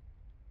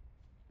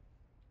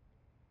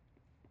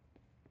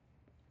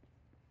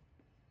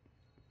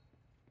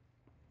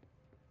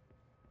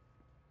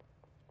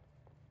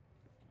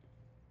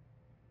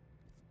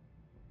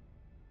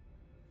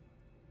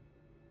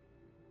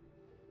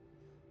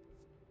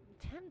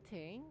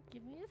 Tempting.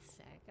 Give me a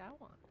sec. I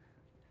want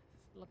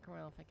to look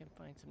around if I can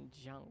find some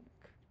junk.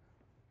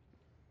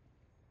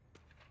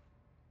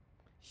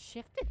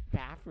 Shifted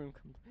bathroom.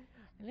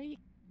 I know you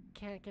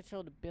can't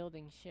control the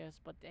building shifts,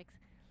 but the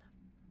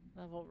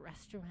level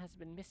restroom has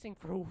been missing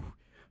for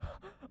I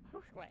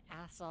worked my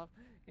ass off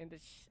in the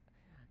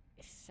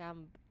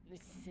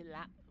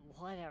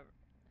whatever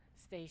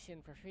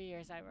station for 3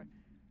 years. I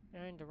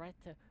earned the right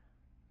to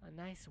a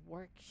nice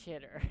workplace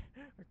shitter.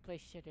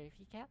 If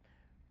you can't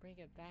bring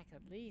it back,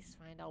 at least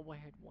find out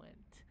where it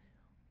went.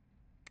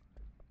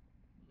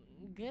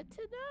 Good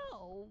to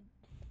know.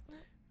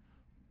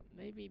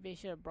 Maybe they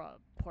should have brought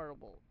a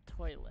portable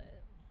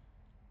toilet.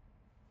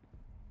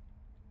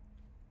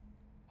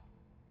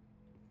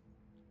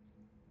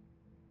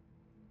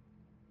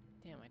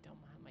 Damn, I don't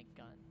have my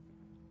gun.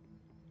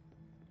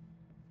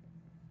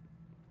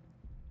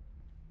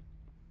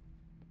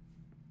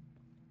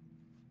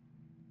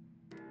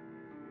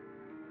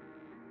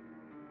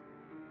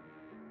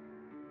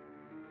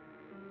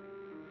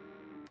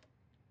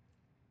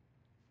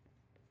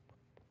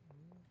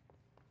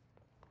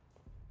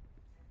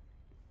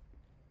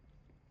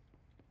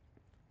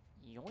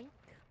 Yoink.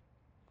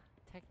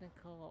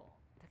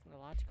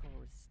 Technological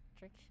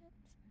restrictions?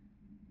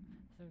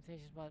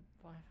 Limitations about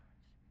 5 hours.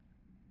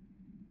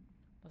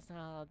 Does not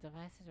allow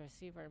devices to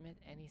receive or emit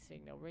any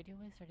signal. Radio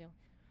waves are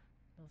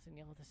those in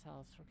the oldest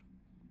cells.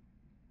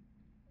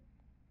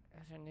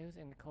 As our news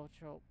and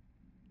cultural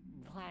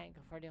blank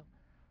for the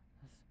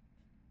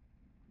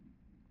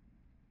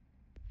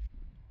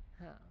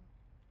huh.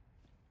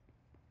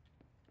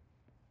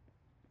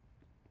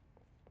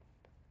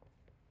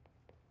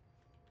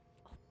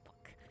 Oh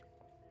fuck.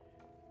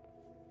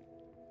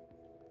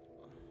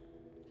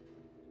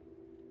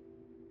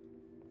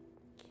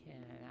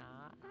 Can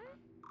I?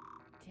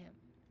 Damn.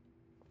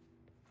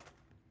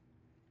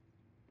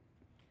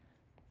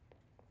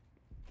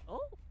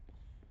 Oh!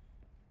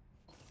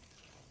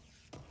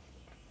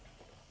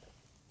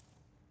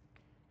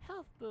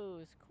 Health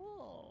boost,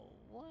 cool.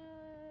 What?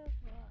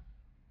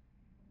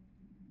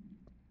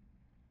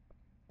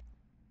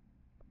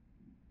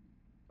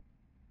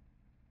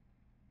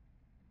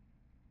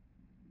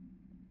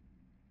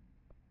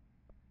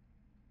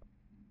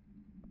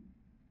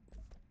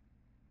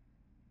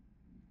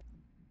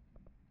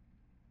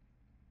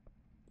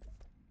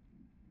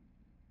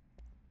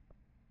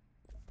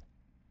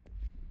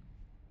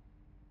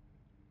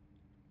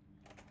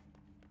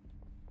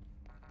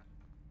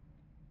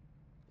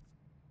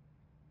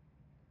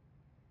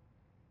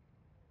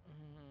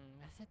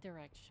 That's a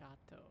direct shot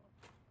though.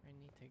 I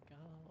need to go.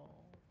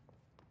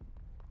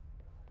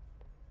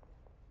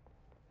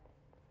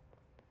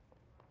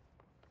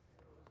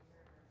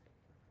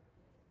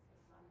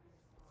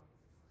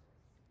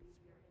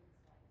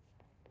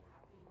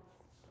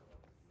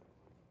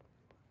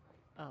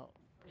 Oh,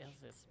 is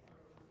this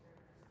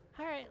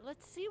one? Alright,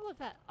 let's see what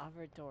that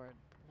other door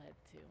led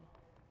to.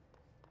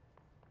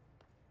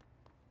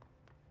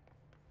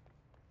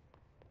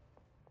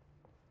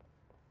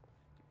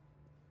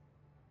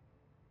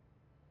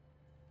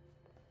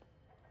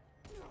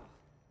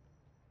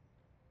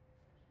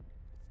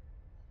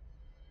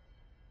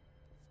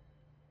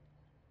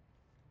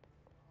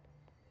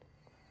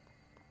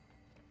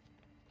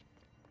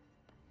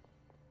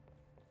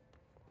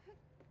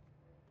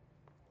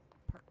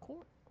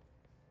 Parkour.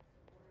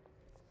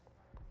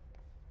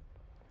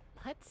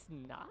 Let's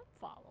not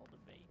follow the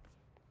baby.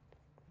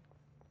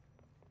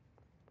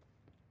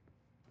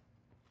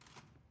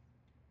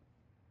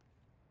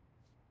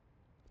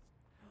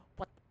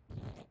 What?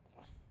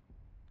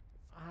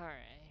 Alright.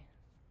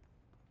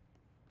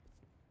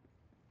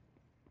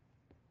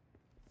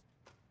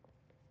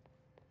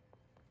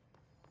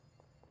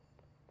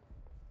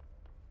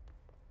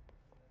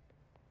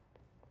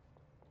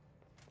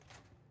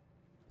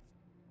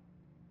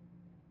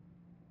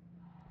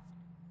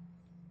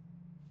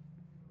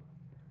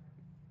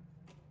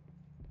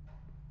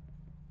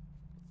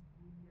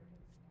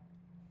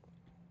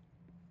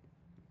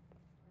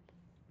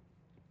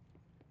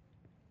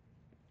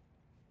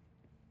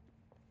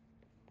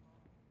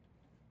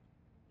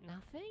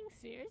 Nothing?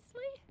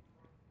 Seriously?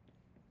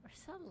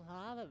 There's a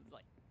lot of,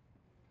 like,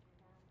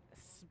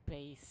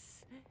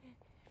 space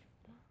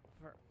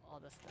for all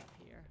the stuff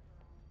here.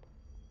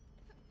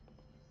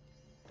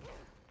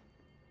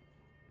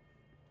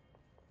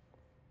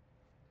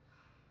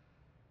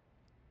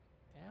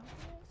 That was?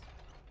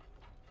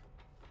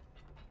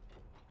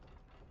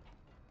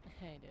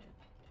 Hey, dude.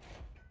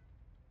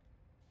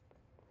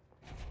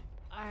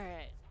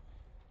 Alright.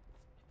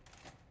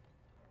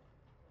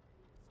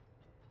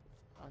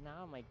 Oh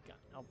now my gun.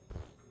 Oh.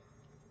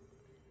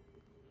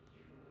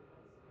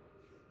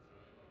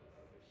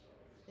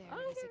 There Oh,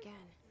 it is here.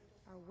 again.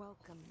 Our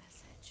welcome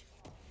message.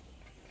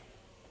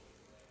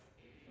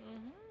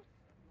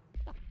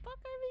 The fuck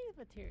are these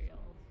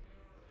materials?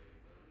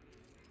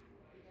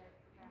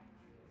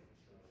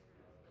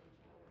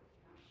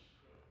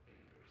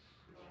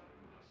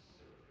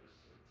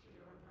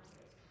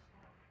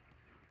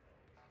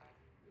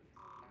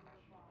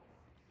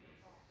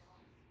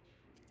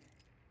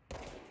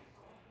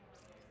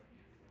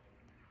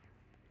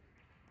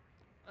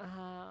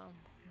 Um.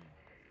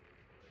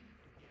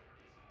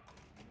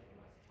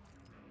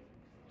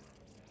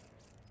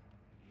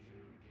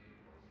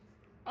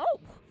 Oh!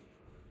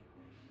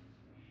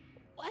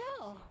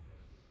 Well.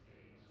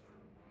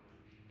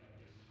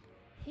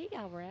 He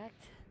got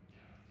wrecked.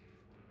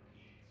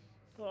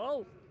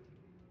 Oh!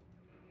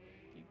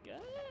 You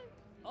good?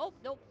 Oh,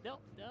 nope,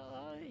 nope,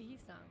 no,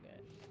 he's not good.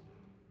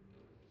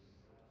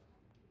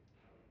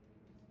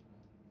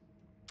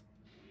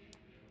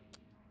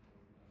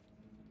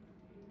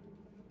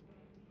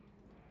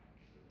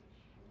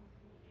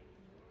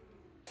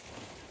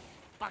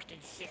 Fucking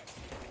shit.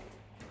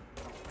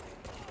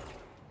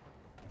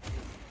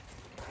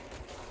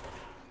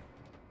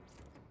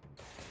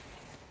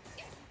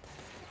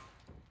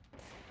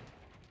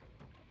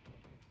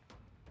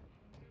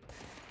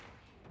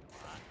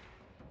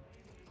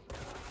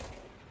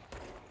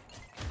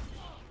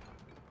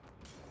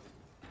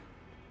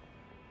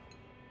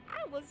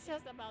 I was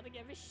just about to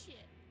give a shit.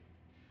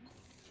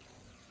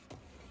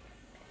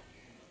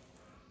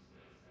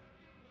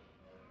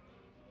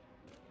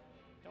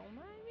 Don't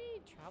mind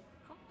me, travel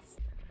costs.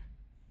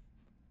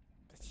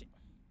 The shit.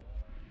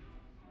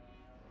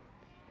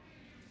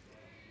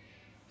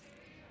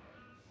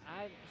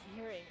 I'm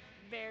hearing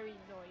very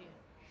noisy.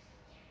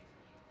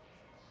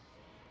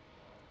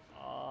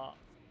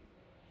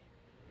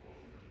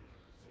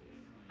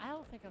 I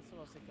don't think I'm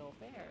supposed to go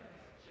there.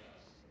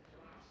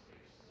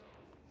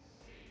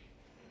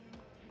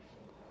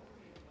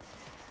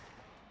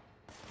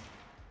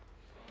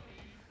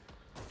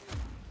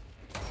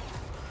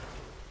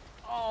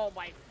 Oh,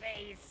 my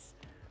face!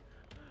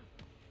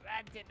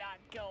 That did not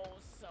go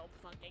so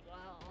fucking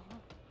well.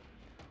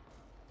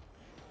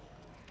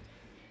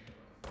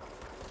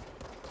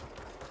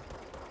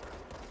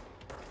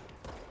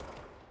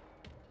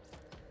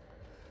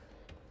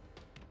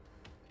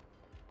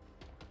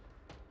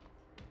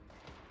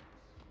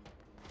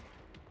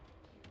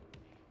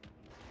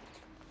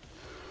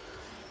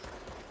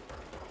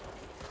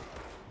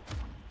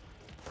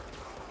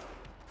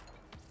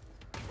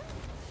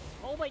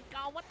 Oh my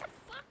god, what the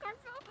fuck are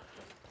those?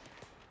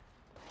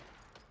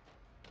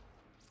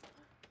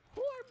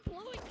 Who are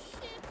blowing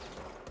shit?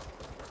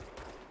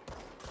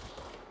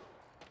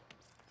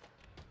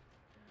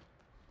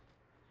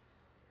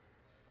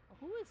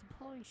 Who is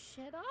blowing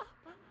shit up?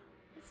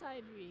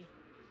 Beside me.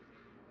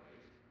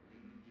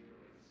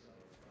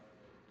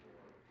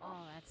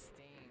 Oh, that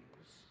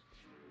stings.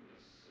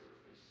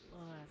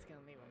 Oh, that's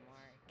gonna leave a mark.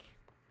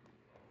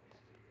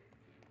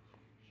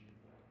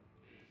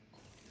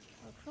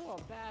 Oh, cool,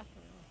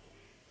 bathroom.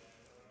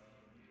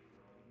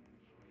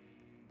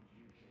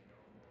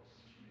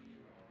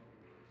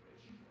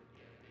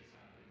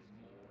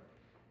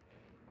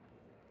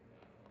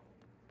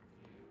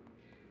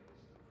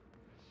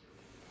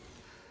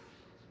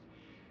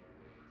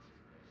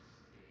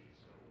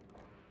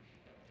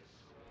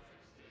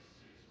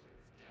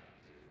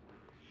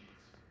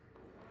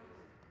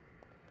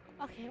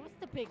 Okay, what's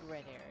the big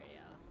red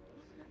area?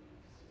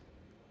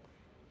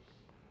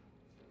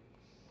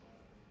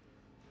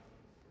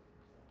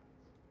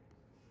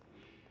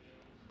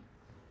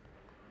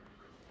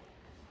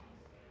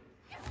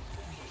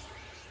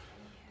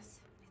 Yes,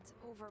 it's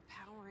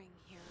overpowering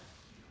here.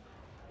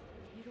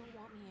 You don't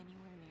want me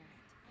anywhere near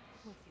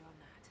it. With you on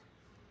that.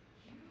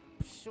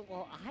 Sure,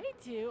 well, I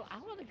do. I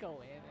want to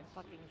go in and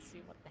fucking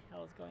see what the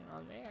hell is going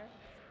on there.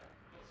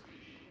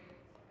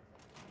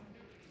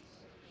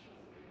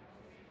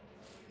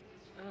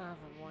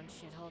 From one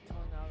shithole to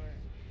another.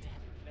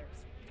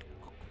 There's.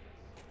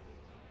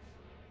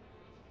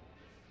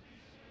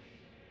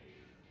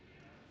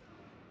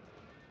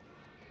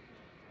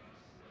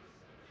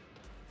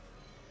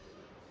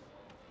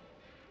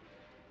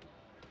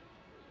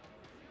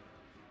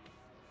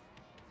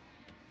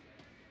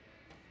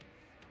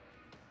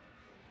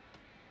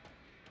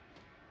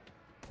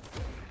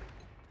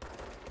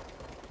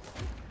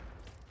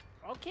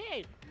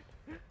 Okay,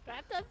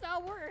 that does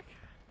not work.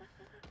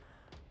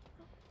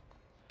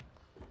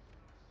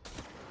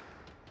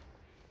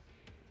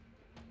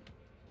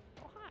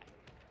 Oh, hi.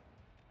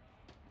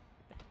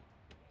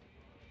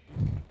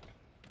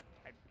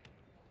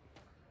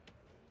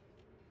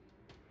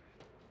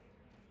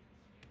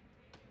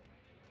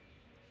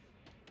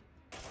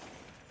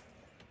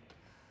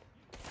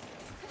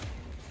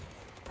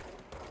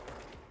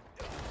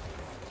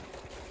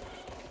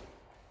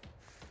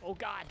 Oh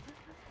god.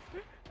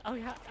 Oh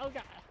god, oh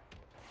god.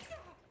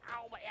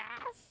 Ow, my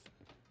ass.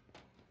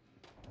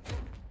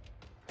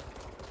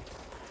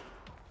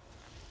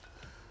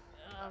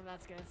 Oh,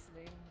 that's gonna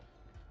sting.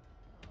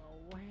 Oh,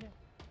 where?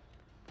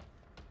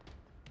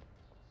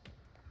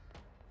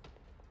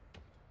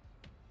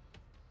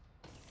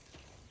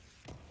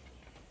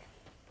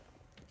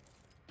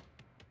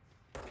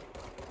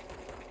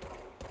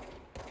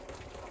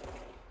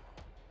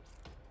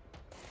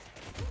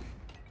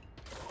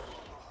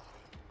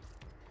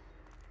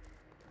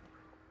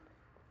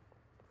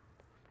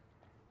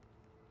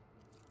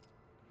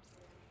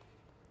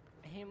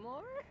 Any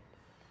more?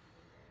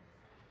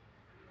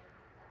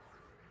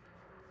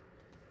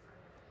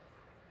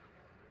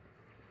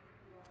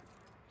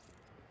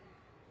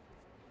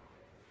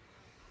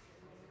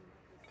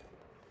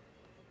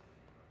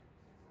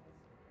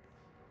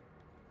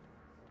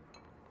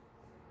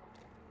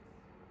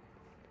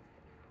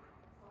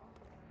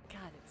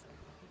 God, it's so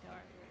fucking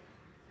dark.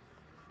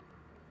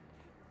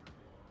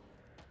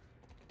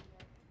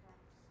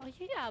 Oh,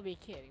 you gotta be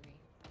kidding me.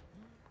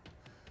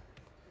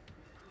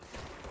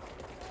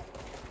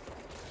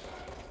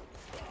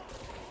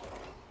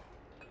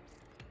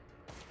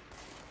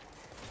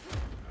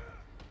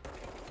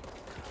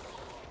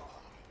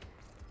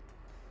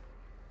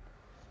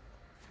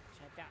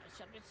 Shut down,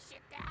 shut this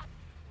shit down.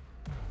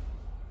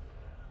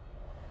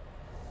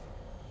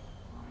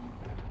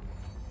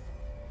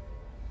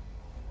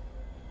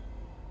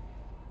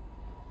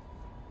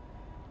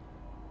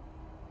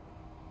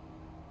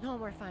 No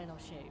more final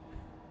shape.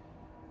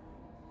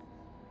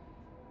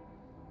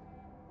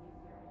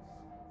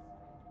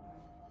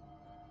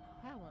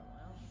 That went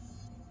well.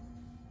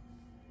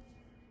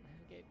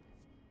 Navigate.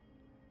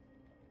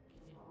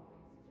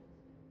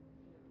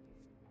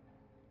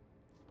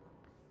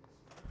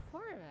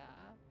 Before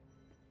that,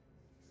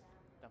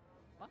 the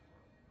fuck?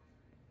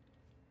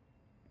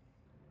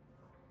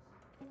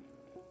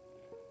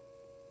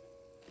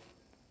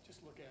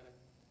 Just look at it.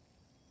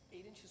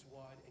 8 inches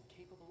wide and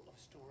capable of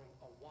storing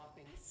a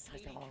whopping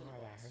Such 80 a hard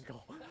kilobytes.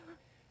 angle.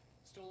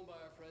 Stolen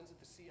by our friends at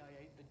the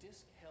CIA, the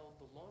disk held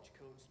the launch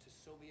codes to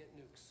Soviet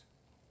nukes.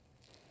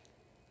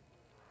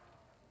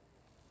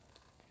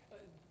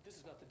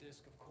 This is not the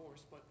disk, of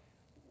course, but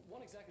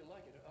one exactly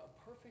like it. A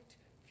perfect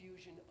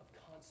fusion of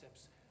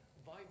concepts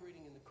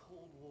vibrating in the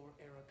Cold War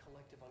era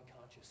collective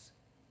unconscious.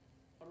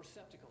 A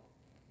receptacle.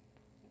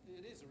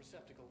 It is a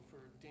receptacle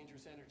for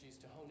dangerous energies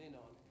to hone in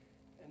on.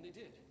 And they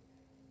did.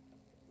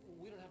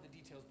 We don't have the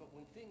details, but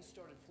when things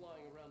started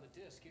flying around the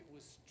disk, it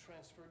was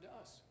transferred to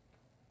us.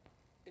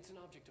 It's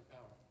an object of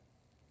power.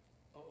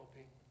 OOP.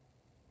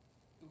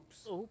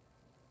 Oops. Oh.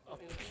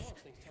 And it can launch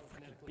things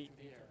telekinetically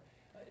through the air.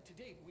 To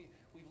date,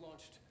 we've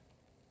launched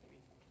maybe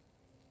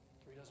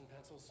 3 dozen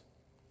pencils.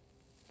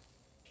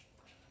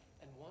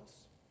 And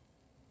once,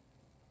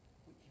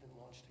 we even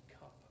launched a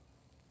cup.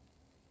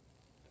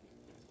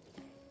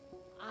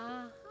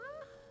 Uh-huh.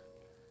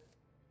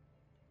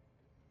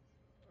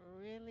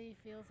 Really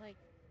feels like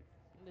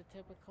the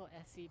typical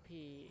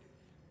SCP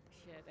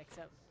shit,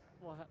 except,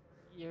 well,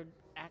 you're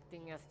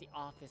acting as the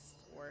office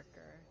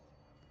worker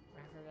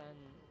rather than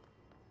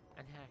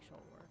an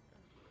actual worker.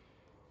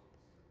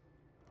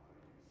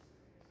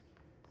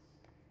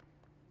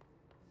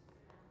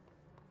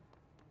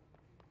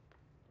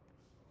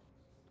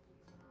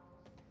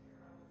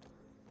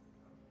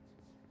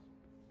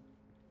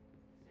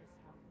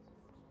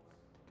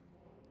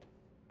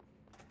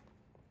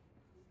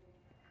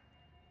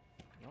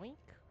 Yoink.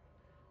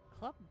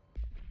 Club.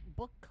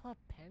 Book club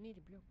penny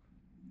to be.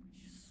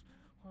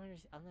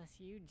 Unless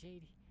you,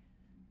 JD.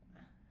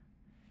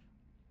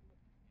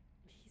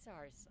 These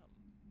are some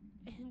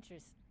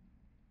interesting.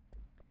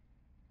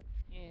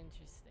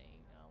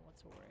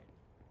 What's the word?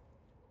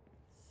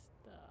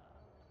 Stuff.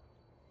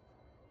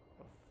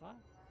 The fuck?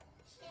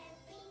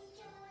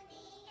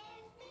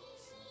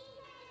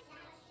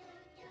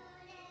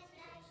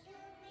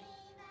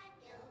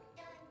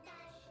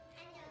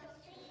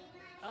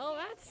 Oh,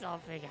 that's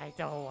something I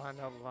don't want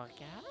to look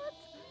at.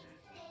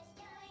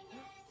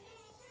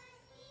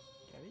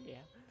 Oh,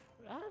 yeah,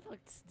 that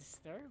looks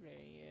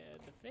disturbing.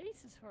 The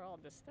faces are all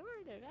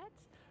distorted.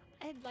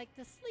 I'd like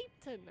to sleep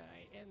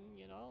tonight and,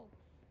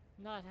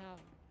 not have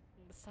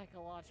the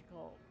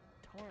psychological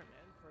torment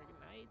for a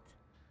night.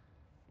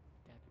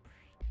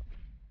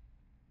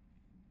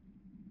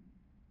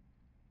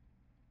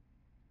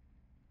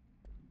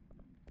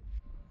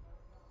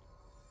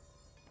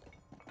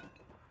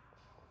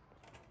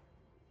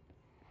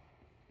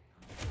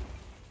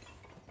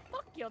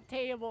 Fuck your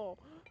table!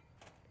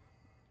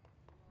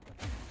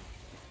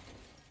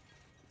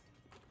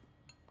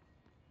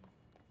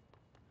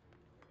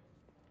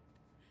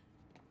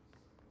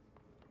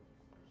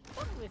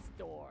 Fuck this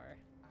door!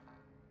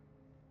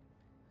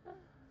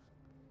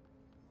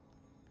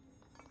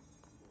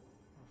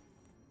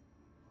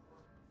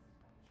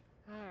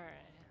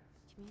 Alright.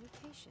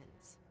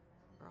 Communications.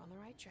 We're on the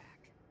right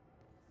track.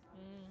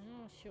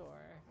 Mm-hmm,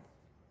 sure.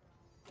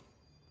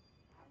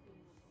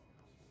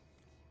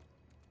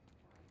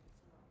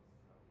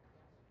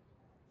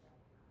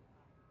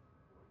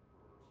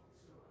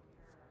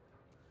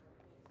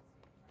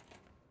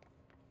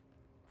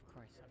 Of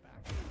course, the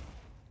bathroom.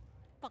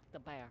 Fuck the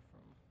bathroom.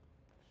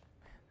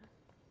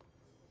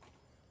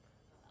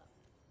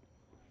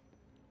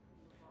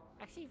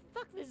 Actually,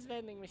 fuck this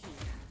vending machine.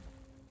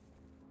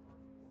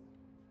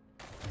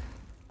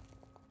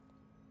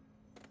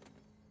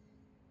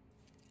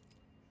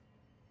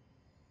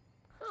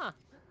 Huh.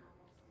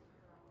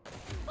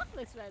 Fuck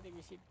this vending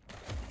machine.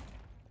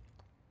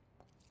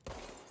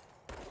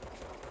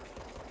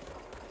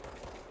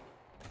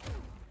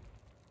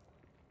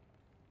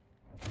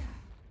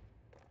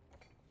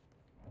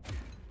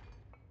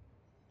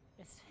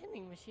 This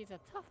vending machine's a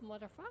tough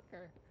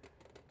motherfucker.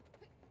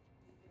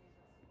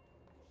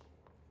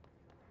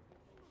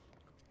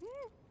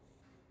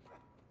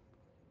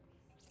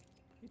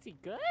 Is he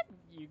good?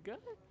 You good?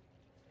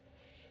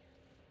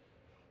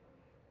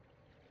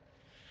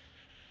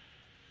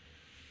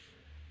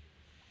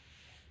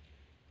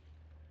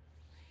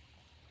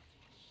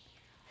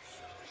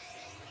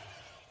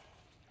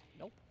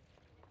 Nope.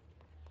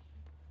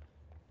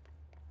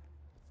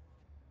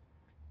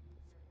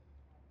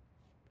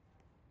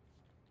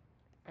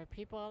 Are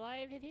people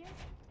alive in here?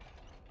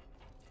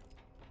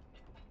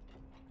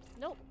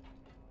 Nope.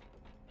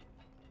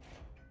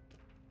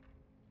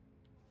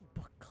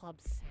 Book club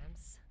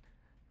Sam's.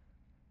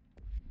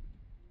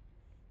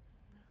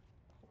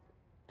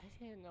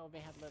 I didn't know they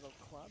had little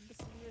clubs in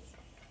this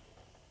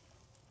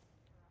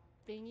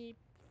thingy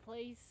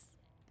place.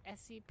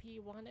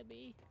 SCP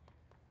wannabe.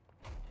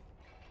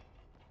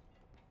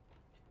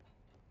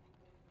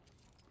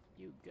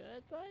 You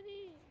good,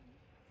 buddy?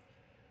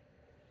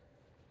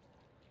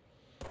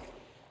 An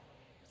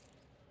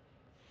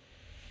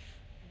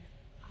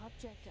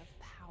object of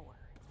power.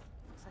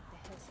 Looks like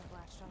the hiss have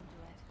latched onto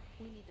it.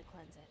 We need to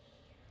cleanse it.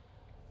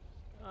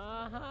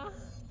 Uh-huh.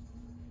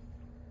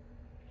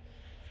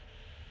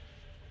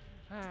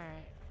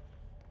 Alright.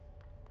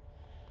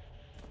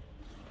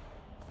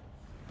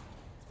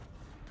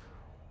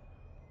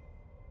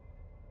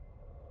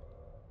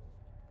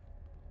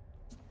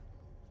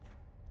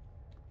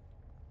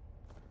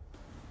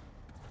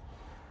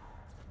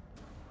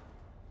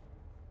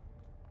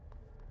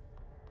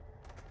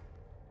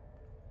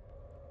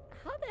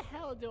 How the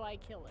hell do I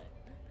kill it?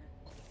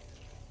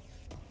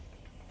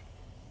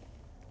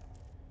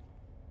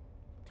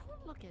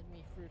 Don't look at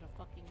me through the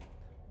fucking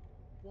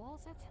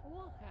walls. That's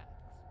wall hacks.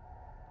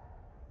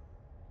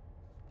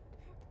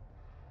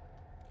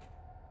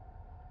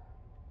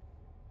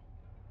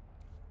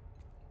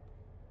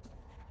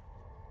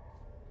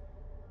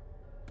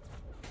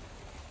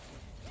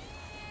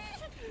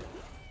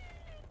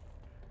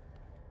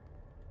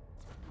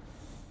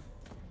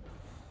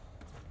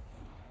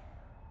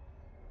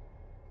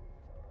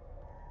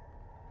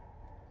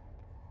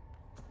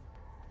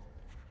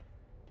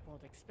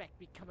 Won't expect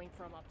me coming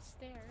from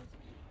upstairs.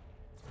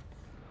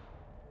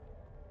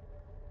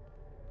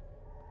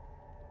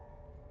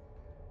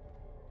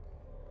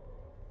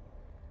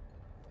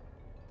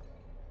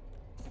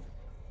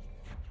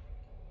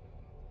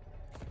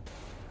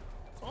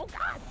 Oh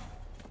god!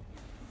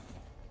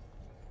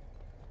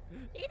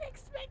 It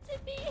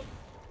expected me!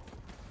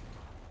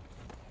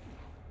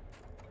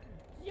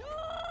 Yo!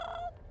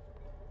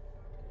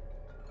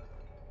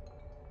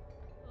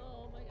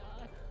 Oh my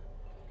god.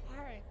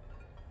 Alright.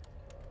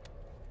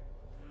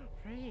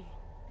 3,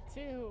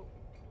 2.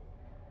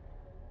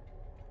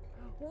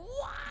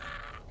 What?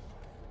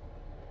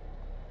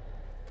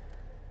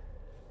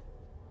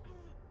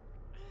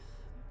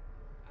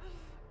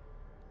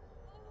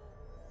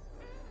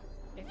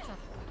 It's a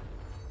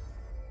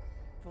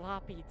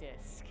floppy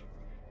disk.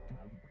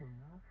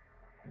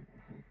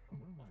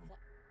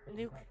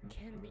 Nuke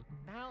can be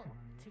mount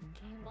to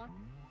gain lock.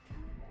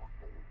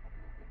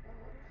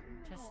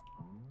 Just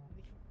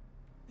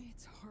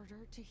It's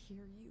harder to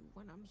hear you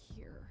when I'm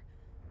here.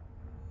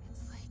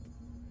 It's like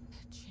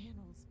the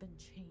channel's been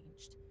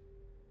changed.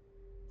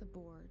 The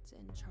board's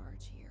in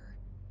charge here.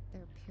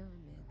 They're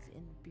pyramids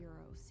in the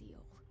Bureau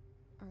seal.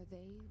 Are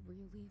they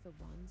really the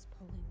ones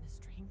pulling the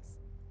strings?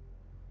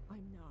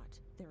 I'm not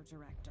their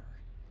director.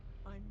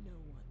 I'm no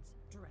one's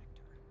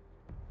director.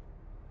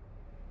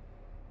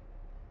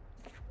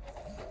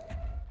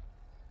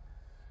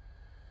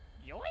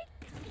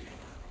 yoink!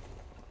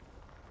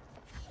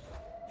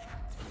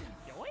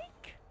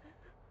 Yoink!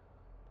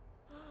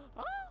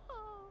 Oh!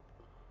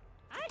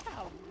 I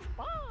have a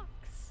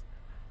box!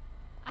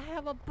 I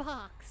have a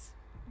box!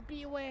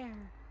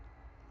 Beware!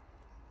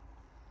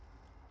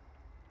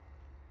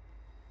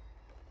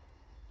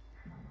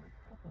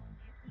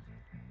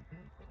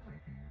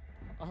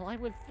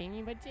 Alive with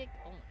thingy-majig?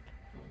 Oh my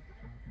god.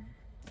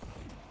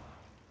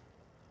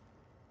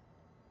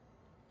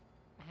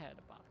 I had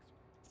a box.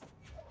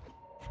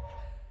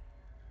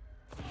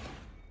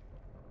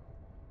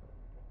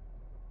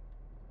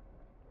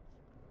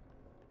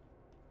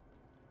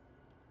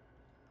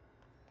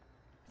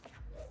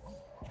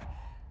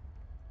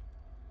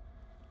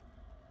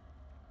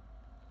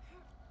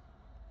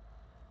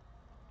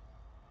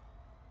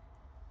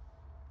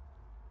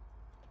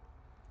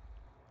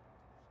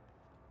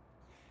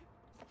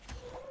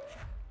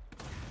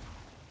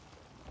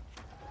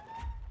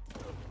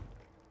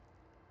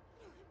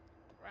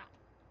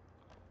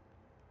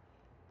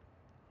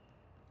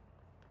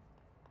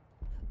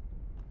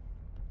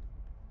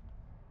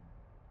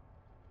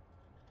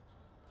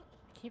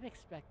 keep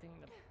expecting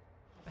the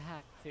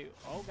back to.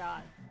 Oh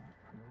god.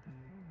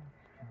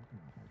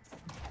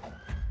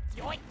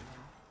 Yoink!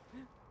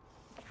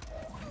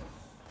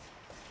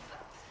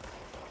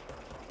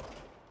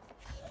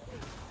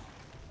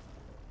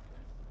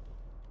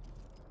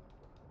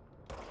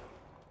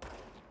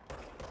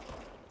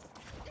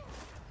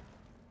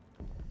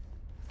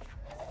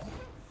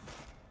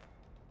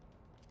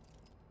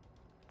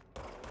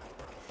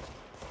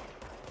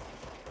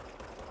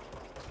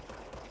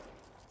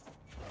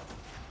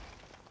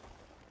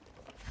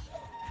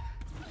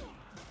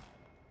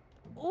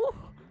 Ooh!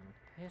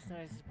 Here's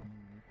nice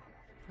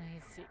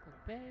playing secret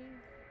base.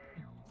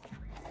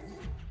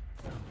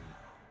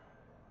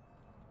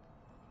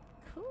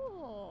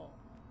 Cool!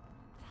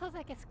 How's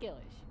that get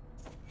skillish?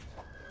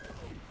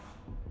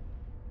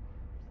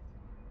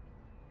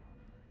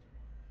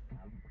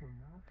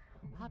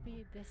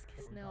 Hobby disc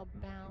is now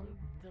bound,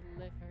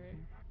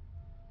 delivered.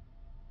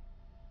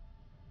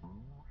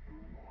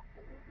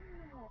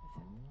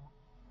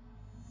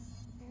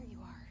 There you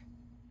are.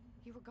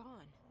 You were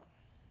gone.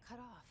 Cut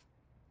off.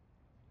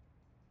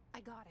 I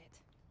got it.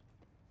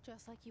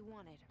 Just like you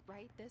wanted,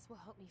 right? This will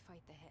help me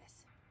fight the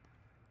hiss.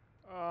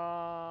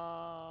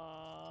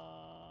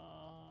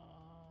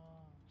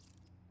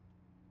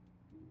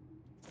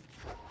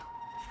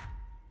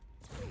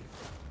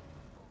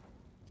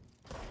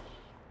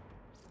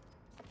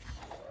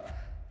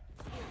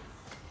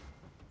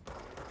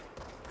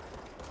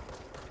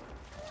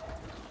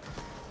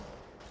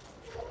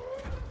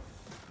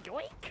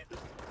 Yoink!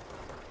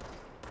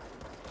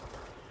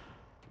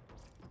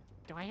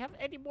 Do I have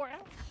any more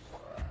out?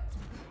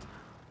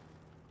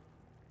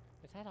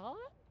 Is that all of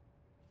it?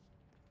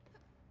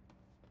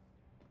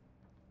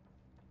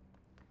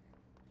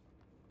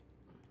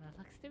 That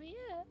looks to be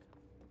it.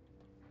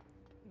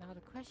 Now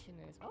the question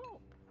is, oh,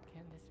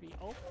 can this be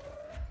open?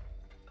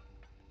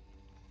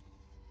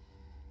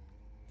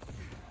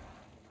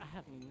 I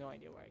have no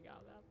idea where I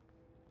got that.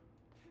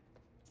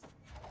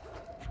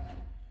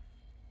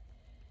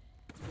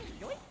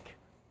 Yoink!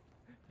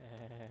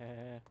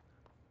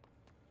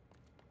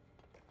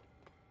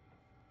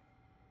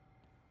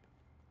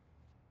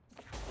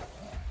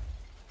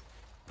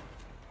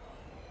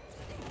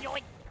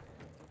 Yoink!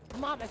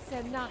 Mama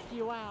said knock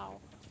you out.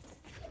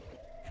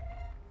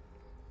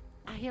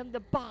 I am the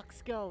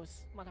box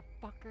ghost,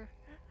 motherfucker.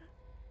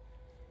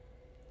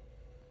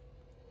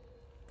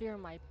 Fear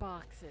my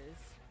boxes.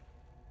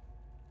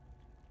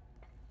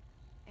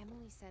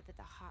 Emily said that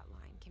the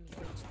hotline can be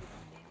reached through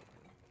the mailroom.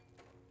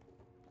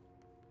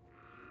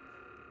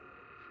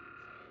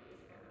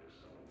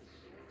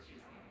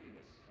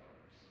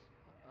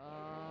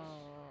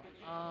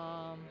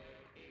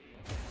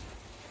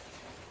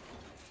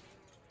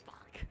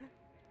 Fuck.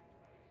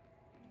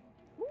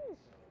 Woo.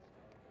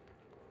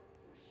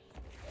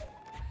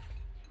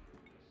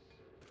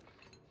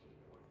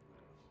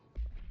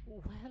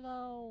 Ooh,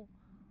 hello.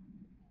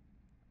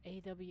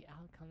 AW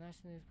Alcon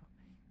National is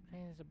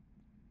playing as a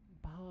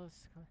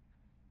boss.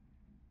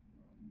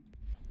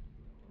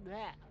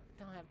 Bleh,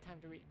 don't have time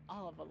to read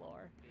all of the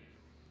lore.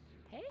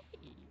 Hey!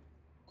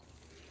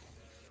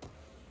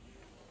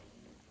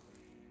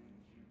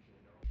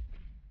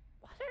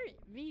 What are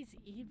these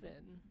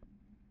even?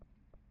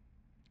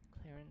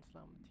 Clearance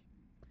level.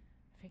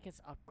 I think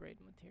it's upgrade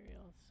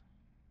materials.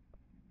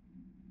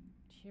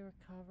 Chi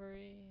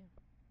recovery.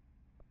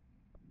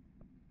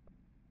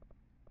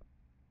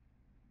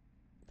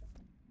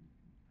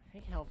 I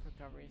think health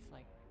recovery is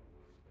like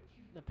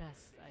the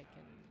best I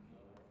can.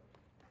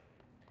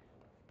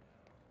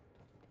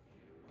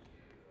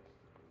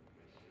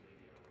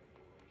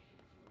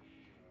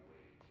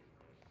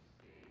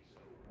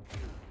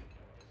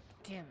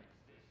 Damn it.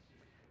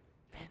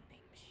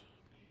 Vending machine.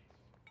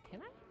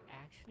 Can I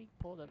actually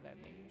pull the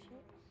vending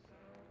machine?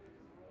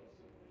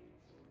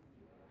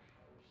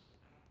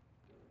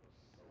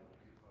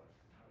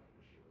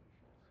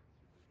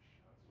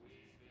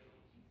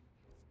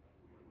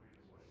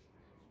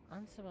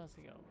 I'm supposed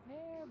to go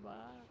there,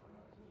 but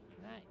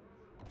can I?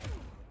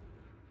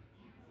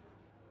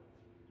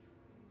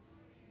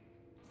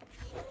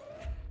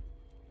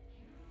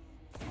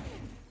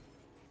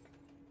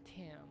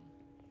 Damn.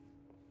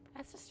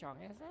 That's as strong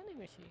as vending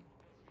machine.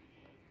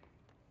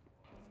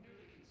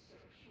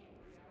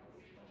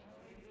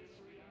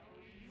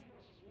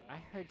 I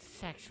heard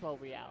sexual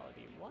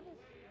reality. What?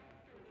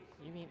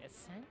 You mean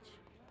essential?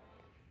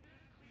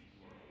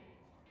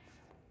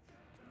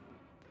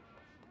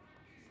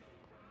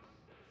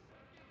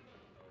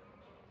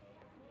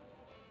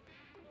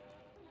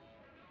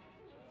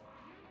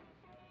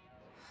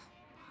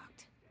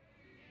 Locked.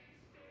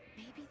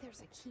 Maybe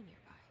there's a key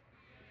nearby.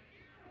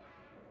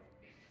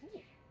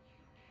 Ooh.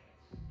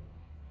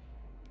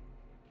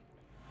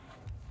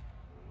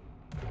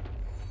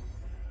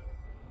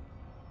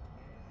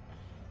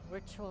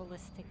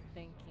 Ritualistic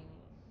thinking.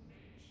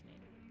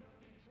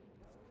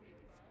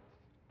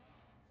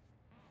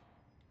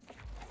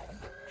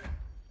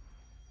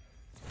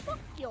 Fuck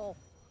your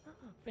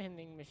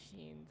vending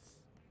machines.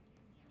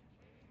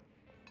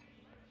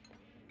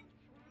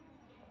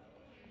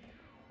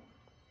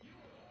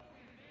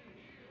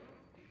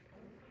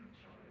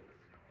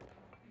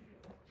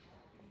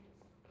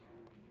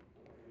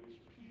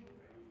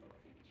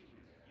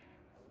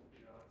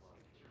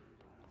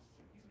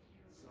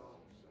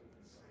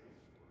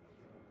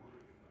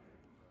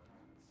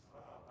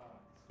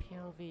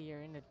 Avi,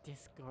 you're in a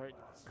Discord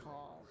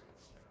call.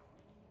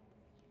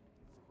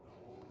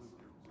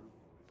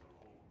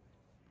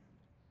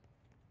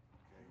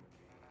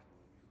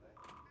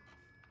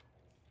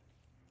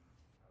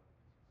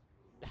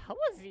 That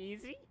was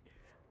easy.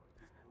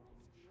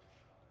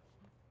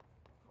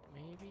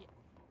 Maybe.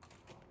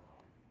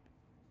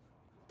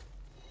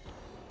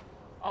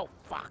 Oh,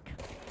 fuck.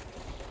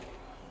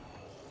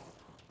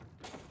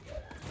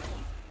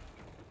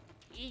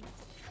 Eat.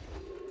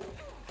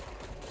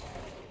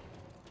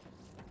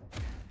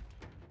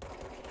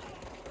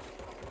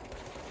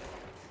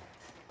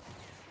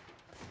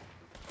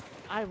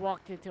 I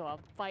walked into a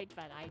fight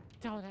that I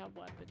don't have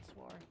weapons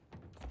for.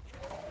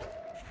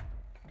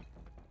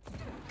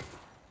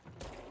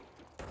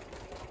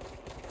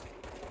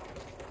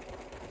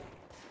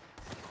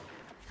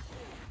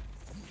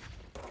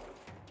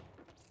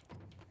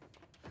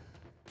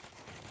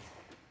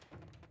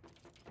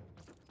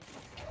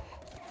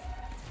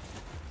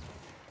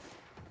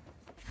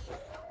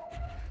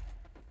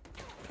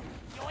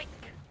 Yoink!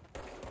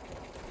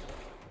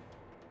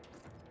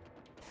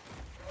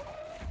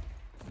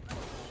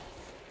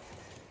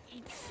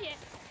 Eat shit!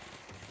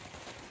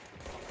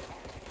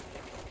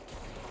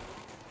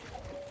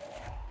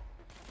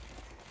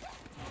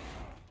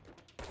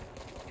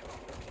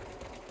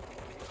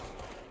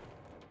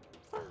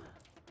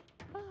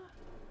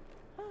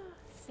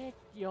 Sit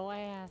your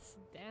ass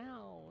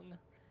down.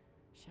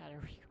 Shadow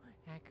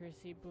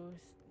accuracy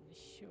boost,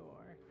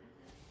 sure.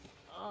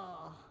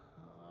 Oh,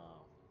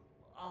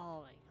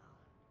 oh my god.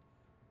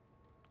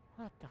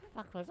 What the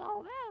fuck was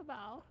all that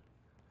about?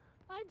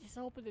 I just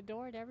opened the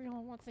door and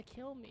everyone wants to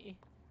kill me.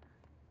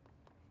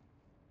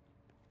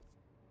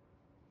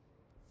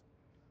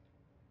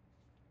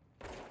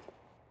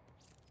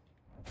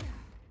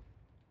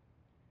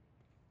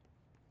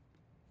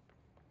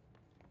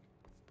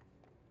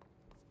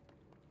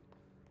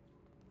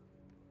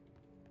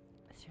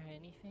 Is there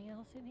anything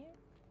else in here?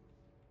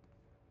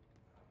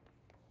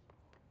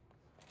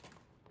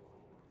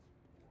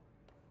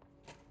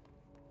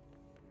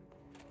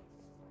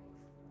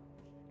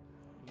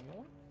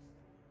 No?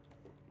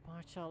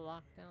 Partial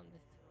lockdown.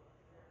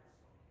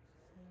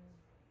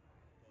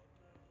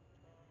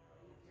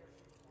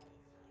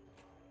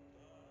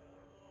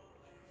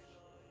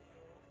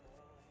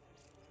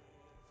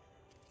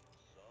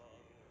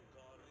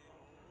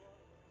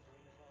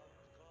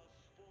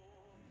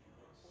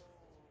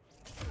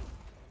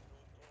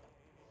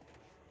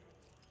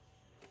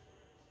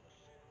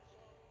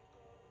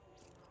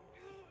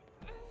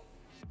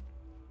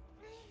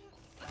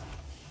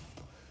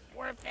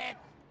 Worth it!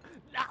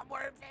 Not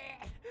worth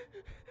it!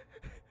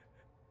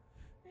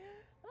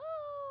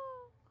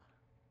 Oh.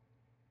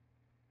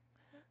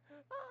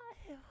 Oh,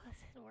 it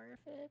wasn't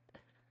worth it.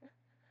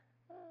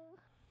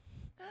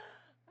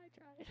 I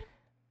tried.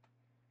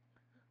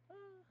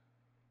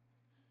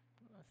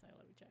 Let's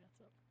let me try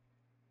this up.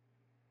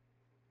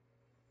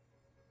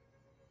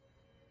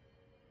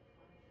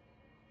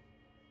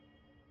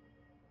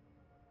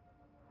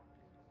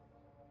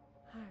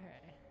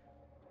 Alright.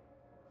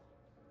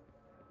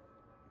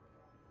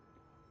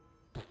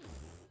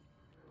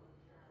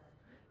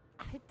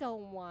 I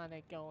don't want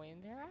to go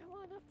in there. I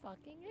want to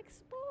fucking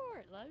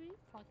explore. Let me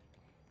fucking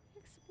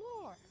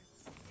explore.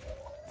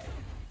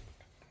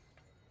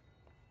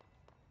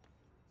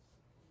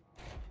 I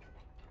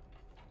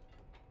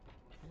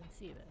didn't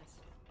see this.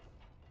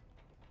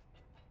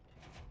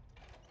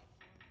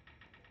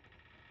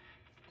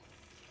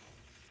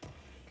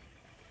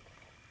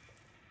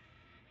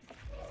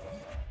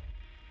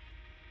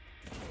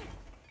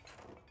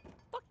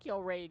 Fuck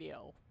your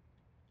radio.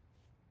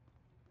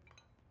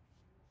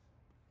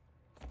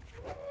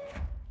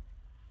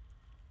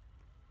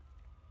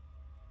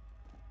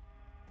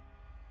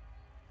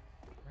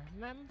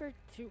 Remember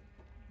to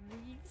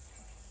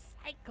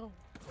recycle.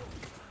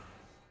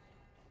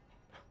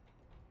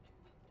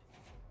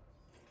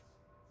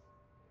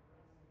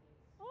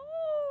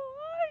 Oh,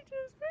 I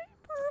just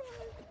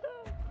vaporized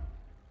them.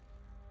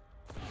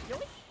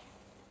 Yoink.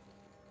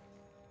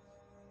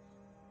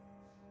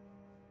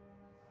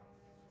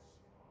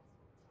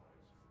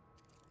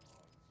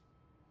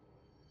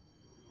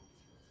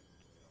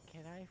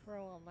 Can I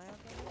throw a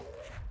lamp in it?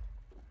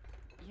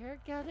 You're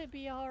gonna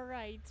be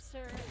alright,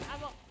 sir.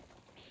 I'm a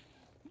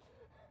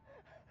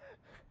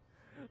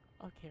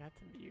Okay, that's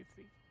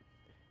amusing.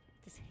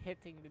 Just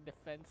hitting the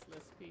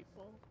defenseless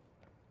people.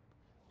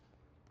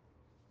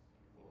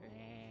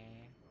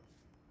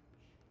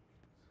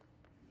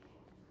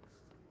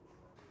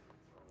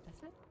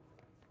 That's it?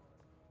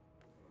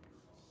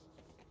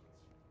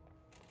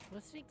 Will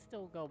this thing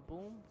still go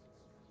boom?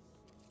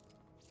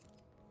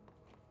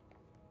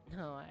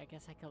 No, I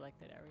guess I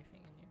collected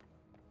everything in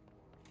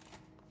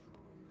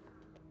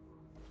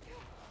here.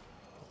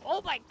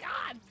 Oh my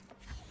god!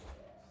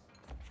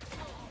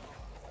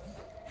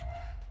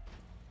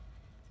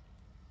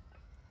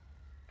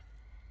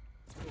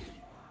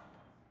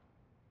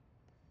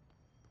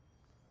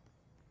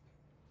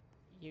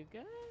 You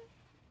good?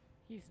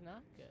 He's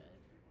not good.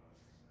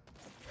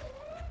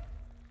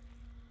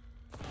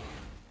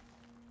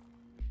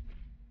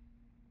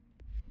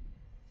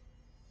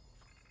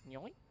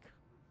 Yoink.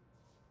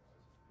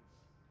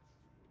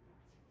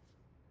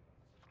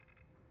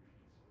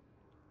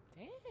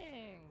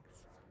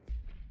 Thanks.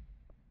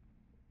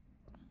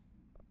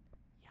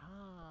 Yeah.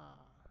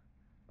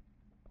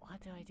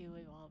 What do I do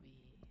with all these?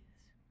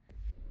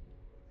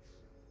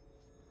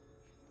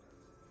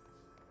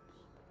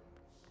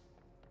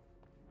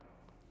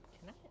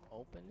 Can I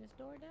open this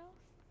door now?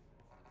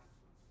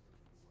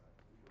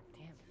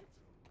 Damn it.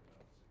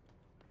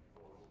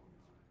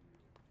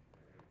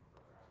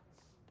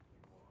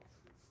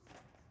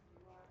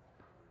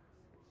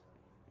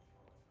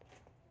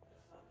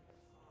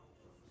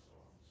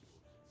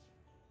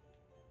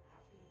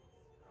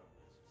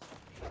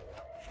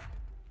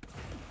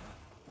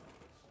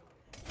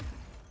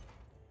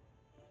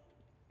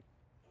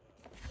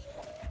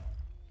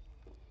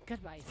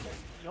 Goodbye, sir.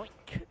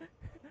 Yoink.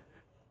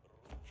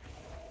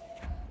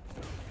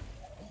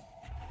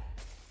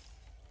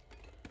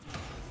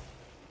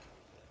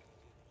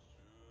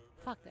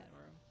 Fuck that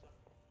room.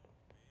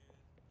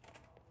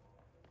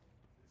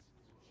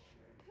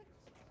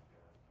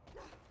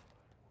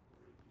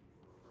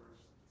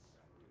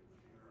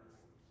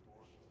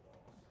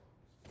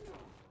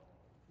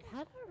 How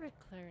are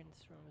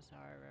clearance rooms,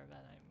 however,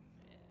 that I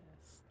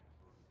missed?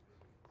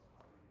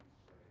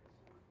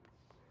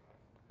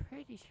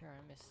 Pretty sure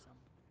I missed some.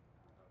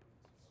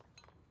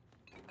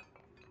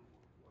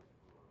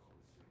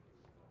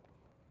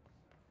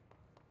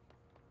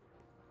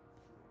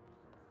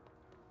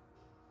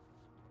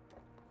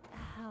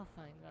 I'll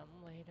find them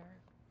later.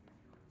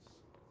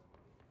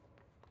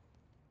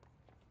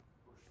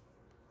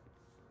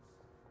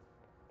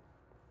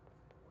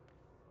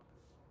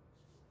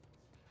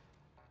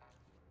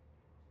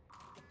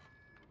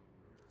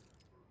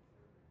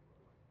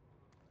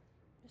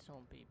 This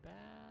won't be bad.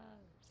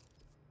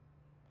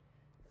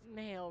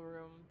 Mail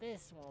room.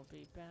 This won't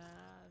be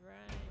bad,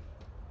 right?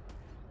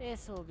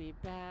 This will be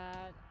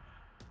bad.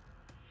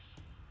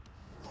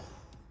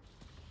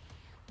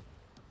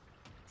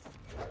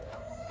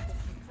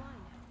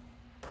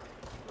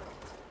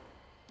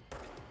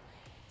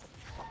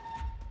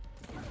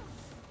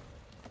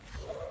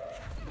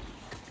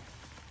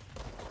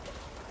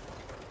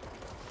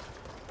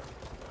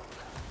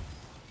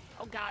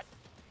 Oh God.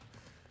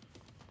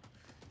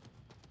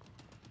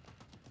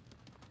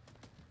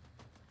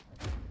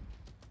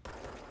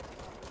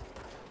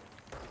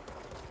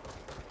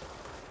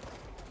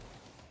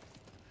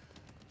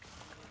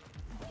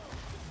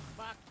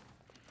 Fuck.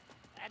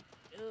 That,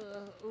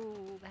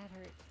 ooh, that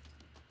hurt.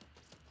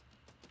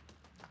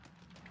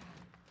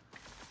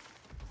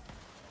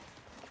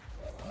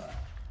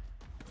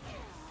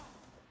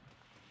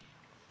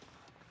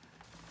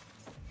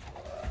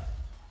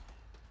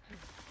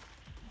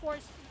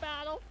 Force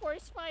battle,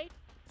 force fight.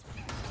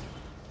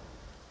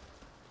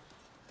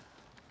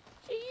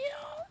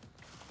 Shield.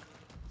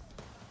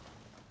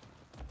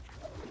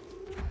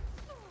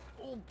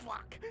 Oh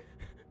fuck.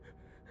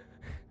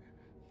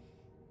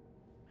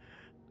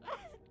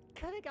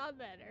 Could have gone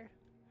better.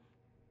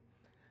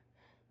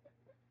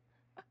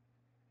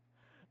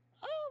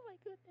 Oh my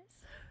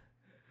goodness.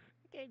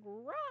 Getting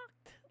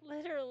rocked.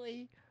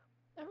 Literally.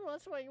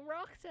 Everyone's throwing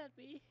rocks at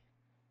me.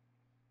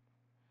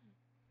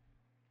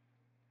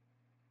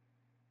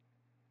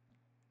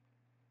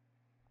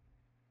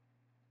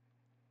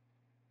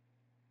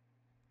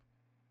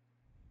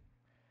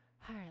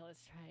 Alright,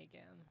 let's try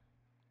again.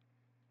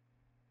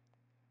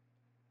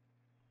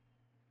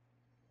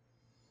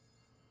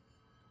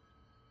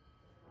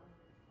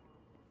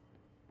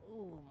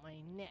 Ooh,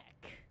 my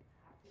neck.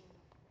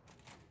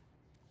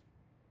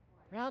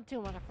 Round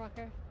 2,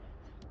 motherfucker.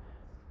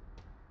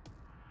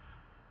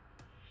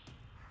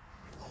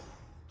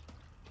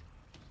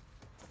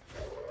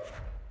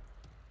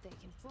 They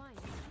can fly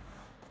now.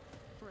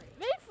 Great.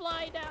 They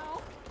fly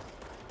now.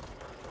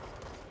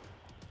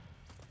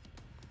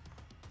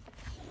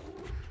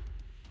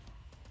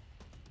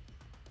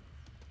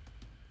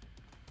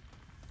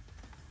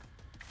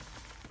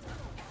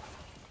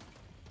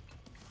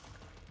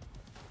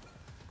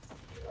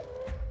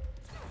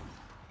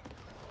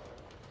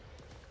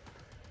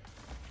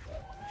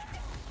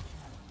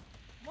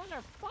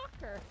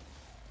 Motherfucker.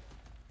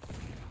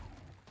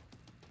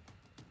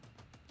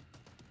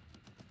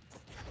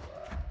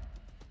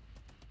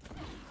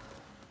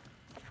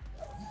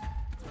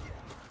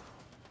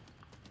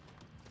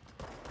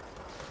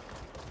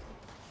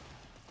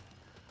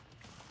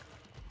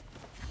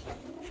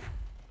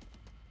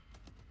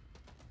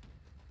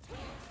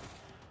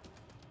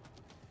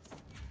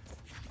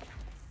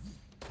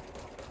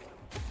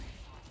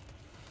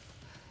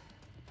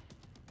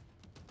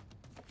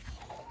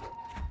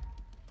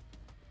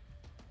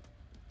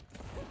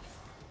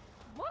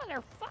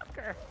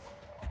 Motherfucker!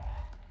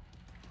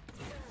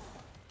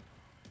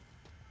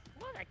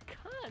 What a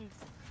cunt!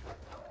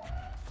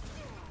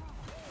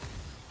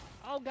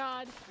 Oh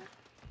God!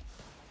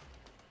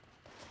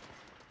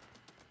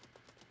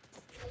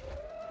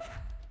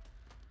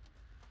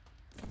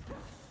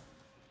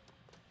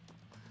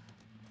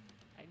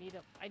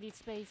 I need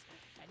space.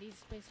 I need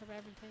space for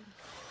everything.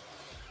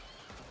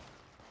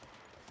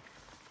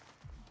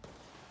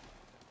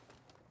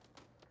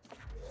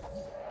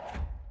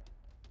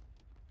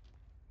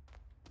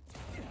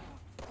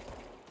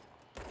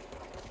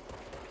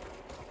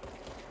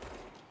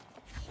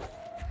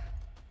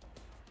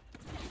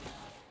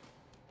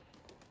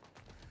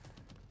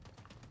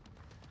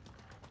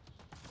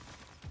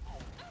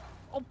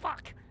 Oh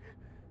fuck!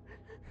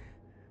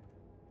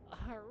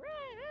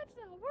 Alright, that's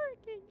not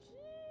working.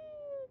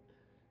 Shit.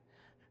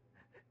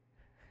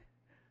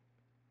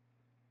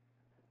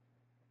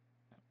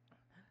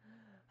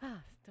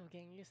 Still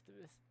getting used to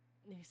this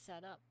new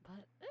setup,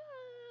 but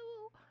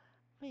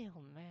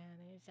we'll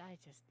manage. I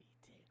just need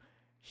to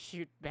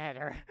shoot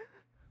better.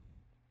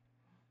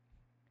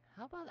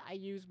 How about I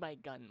use my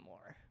gun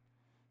more?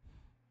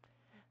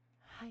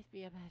 Might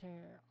be a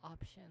better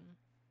option.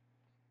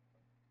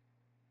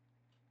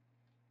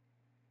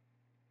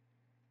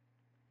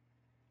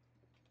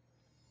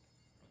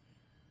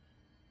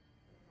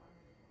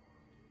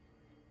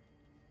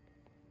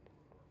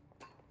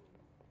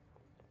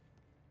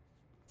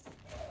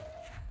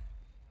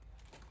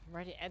 I'm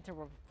ready to enter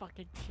with a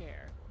fucking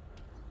chair.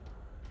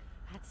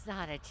 That's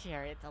not a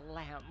chair, it's a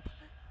lamp.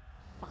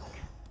 Fuck.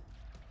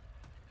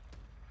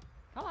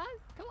 Come on,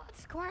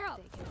 square up.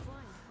 They can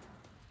climb.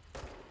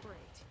 Great.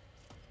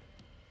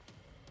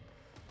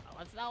 Oh,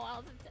 it's no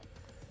else.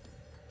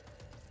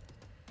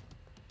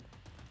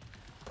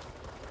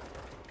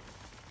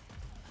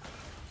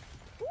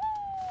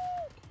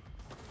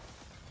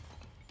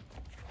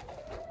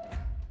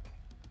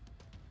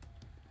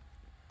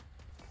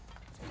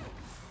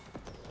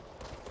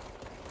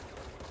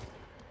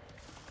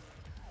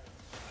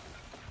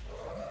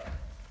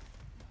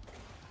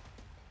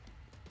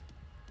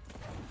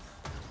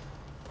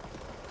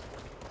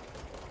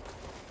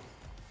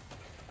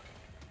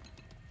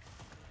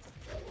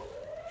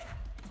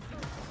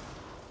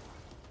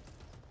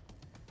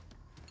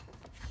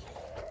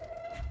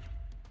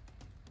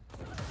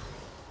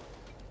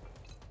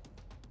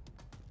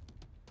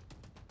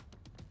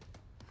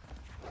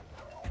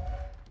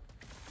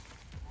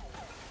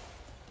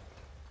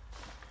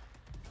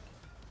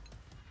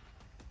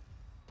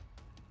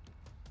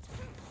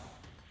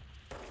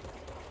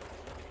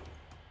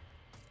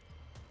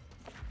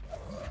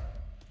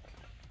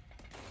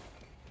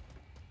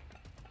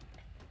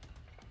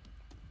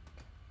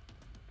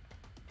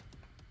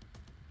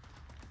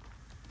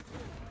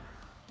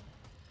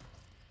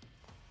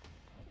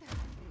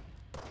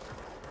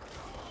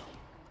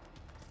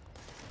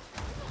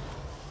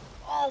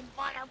 Oh,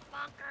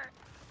 motherfucker!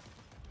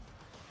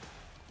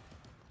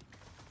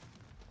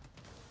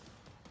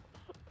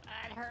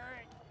 That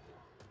hurt.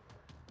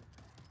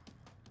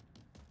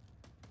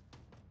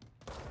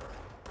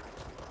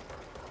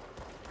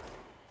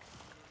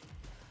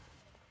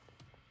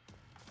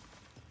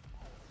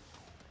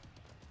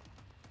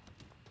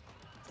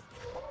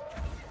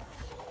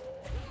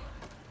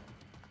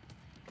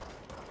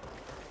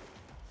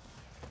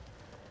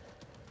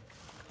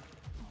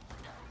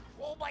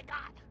 Oh my god!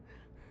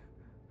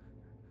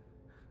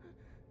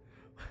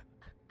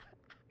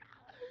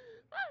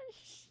 Oh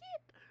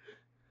shit!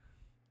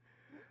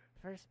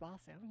 First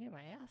boss, I'm gonna get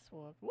my ass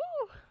whooped. Woo!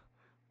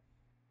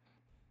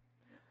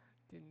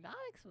 Did not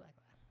expect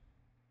that.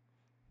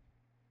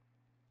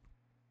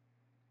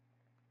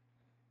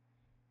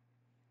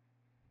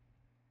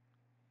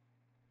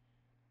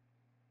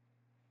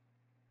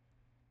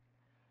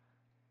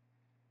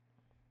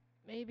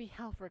 Maybe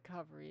health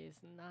recovery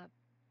is not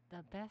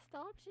the best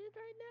option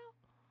right now.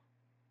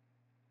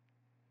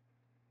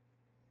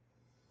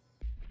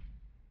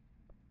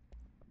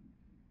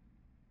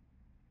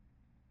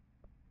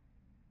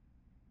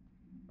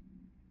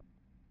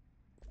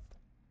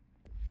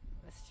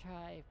 Let's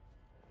try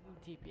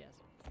DPS.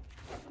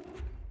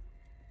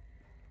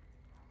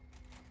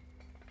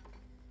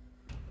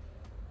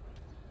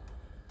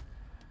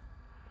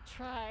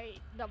 Try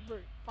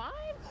number 5?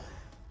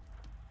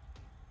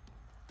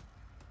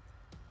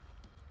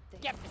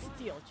 Yep,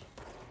 steel.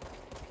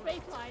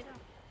 Mayfly.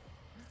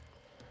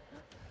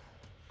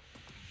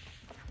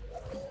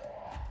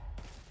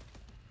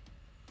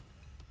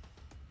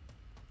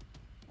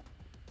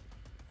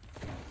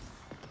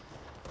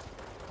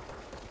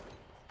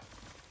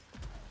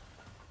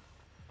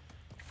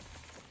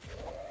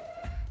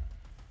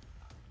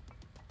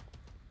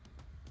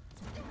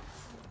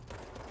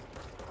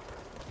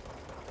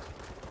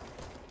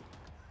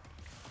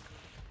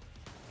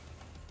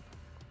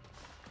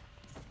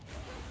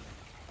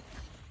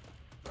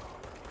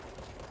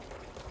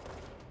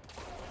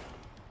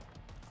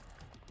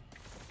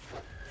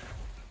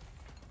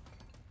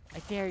 I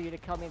dare you to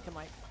come into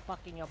my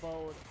fucking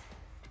abode.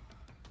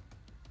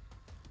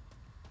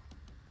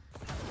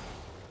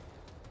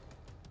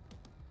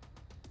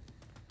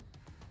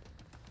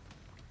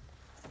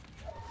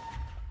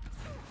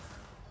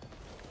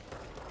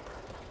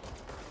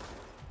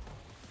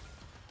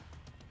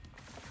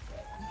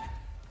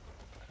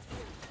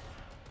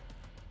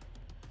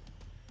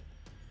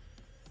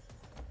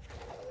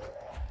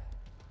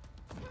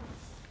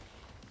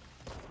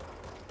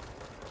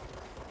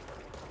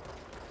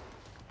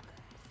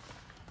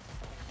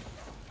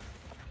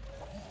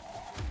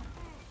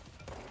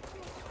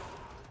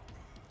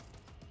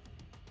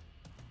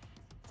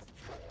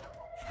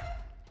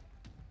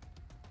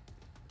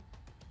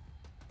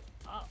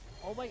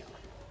 Oh my god.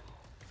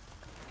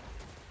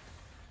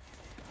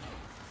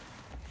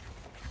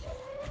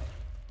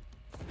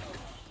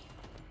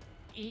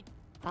 Eat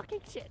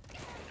fucking shit.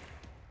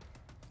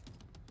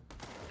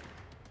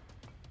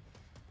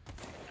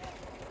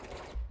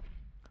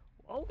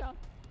 Oh god.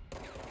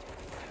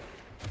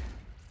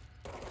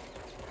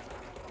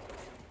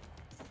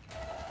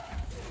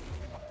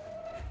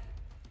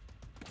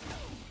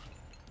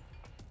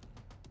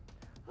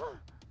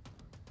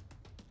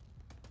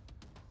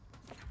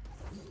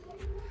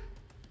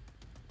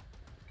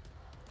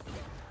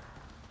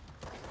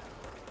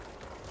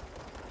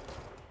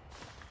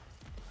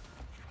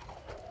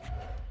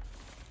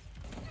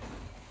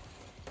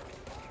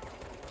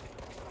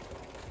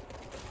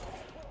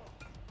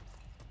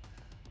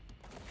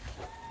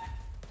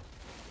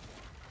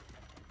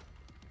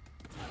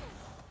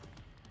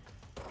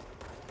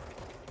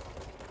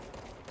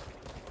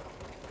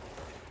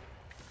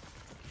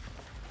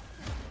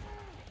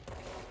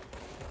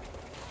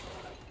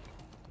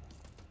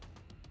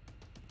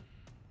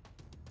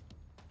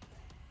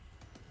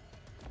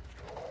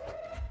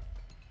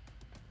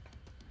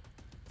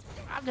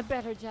 I'm the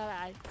better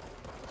Jedi.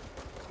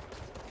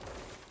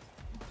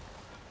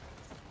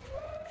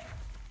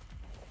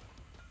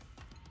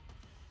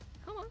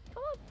 Come on,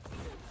 come on.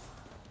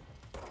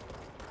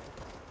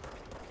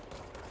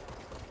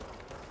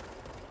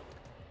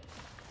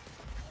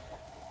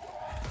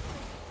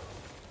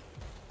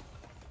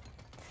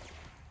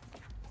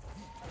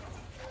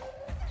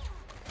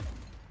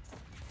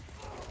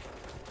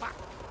 Fuck.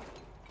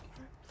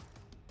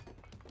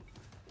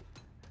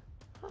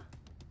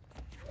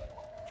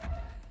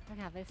 I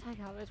got this, I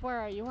got this. Where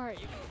are you? Where are you?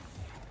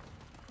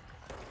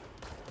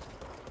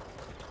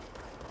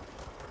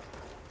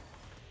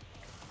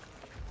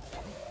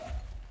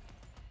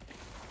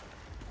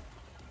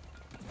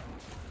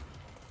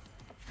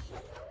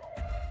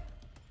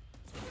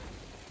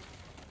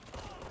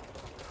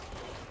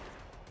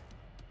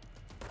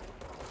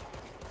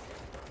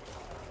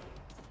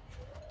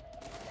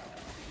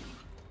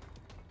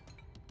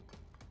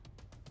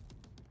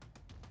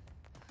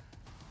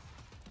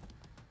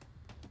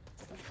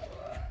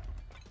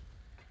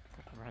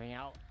 I'm running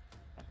out.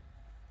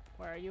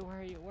 Where are you? Where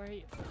are you? Where are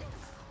you?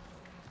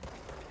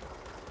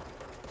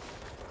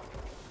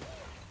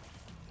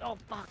 Oh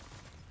fuck.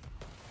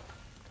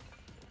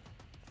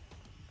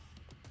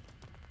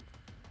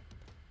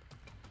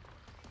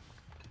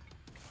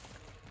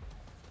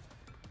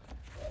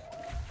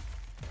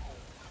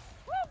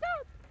 Oh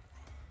god!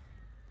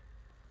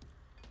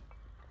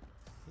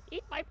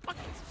 Eat my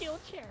fucking steel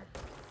chair.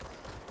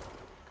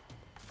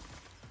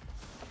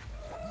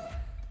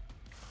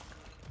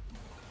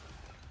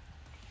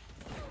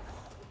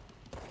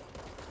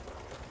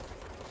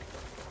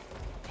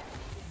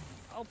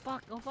 Oh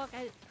fuck, oh fuck,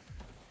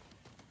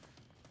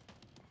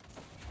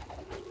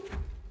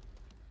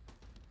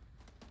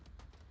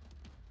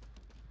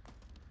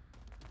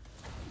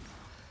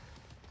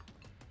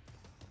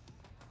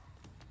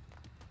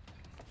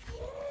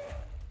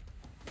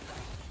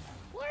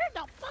 Where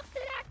the fuck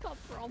did that come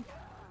from?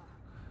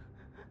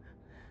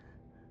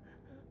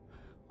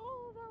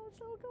 Oh, that was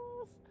so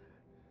close.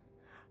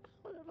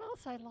 Well,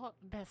 I lost.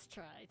 Best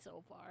try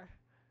so far.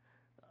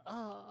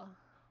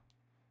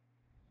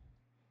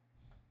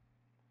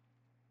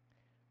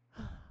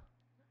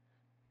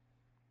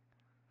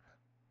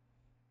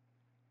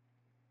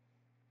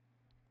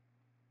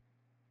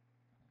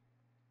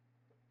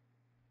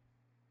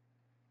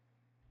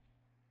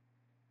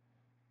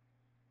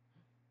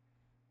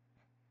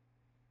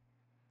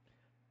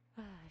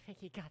 I think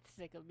he got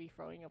sick of me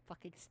throwing a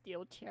fucking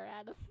steel chair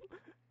at him.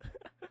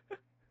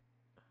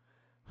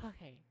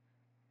 Okay.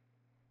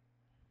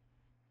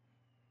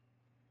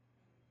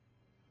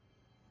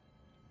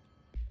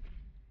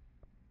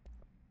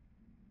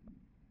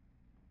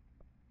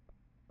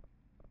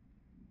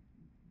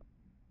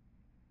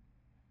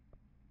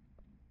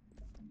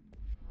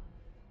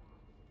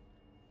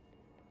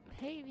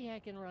 Maybe I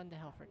can run the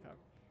health recovery.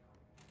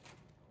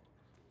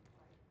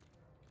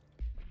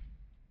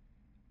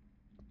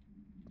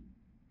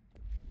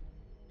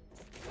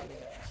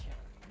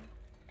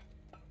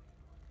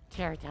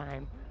 Chair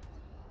time.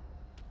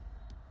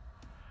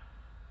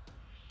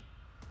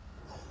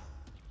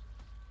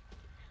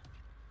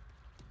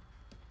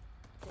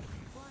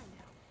 Fly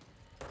now.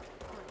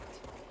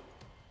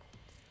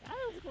 That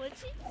was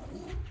glitchy.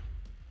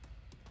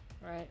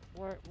 Right,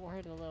 where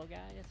are the little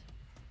guys?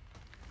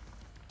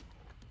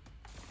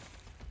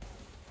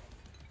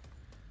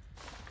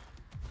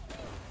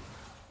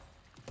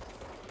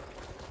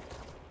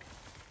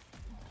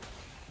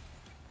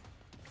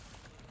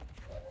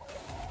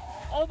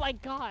 Oh my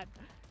god!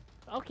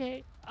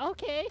 Okay,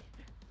 okay.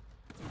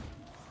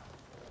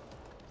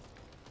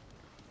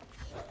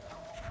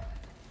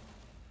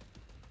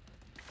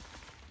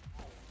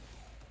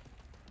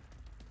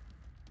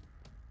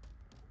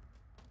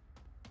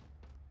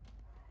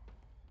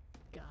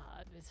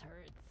 God, this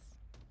hurts.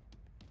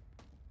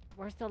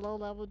 Where's the low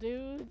level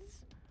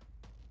dudes?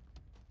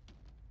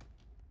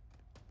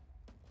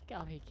 You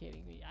gotta be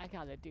kidding me. I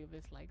gotta do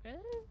this like this?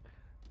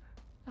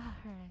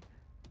 Alright.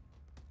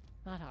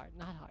 Not hard,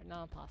 not hard,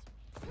 not impossible.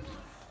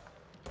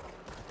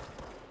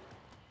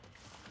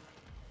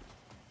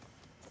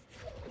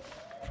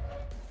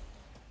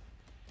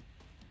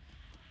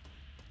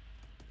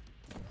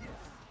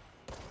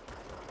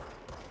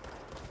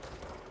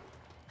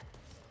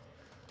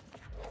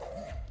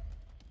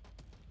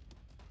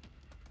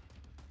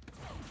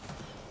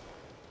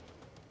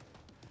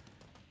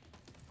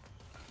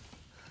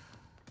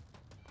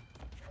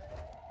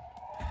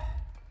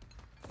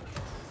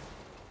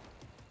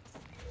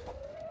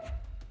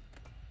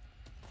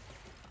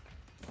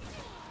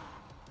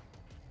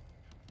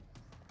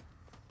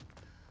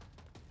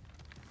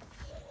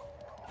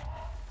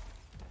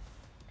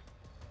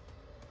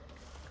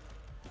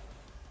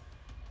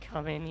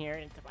 come in here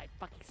into my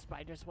fucking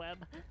spider's web.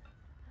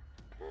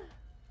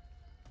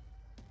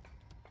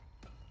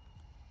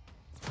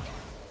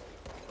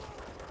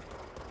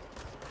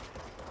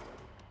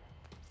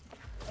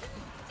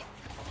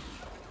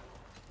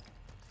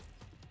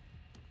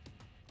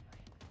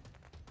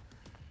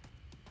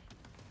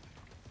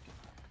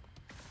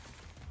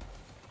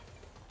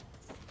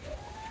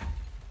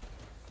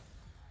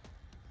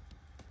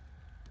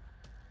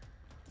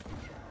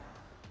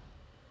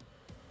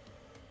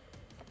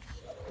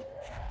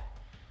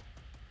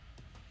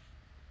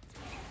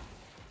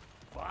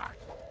 Fuck.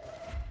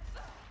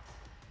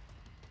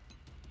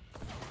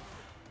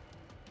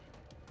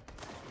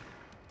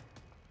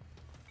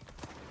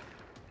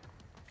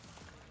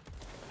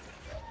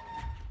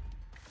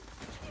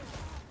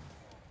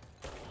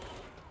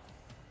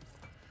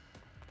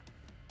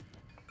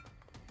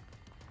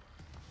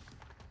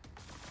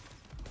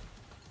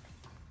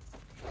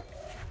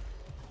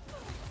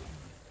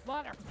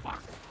 Motherfucker.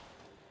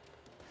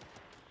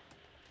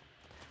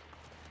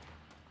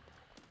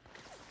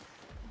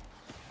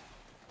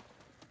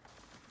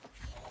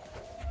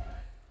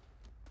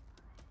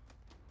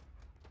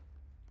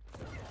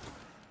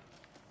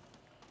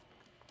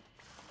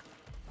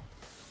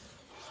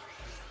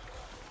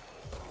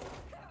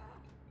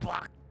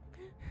 Fuck.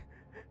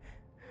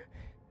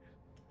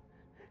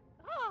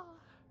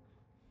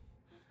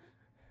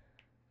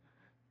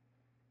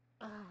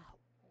 Ah.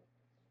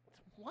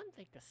 It's one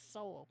thing to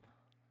solo.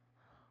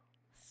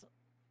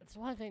 It's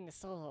one thing to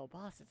solo a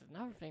boss. It's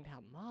another thing to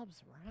have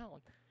mobs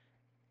around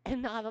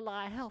and not a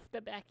lot of health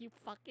to back you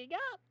fucking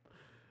up.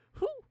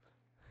 Whew.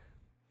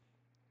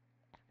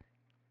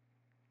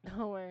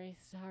 No worries,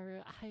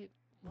 Saru. I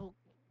will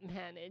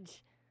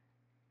manage.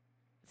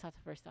 It's not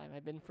the first time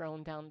I've been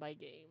thrown down by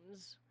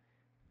games.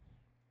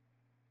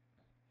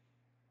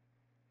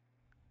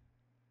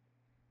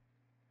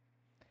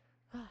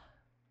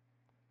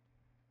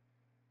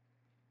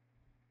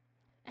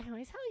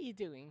 Anyways, how are you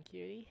doing,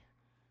 cutie?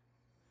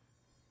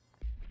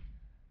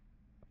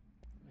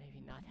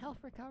 Maybe not health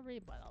recovery,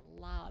 but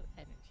a lot of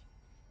energy.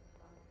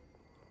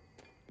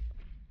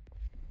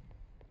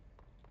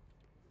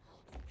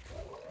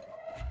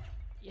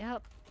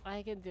 Yep,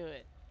 I can do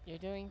it. You're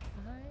doing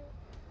fine?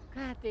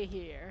 Glad to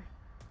hear.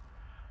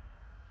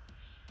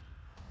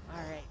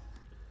 Alright,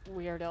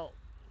 weirdo.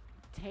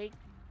 Take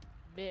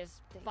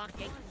this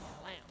fucking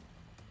lamp.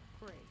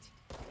 Great.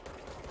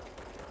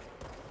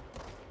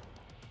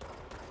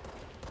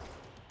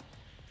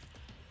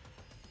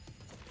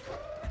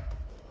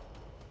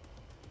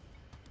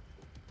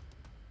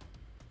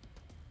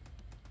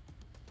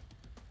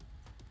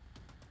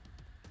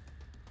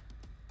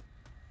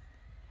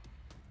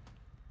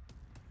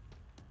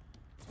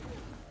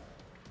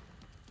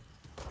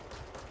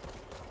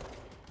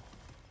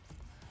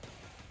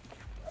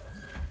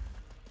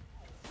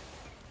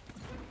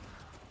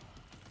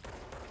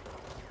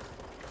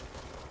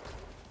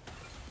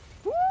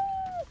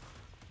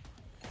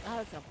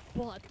 That's a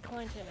blood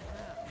clench and a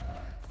half.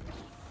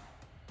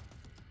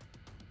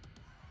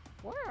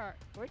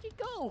 Where'd he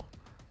go?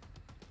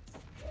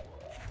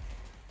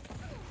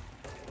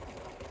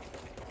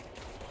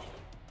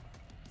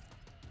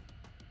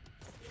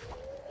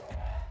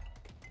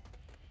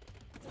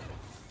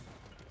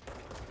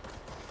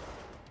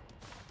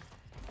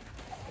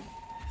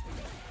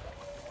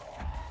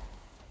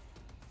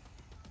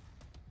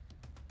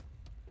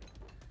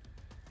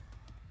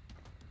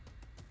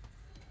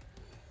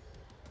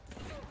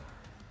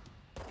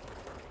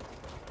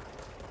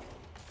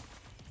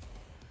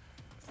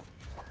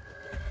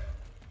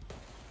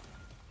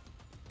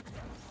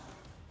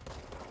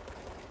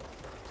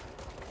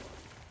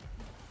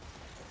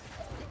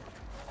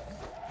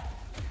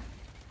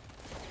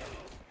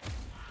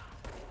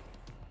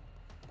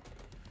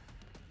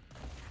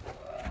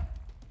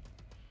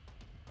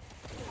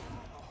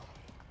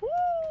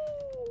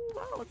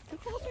 Wow, it's too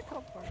close to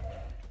come from.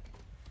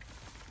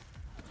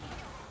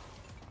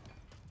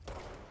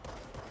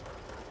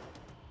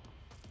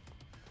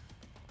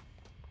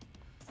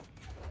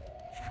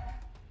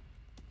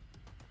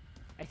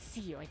 I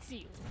see you, I see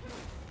you.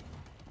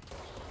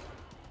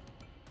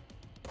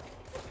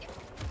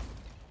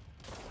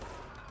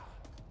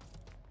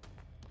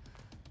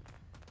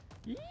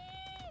 Yee!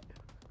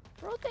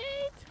 Rotate!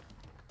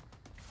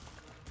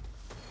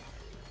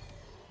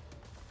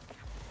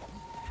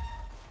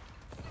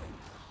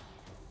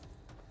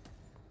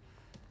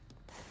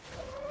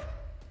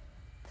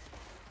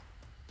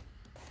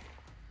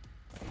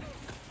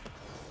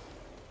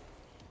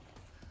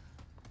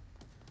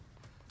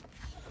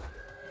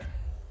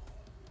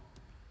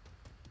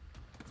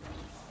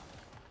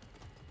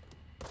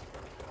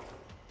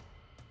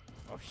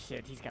 Oh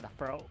shit, he's got a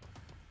throw.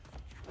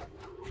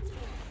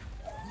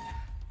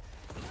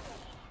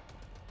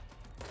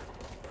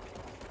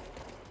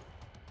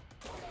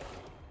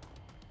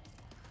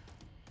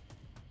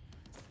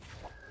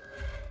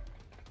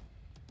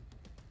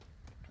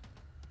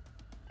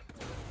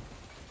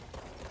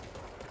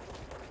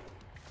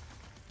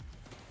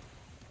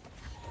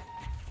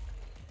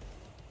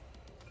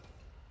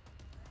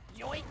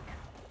 Yoink!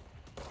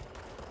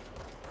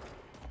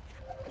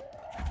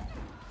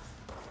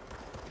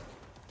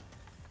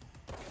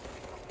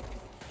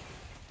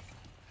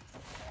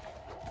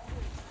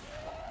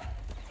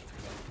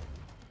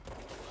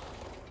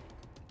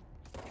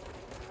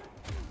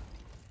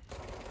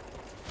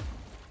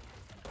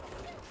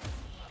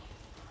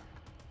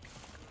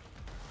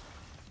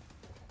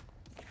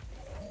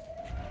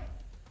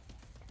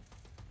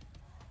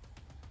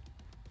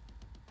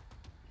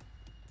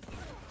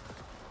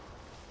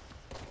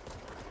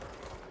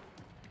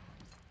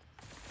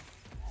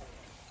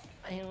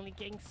 I'm only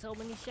getting so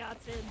many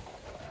shots in.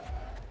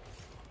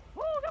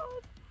 Oh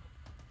god!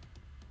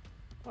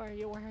 Where are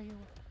you? Where are you?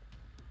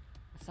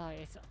 Sorry,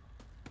 I saw.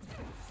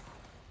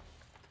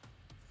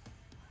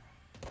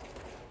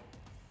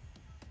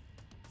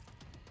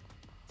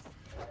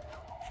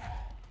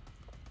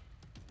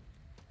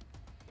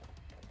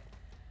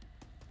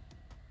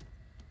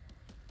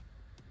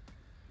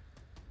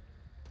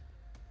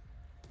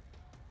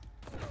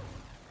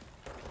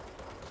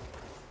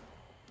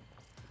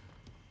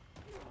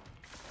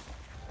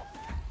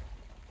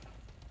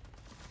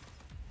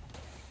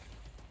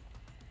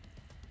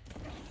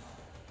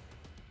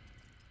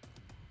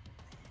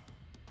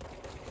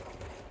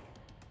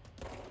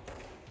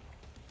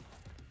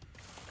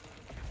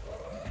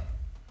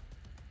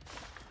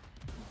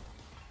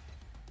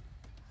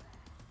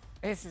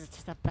 This is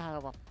just a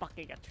battle of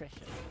fucking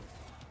attrition.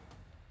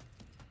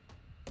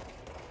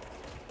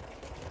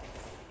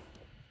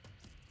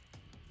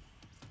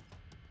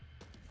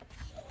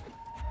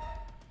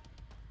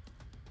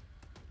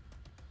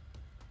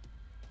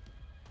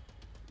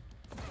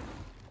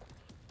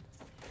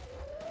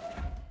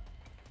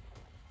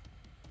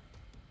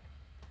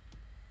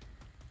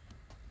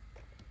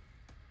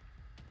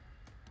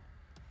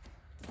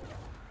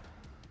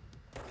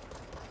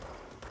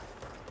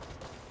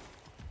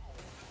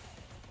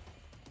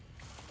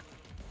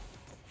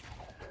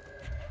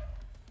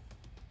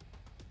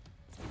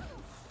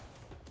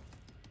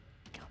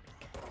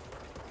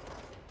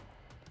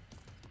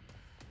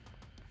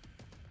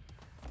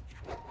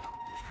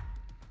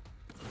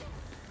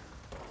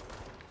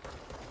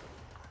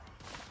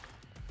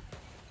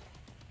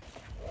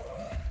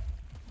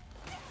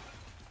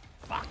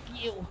 Fuck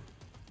you!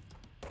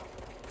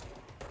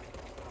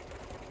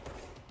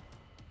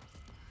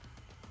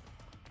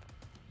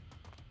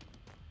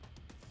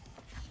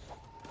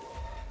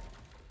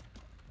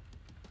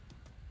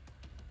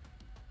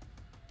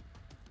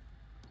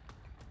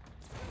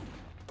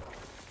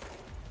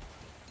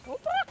 Oh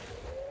fuck!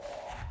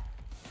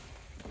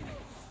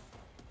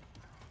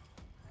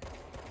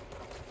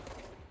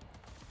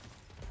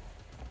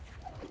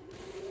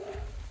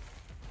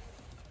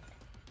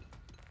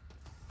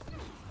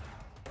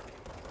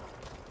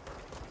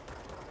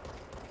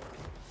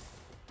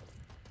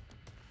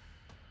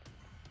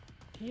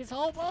 He's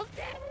almost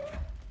dead!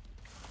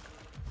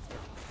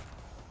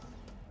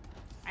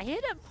 I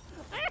hit him!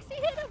 I actually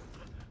hit him!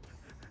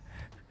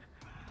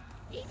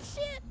 Eat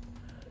shit!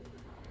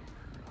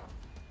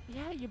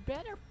 Yeah, you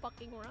better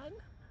fucking run.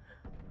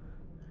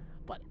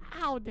 But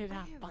how did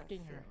that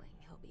fucking hurt?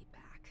 He'll be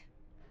back.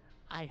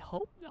 I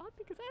hope not,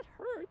 because that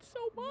hurt so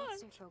Let's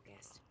stay much.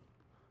 focused.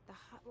 The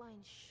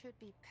hotline should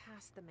be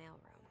past the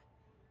mailroom.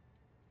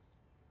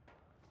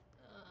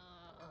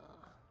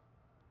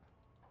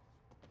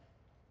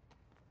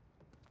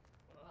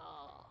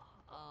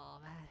 Oh,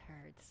 that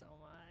hurts so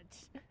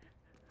much.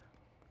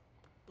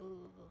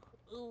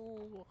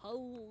 Ooh,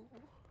 oh.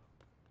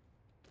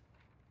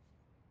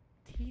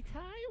 Tea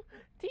time?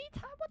 Tea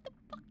time? What the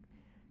fuck?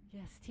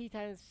 Yes, tea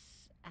time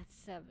is at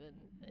 7.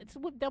 It's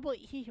with double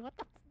E. What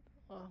the?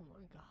 Oh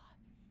my god.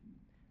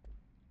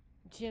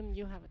 Jim,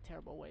 you have a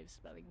terrible way of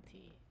spelling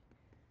tea.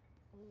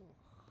 Ooh.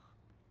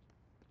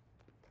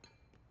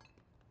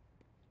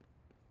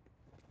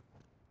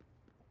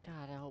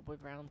 God, I hope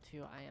with round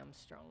 2 I am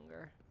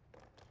stronger.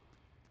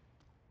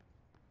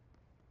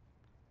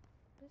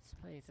 This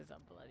place is a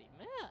bloody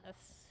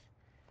mess.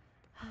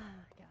 God.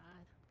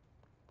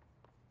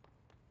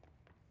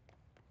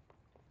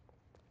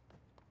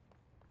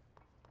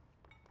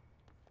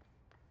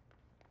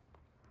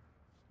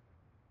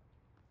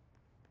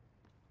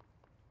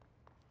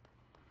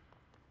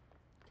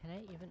 Can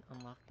I even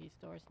unlock these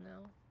doors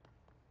now?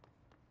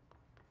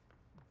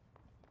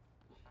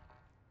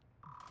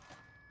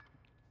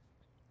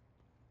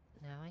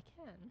 Now I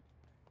can.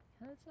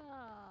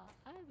 Huzzah!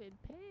 I've been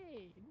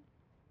paid!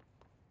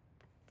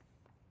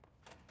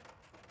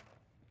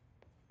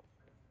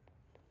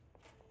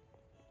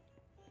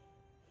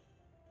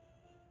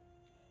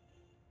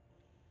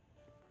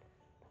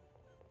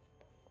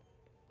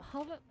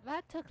 Oh,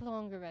 that took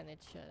longer than it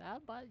should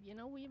have, but you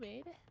know, we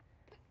made it.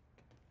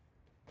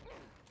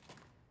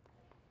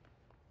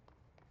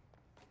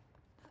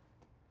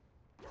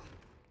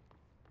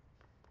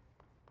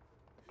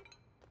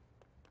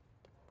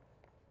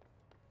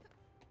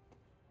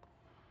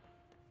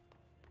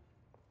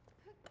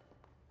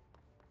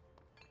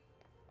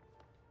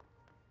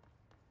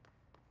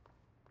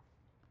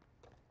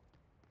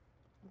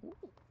 Ooh.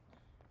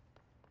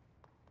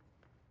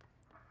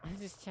 I'm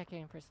just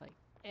checking for like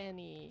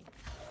any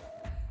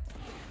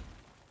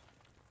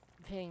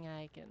thing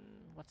I can,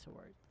 what's the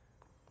word,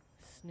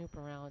 snoop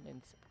around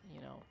and,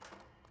 you know,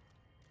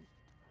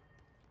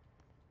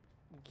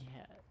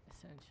 get,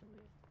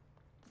 essentially.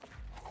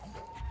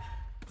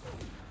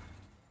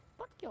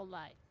 Fuck your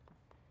life.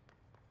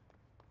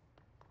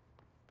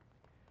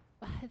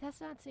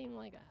 That's not seem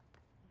like a...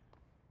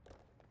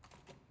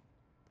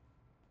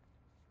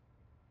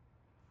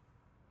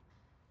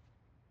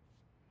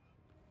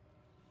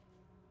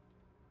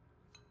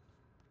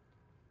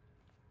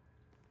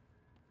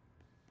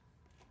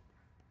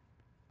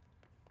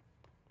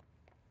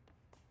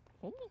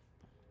 Ooh.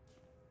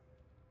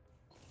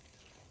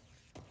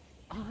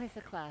 Always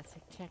a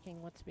classic,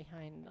 checking what's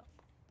behind,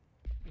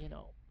 you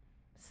know,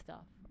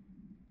 stuff.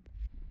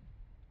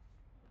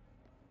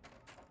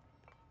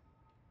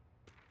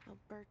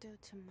 Alberto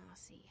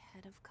Tomasi,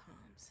 head of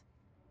comms.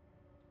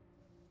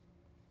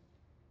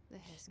 The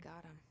hiss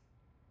got him.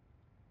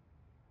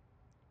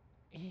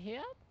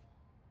 Yep.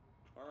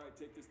 Alright,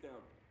 take this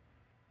down.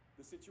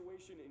 The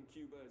situation in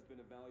Cuba has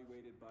been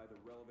evaluated by the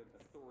relevant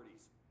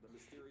authorities. The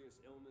mysterious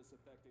illness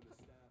affecting the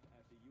staff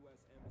at the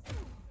U.S.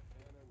 Embassy in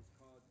Havana was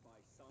caused by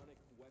sonic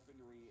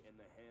weaponry in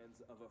the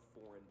hands of a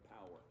foreign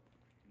power.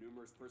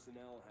 Numerous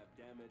personnel have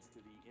damage to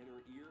the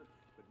inner ear,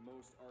 but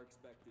most are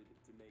expected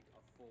to make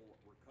a full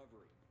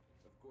recovery.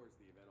 Of course,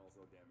 the event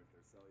also damaged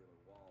their cellular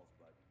walls,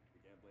 but we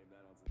can't blame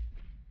that on some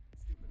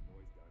stupid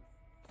noise gun.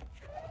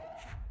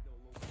 No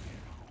local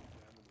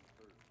examine them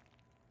first.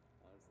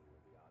 Honestly, what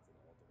are the odds an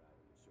altered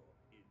item will show up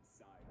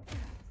inside the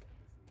U.S.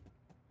 Embassy?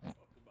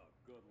 Talk about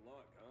good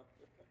luck, huh?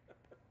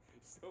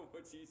 So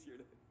much easier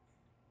to...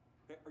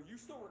 Hey, are you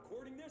still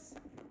recording this?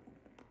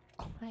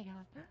 Oh my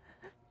god.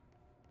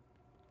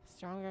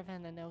 Stronger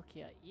than the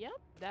Nokia.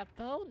 Yep, that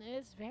phone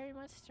is very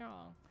much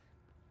strong.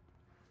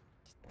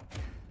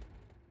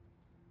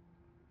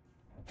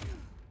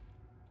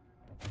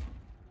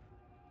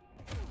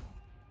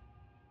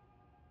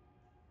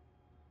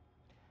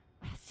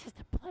 That's just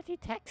a bloody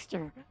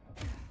texture.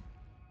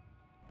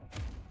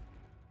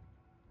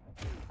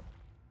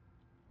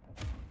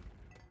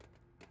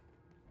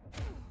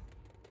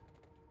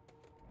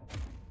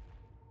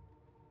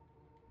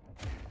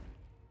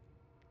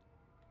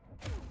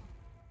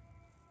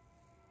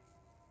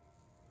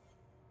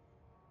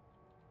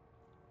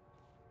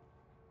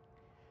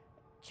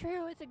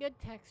 True, it's a good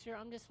texture.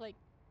 I'm just like,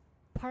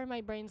 part of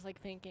my brain's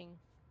like thinking,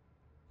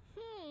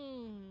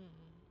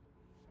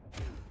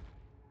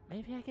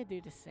 maybe I could do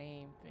the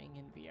same thing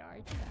in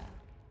VR chat.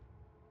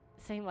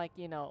 Same like,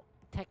 you know,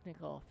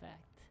 technical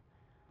effect.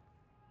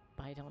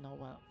 But I don't know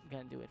what I'm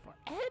gonna do it for.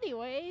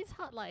 Anyways,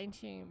 hotline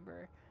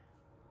chamber.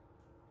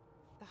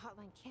 The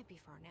hotline can't be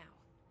far now.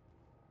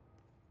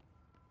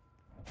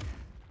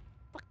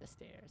 Fuck the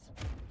stairs.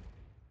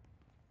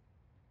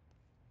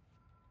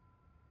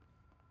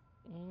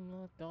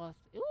 Uno, dos.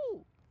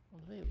 Ooh!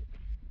 Loot.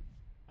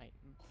 Wait.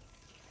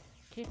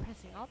 Keep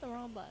pressing all the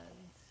wrong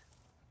buttons.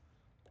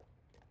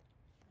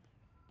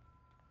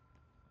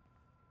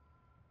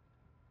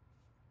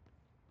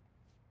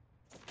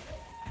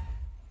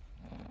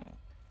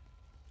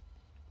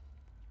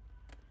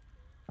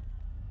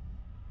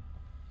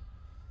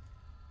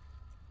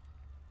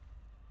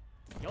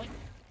 Yoink.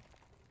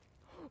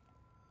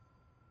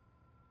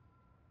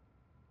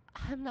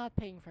 I'm not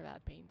paying for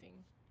that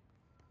painting.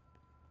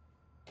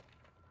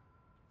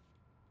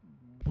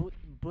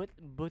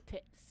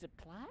 Butte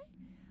supply?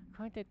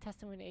 According to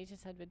testimony,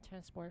 agents had been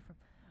transported from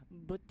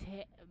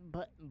Butte,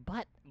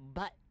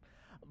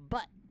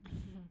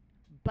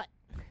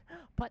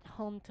 but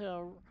home to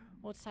a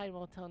roadside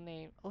motel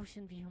named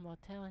Ocean View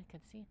Motel. I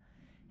can see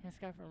this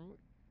guy from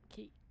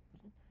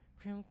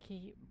room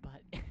key,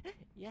 but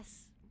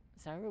yes,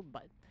 sorry,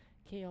 but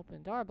key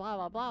open door, blah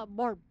blah blah.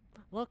 More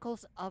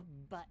locals of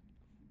but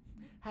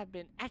have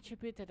been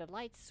attributed to the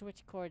light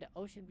switch cord. The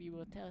Ocean View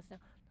Motel is now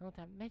known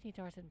to have many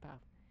doors and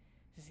paths.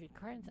 The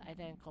current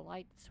identical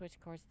light switch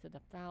cords to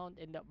the found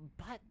in the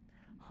butt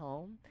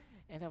home,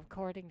 and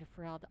according to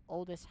throughout the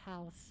oldest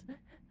house.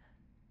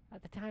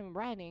 At the time of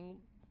writing,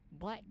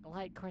 black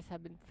light cords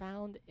have been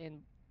found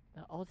in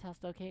the old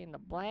house located in the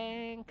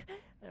blank,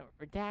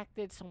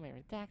 redacted, so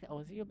many redacted,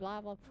 OZ,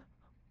 blah blah,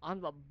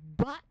 on the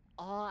butt,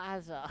 all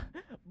as a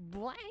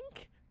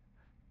blank.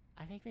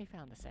 I think they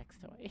found a sex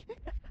toy.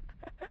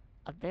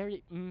 A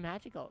very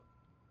magical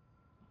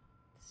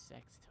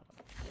sex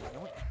toy.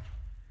 Annoying.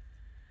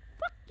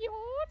 Fuck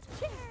your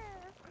chair!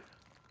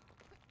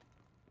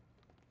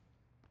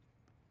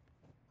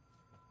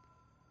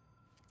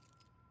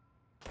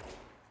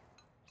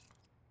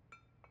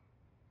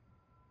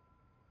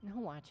 No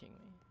watching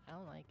me. I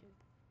don't like it.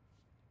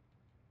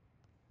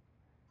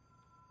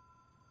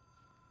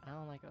 I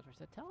don't like it.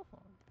 There's a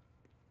telephone.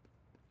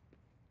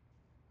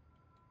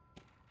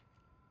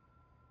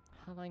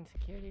 Hotline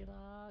security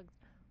logs.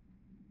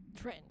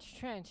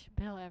 Trench.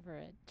 Bill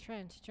Everett.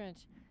 Trench.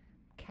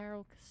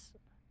 Carol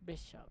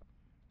Bishop.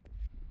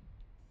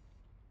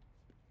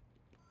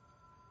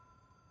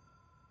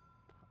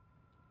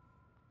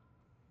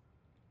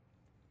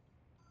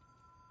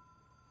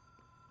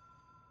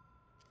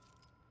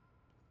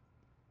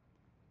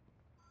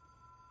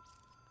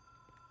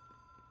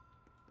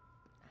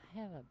 I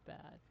have a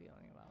bad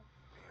feeling about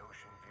The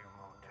Ocean View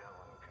Motel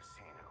and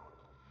Casino.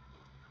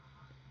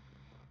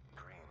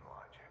 Dream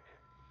logic.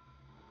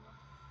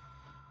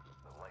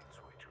 The light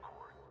switch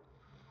cord.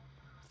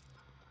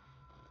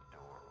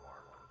 Door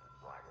marked with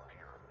black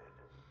pyramid.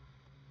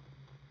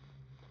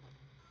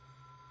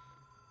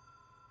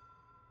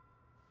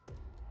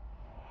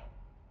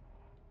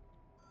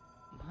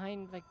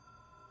 behind like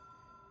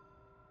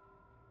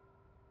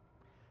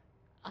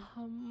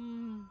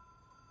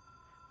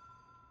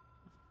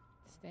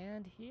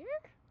stand here?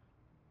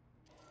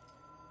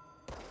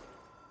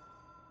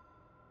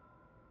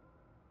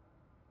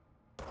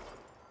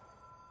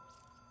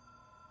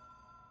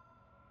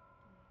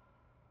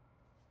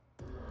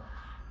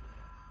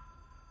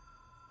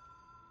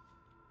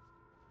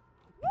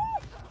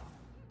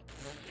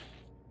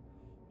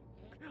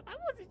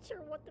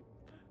 sure what to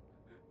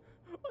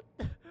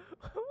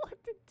what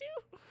to do.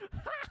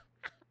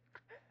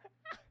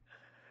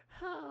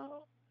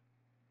 Oh,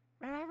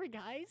 remember,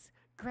 guys,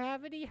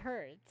 gravity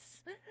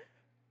hurts.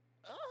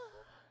 I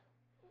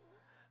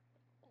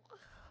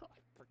forgot.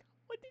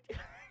 What did you?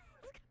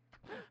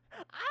 I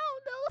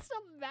don't know.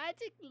 Some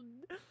magic,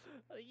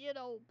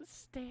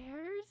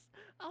 stairs.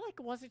 I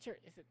wasn't sure.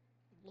 Is it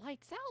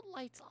lights out,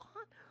 lights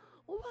on?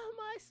 What am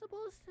I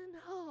supposed to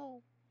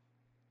know?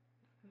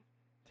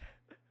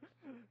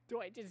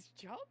 Do I just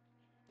jump?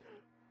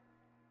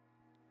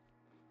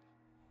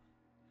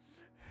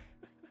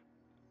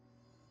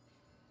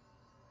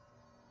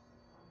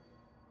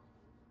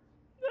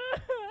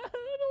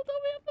 Don't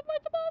tell me I have to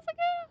fight the boss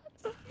again.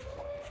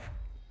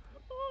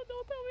 Oh,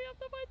 don't tell me I have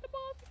to fight the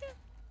boss again.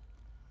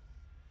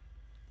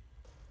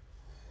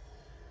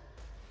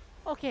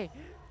 Okay.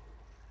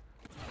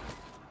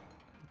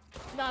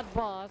 Not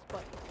boss,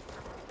 but...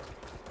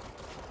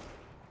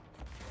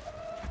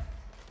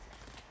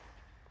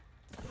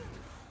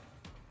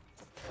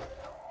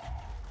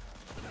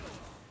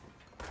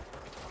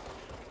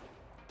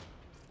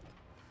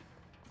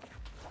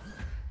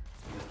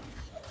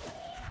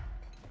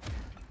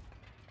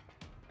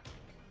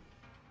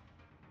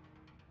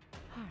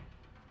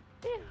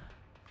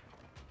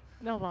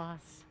 No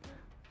boss.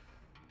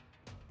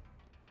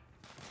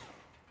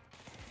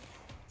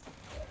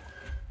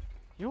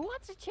 Who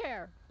wants a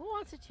chair? Who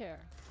wants a chair?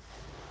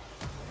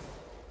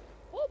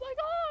 Oh my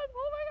god!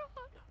 Oh my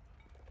god!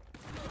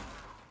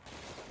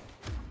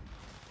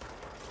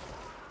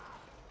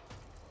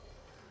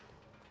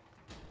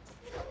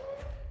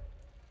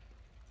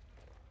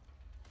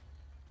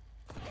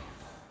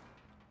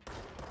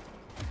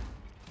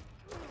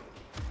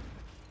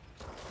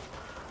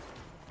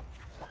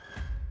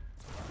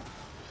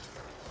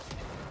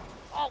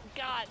 Oh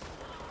god!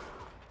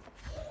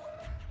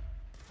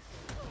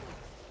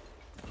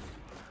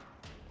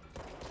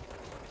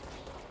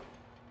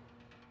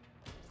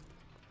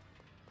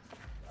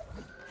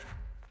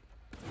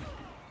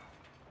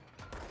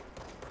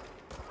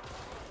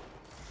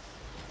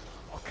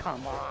 Oh,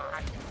 come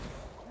on!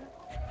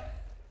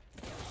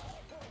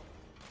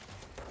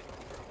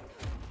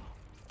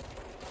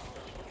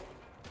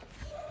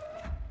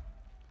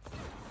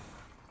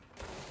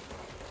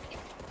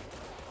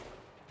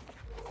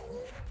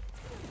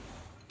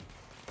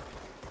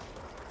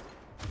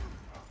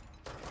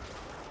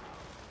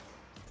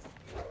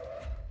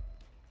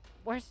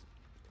 Where's...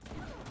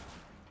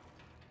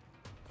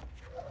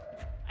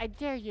 I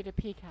dare you to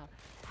peek out.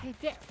 I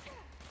dare...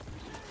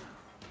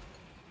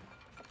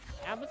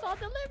 Amazon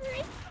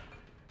delivery!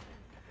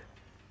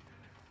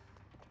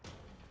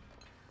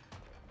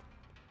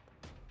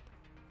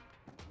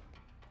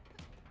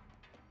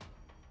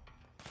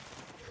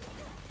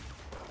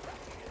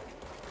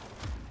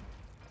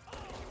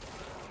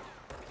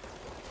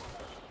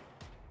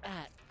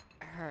 That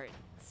hurt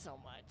so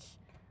much.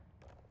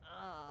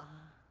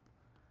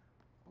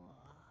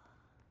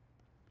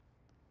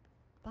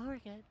 But we're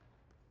good.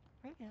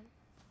 We're good.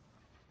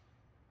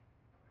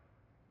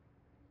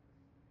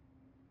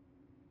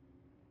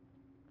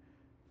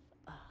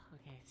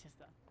 Okay, it's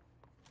just a...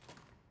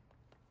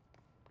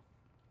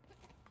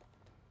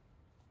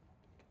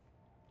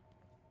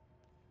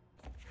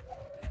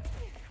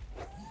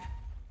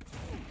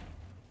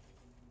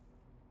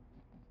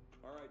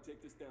 Alright,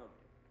 take this down.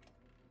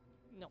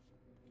 No.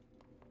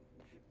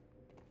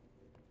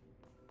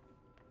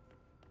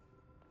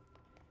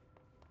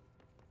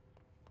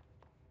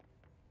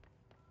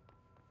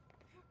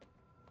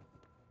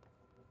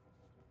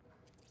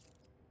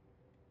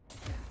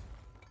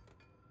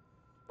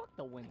 Fuck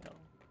the window.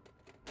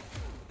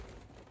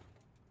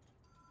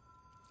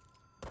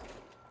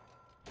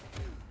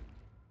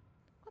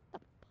 What the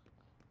fuck?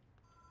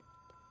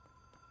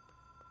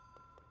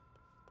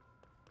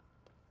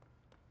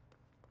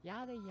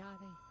 Yada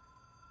yada.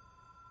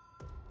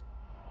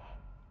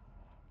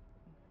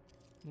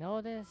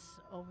 Notice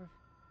over...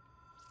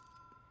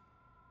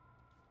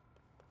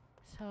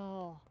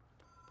 So...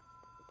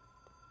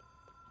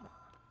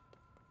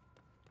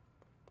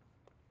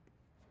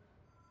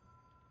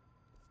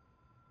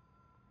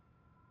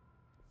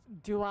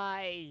 Do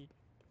I...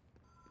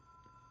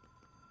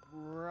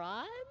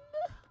 run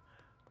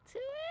to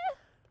it?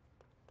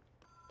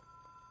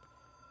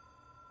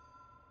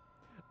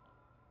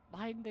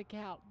 Behind the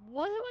cow.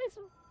 What am I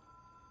so...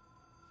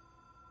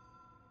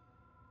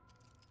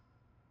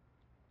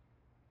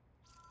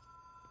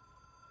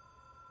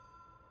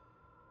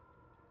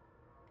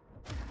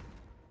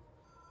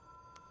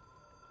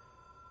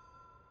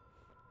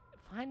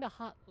 Find a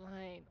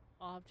hotline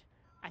object.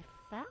 I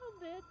found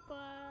it, but...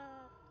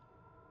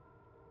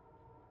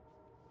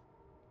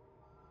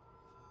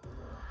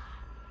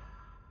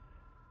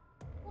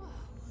 Whoa.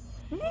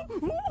 Have you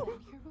been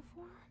here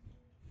before?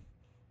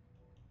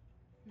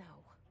 No.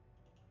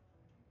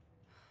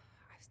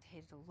 I've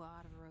stayed at a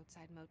lot of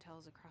roadside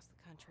motels across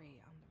the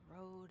country, on the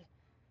road,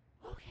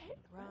 Okay,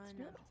 run that's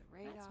under new. the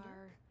That's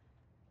radar.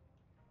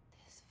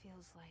 This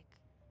feels like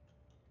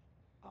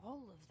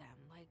all of them,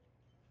 like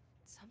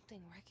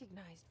something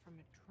recognized from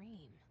a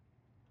dream.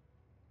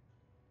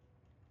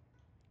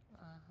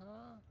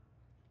 Uh-huh.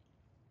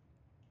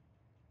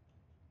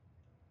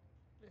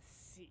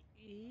 See,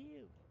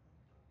 ew.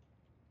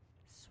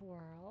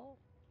 Swirl.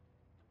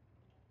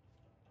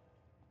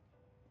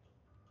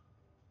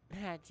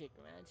 Magic.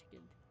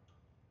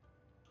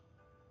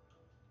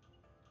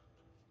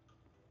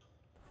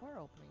 Before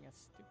opening a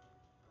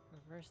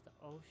reverse the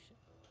ocean.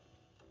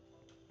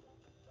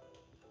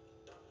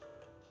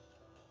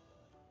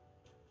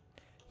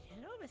 You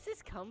know, this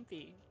is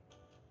comfy.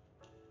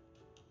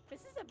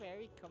 This is a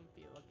very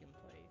comfy looking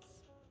place.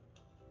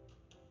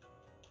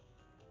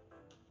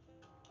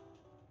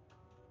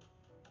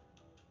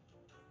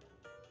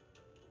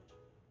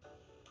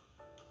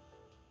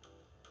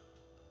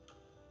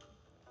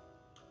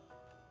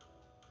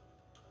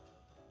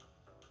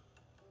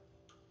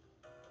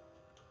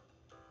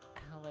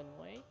 Alan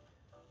Wake?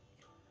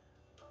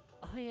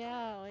 Oh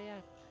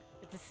yeah.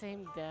 It's the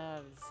same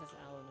devs as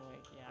Alan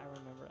Wake. Yeah, I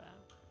remember that.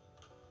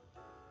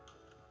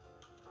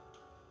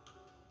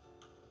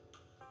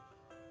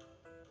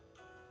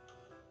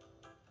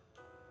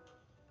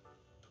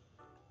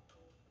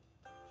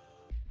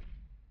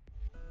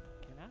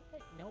 Can I?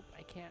 Nope,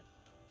 I can't.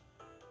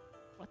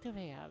 What do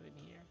they have in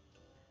here?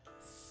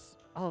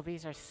 Oh,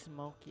 these are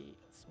smoking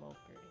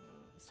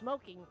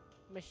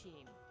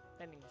machine.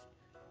 Vending machine.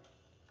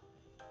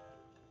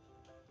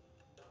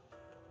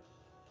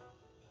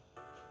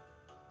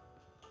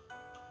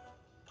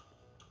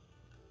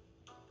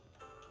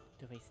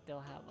 Do they still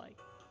have like?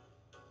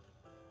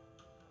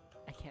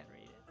 I can't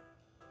read it.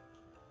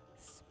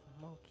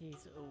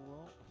 Smokies.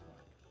 Ooh.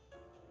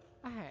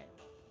 Alright.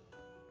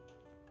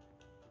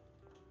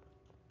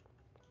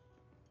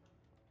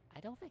 I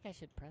don't think I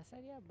should press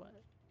that yet,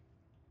 but.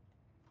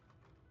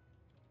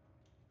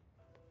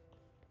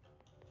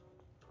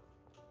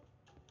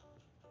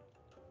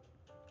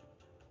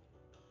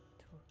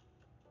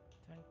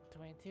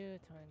 22,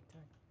 20.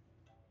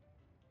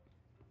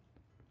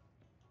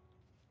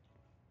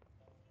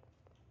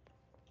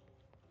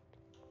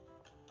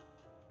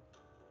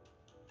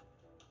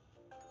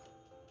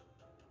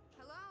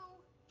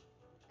 Hello?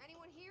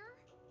 Anyone here?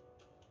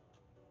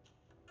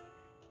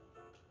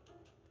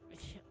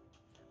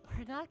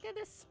 We're not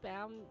gonna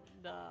spam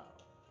the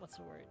what's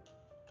the word?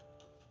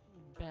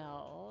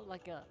 Bell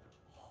like a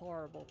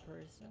horrible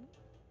person.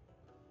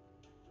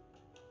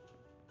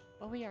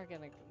 But we are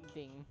gonna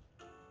ding.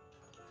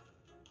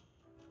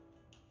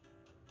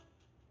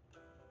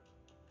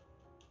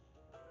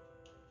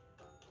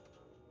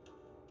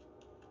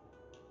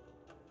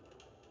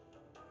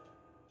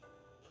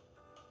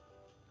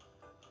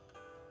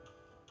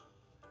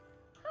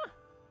 Huh.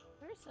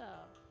 There's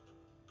a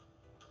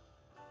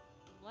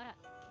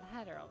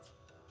ladder else.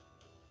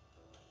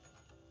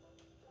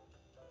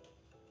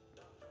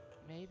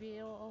 Maybe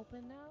it'll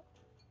open now?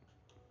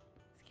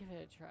 Let's give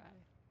it a try.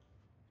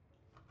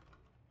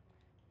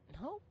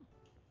 Nope.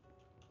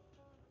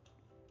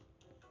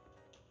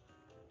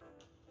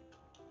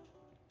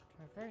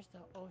 Traverse the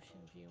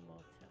Ocean View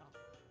Motel.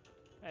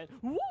 And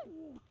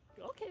woo!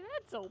 Okay,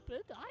 that's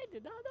open. I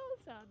did not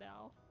notice that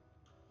now.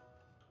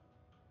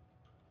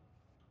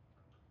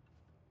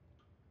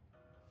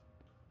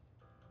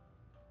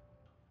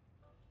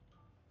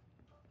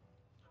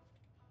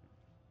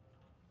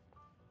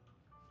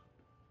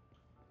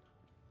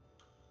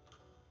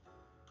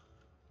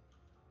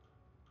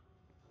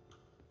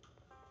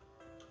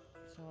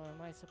 So what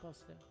am I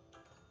supposed to?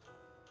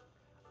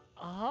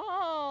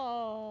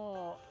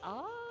 Oh!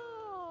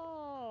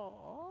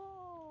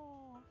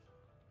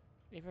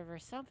 Either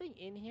there's something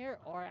in here,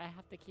 or I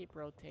have to keep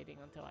rotating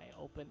until I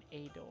open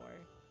a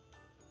door.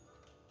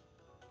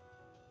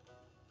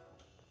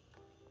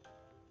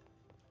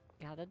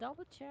 Gotta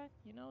double check,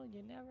 you know,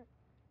 you never...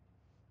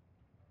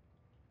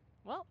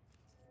 Well.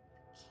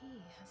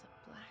 Key has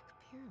a black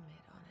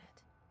pyramid on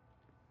it.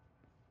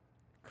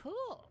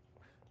 Cool.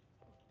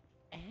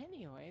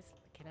 Anyways,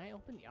 can I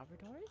open the other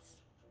doors?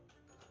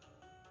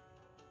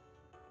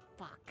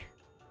 Fuck.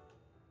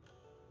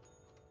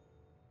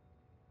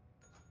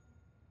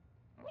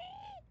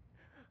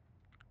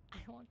 I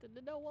wanted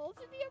to know what was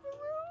in the other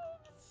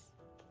rooms.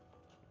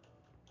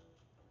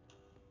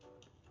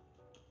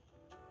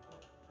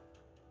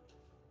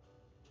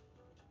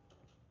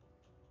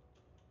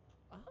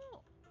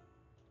 Oh.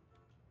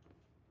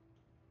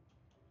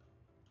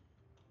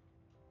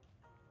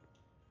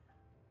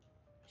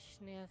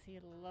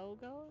 Snazzy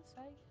logos,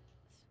 I guess.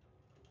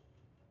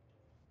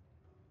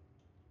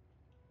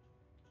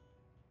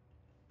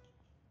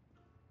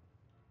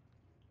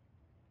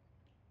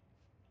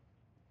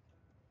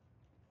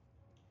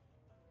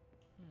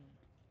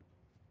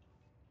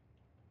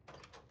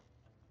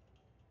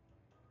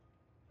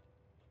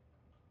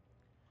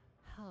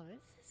 Oh,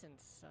 this isn't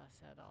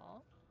sus at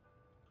all.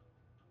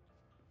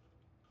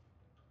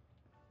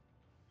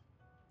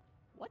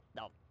 What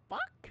the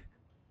fuck?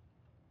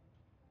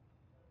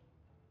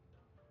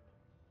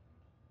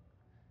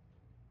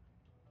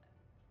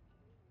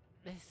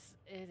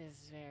 It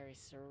is very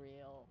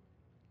surreal.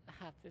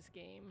 Half this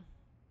game.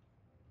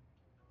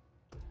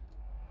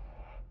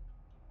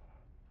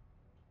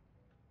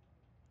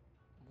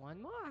 One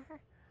more.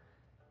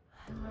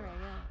 Alright,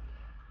 yeah.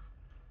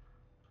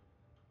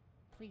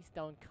 Please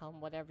don't come,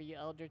 whatever you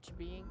eldritch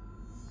being.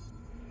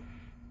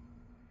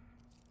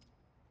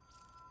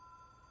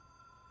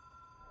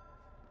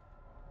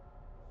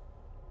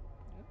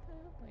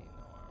 Definitely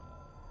normal.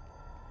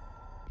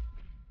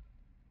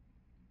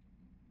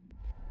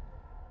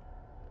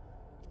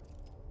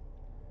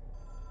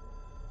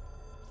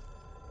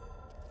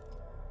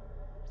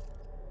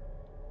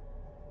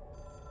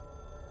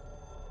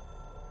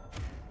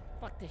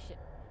 Fuck this shit.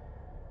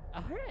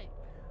 Alright.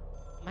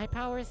 My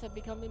powers have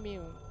become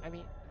immune. I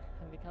mean,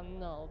 have become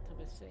null to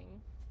this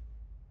thing.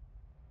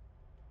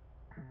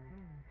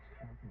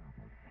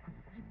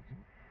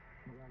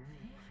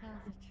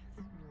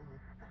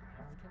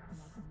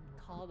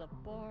 Call the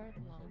board.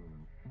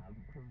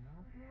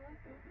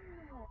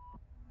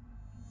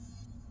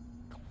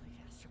 Complete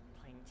astral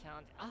plane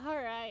challenge.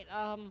 Alright,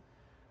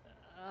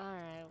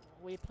 alright,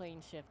 we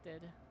plane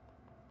shifted.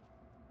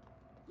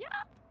 Yeah!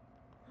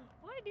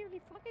 Why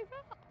nearly fucking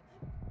fell?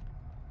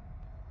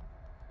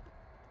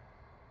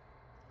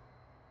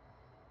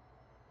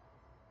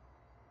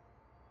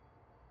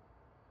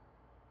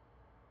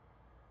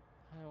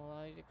 I will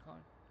allow you to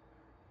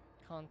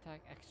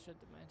contact extra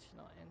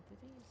dimensional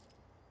entities.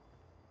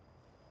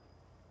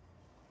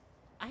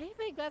 I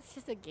think that's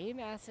just a game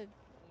asset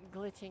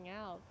glitching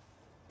out.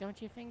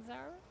 Don't you think,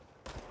 Zara?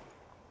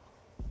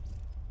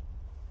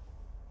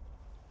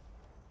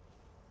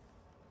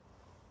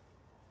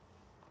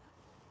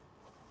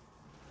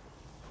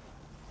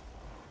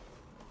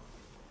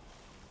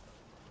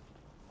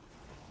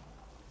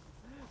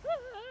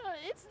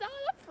 It's not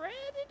a friend!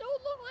 It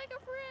don't look like a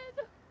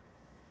friend!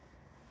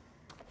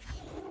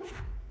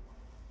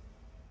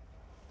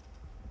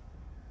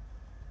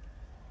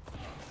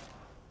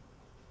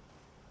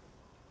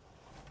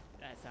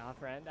 That's not a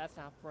friend. That's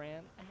not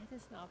friend. That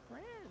is not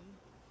friend.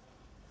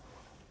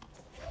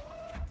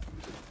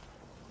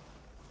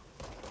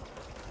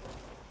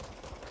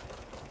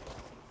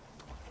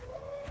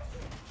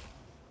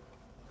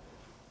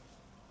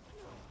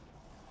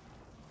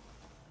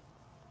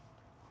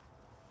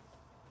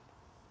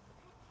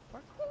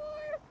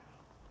 Parkour!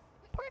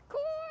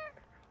 Parkour!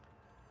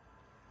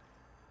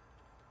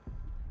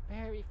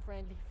 Very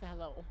friendly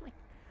fellow. Oh my.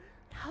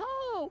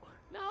 No!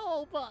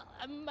 No, but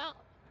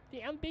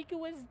the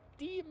ambiguous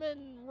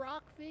demon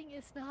rock thing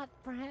is not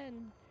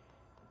friend.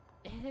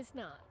 It is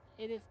not.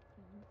 It is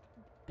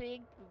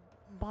big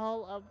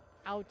ball of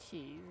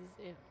ouchies,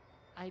 if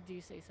I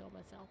do say so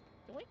myself.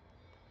 Wait.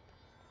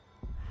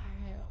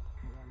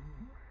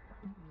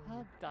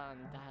 Well done,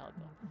 dialed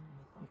up.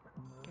 You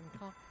can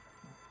call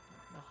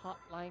the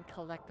hotline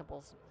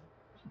collectibles.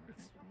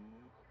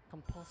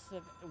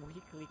 Compulsive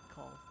weekly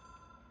calls.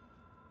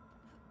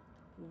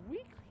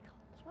 Weekly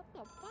calls? What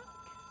the fuck?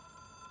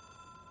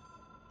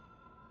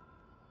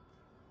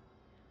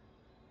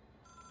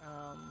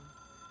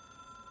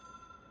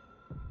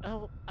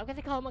 Oh, I'm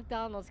gonna call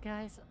McDonald's,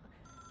 guys.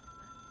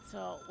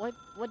 So,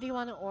 what do you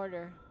want to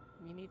order?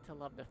 You need to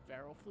love the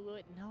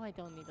ferrofluid? No, I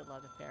don't need to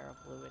love the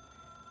ferrofluid.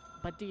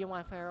 But do you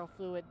want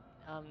ferrofluid,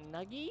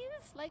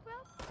 nuggies like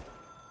that?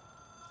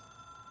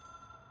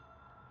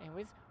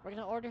 Anyways, we're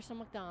gonna order some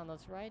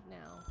McDonald's right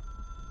now.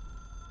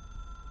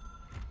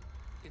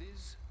 It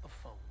is a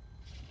phone.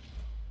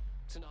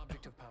 It's an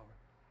object of power.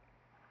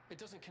 It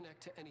doesn't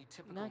connect to any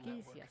typical Nuggies,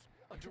 network. yes.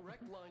 A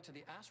direct line to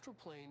the astral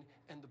plane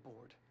and the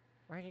board.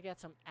 We're gonna get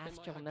some And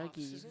astral my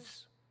hypothesis nuggies.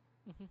 is,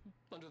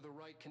 under the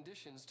right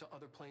conditions, to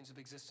other planes of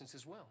existence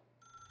as well.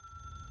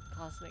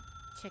 Cosmic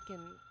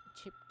chicken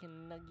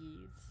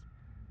nuggies.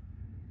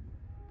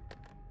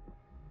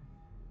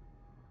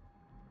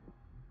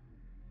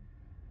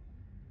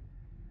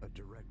 A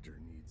director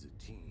needs a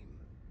team.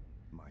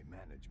 My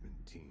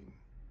management team.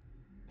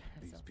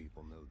 These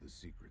people know the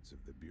secrets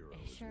of the Bureau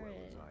as well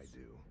as I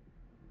do.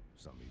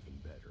 Some even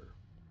better.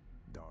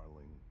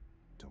 Darling,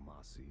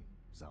 Tomasi,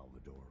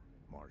 Salvador,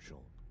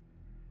 Marshall.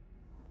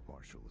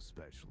 Marshall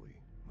especially,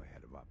 my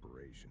head of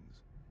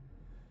operations.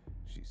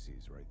 She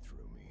sees right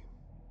through me.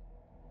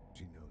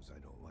 She knows I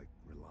don't like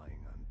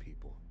relying on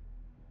people.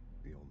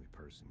 The only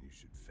person you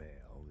should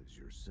fail is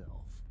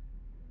yourself.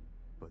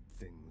 But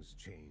things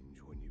change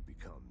when you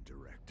become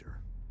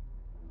director.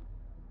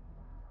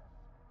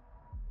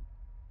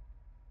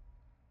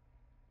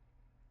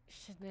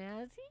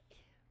 Schnazzy?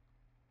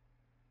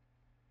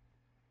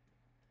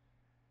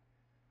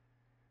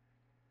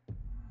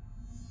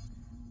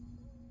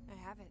 I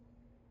have it.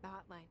 The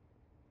hotline.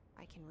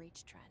 I can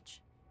reach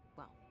Trench.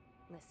 Well,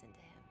 listen to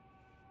him.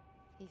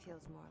 He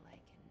feels more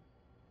like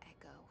an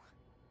echo.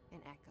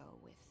 An echo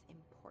with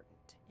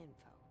important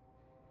info.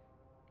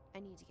 I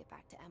need to get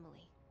back to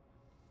Emily.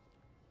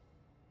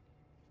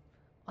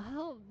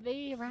 Oh,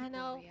 they ran People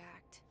out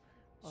react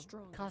of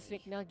strongly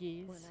cosmic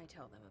nuggies. when I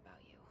tell them about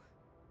you.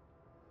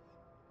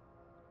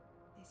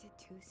 Is it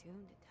too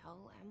soon to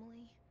tell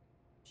Emily?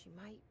 She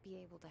might be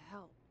able to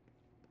help.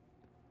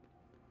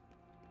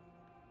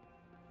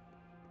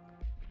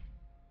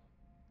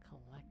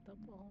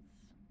 Collectibles.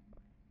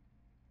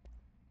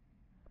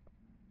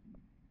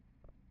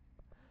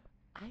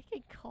 I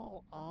can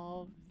call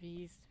all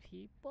these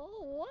people?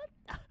 What?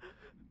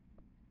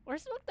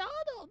 Where's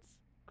McDonald's?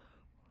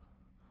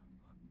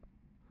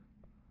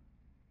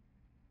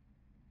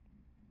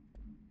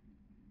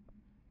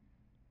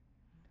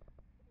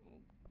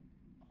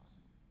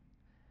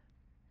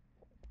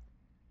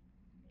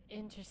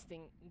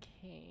 Interesting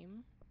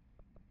game.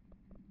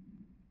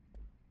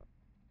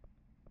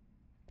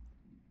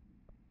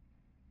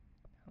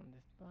 On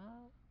this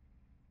block.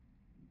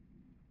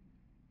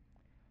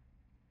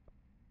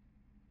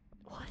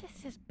 What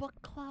is this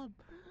book club?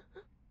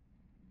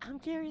 I'm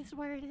curious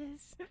where it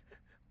is.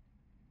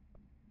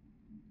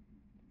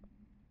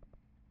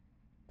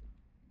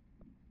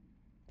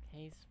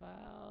 Case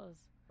files.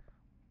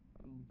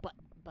 But.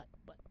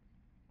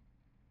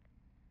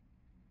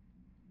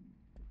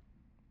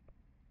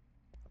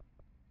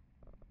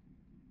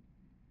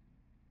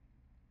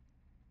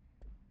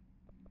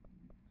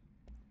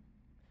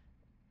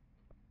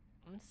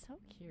 I'm so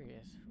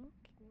curious. Who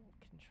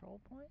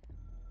control point?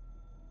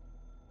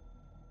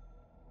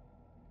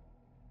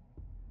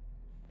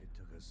 It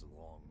took us a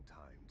long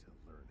time to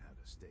learn how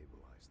to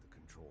stabilize the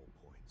control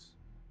points,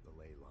 the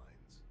ley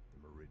lines, the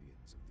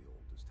meridians of the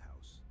oldest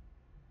house.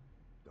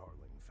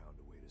 Darling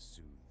found a way to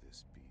soothe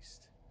this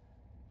beast.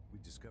 We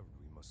discovered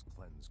we must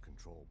cleanse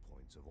control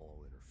points of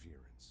all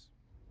interference.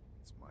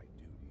 It's my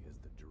duty as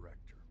the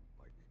director,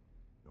 like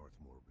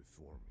Northmore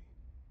before me.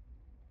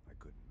 I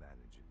couldn't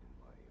manage it in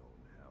my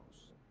own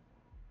house,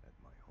 at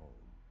my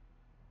home.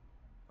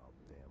 I'll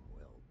damn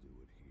well do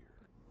it here.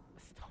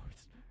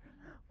 Stars.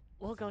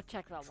 We'll go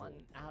check that one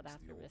out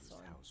after this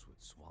one. The house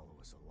would swallow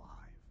us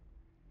alive.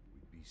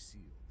 We'd be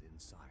sealed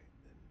inside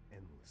an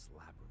endless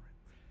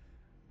labyrinth.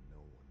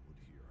 No one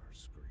would hear our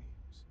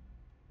screams.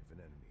 If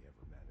an enemy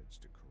ever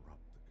managed to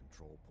corrupt the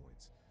control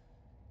points,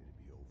 it'd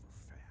be over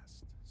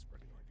fast,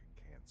 spreading like a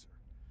cancer,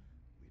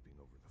 leaping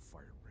over the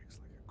fire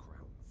breaks like a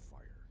crown of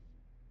fire.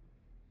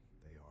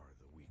 They are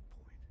the weak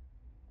point.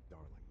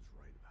 Darling's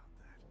right about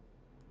that.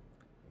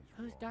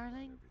 Who's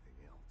Darling?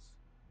 Everything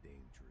else,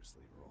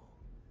 dangerously wrong.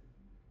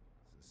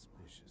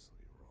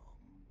 Suspiciously wrong.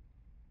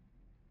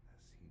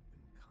 Has he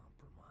been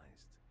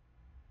compromised?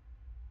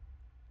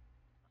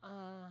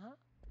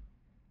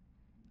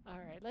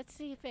 Alright, let's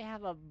see if they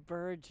have a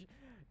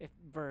if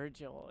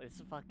Virgil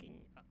is fucking,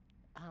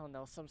 I don't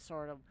know, some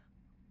sort of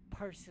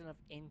person of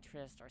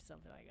interest or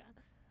something like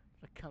that.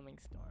 The Coming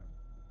Storm.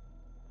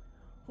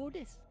 Who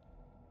this?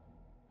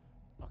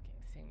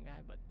 Okay, same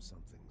guy, but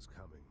something's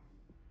coming.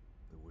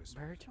 The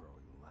whisper's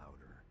growing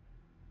louder.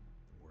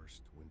 The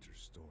worst winter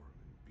storm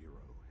in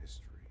Bureau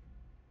history.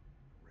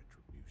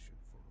 Retribution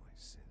for my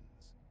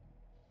sins.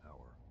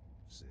 Our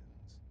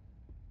sins.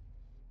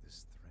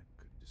 This threat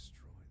could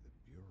destroy the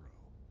Bureau.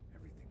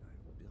 Everything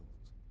I've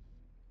built.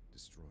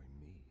 Destroy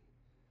me.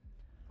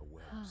 A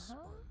web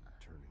spun,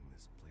 turning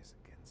this place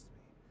against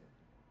me.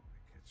 I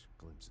catch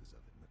glimpses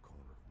of it in the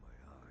corner of my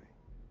eye.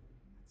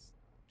 It's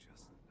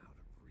just out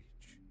of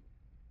reach.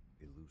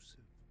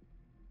 Elusive.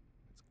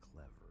 It's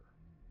clever.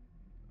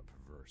 A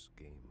perverse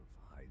game of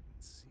hide and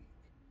seek.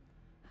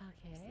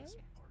 Okay. Is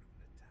this part of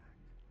an attack?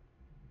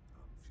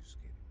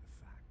 Obfuscating the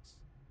facts.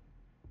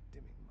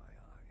 Dimming my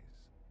eyes.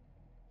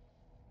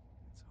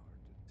 It's hard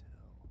to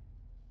tell.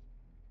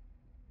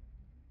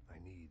 I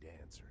need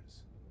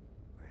answers.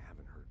 I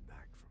haven't heard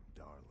back from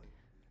Darling.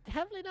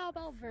 Definitely not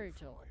about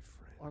Virgil.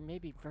 Or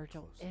maybe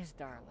Virgil is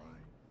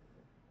Darling.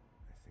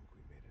 I think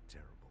we made a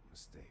terrible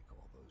mistake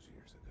all those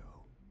years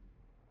ago.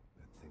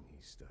 That thing he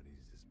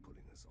studies is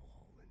putting us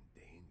all in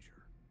danger.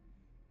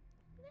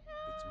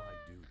 It's my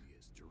duty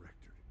as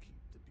director to keep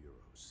the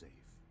Bureau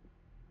safe.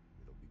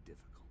 It'll be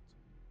difficult.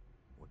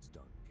 What's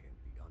done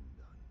can't be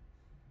undone.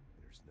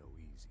 There's no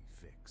easy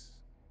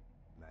fix.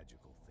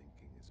 Magical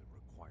thinking is a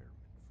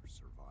requirement for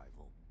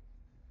survival.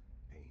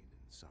 Pain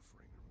and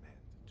suffering are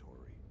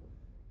mandatory.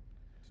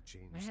 To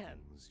change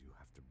things, you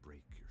have to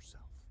break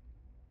yourself.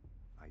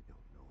 I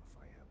don't know if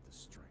I have the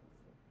strength.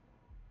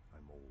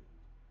 I'm old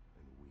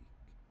and weak.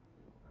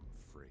 I'm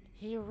afraid.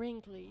 He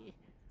wrinkly.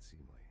 I can see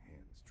my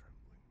hands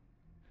trembling.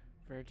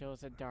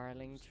 Virgil's a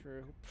darling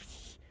troop.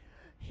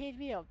 He'd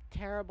be a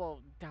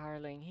terrible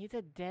darling. He's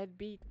a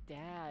deadbeat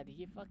dad.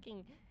 He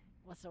fucking,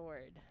 what's the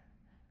word?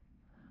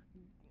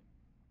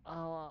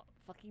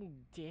 Fucking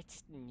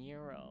ditched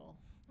Nero.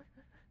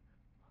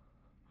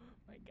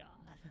 My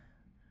god.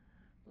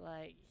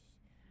 Like,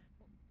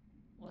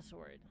 what's the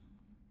word?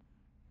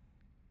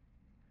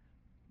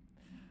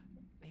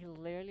 He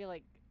literally,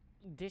 like,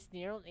 ditched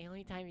Nero. The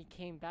only time he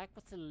came back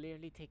was to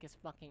literally take his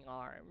fucking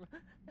arm.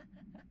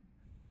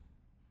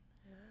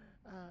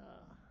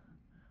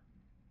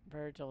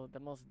 Virgil, the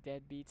most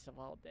deadbeats of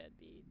all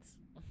deadbeats.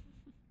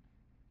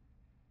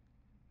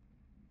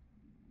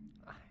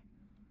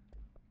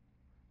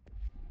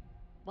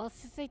 Well,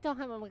 since they don't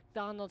have a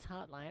McDonald's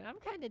hotline, I'm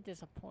kind of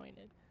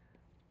disappointed.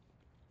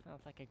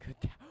 Sounds like a good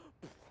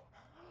dad.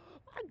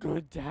 A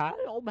good dad?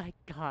 Oh my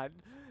god.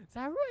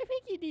 Zaru, I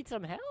think you need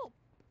some help.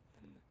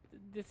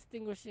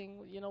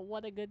 Distinguishing, you know,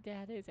 what a good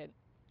dad is and...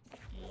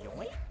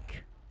 Yoink!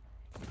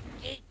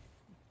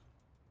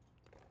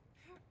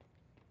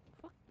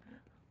 Fuck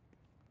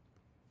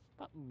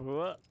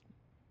Blah.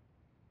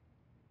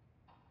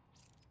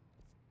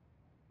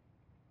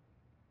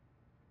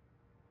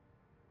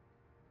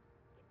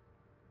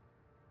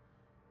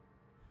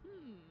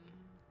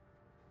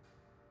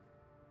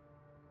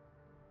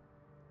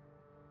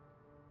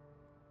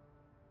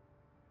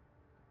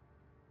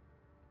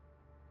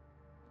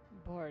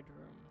 Boardroom.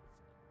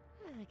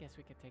 I guess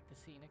we could take the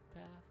scenic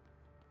path.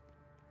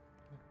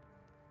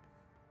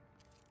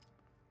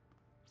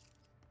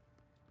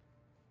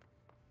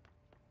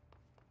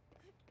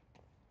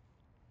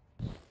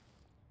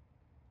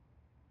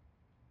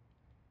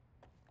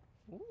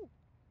 Ooh.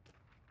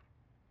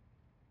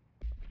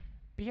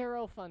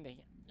 Bureau funding.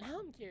 Now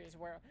I'm curious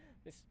where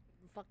this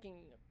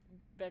fucking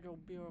Federal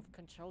Bureau of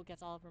Control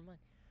gets all of her money.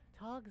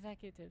 Tall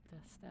executive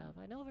staff.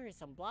 I know there is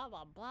some blah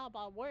blah blah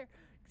blah. We're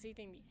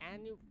exceeding the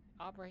annual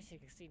operation,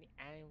 exceeding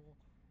the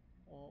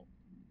annual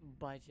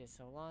budget.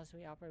 So long as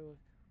we operate with,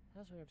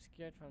 as we're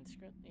obscured from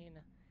scrutiny and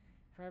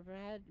for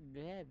blah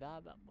blah blah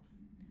blah.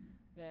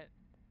 That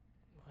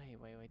wait.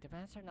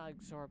 Demands are not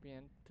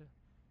exorbitant to the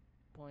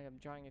point of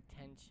drawing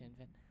attention.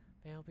 Then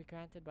they will be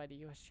granted by the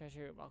U.S.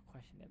 Treasury without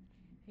question.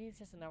 He's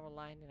just another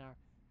line in our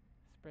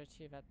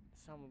spreadsheet that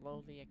some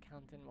lowly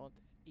accountant won't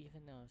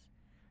even knows.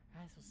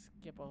 Guys will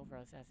skip over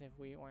us as if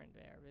we weren't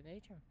there. But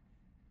nature,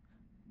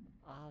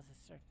 oh, the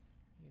certain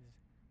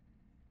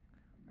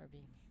are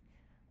being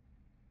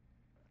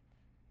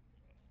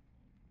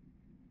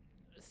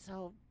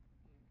so.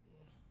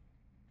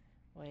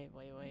 Wait.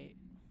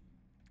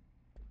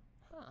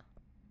 Huh.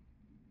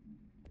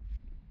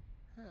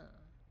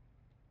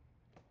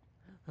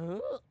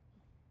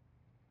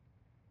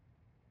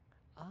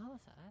 Oh,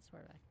 so that's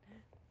where I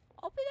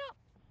open up.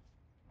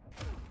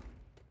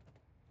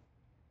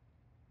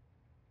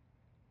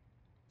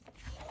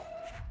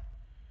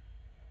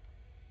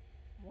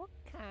 What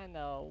kind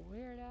of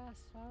weird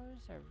ass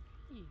flowers are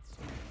these?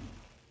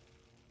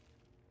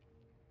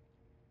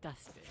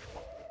 Dusted.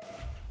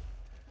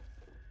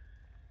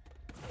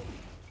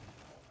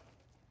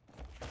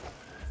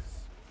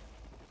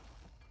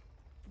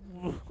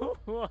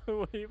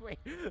 wait.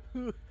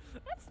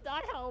 That's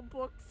not how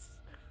books.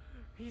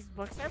 These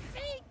books are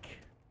fake.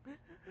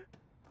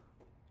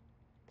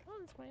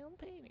 Oh, it's my own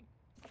painting.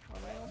 Or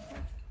my own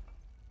portrait.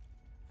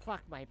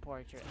 Fuck my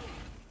portrait.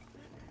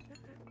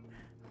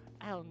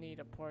 I don't need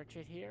a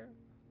portrait here.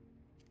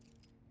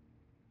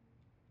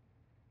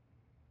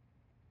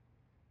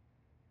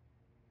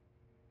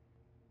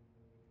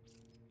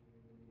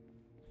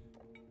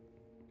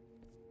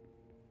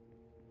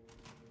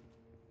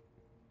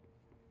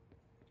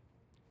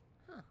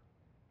 Huh.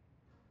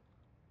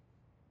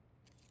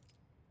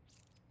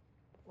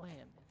 Wait a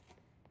minute.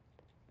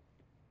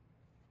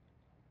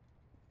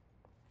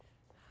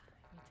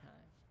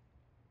 Anytime.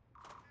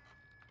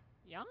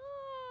 Yeah.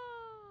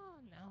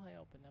 Now I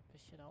open up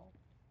this shit all.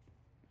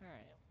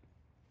 Alright.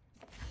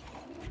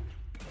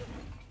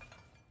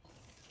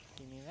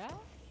 Give me that.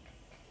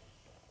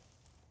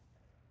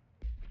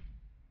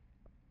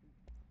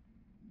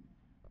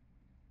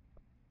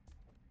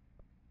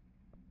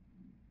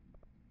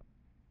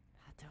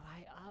 How do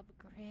I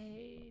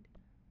upgrade?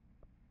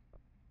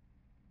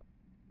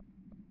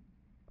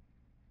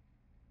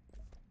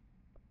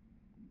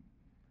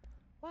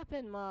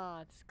 Weapon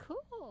mods,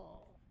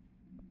 cool.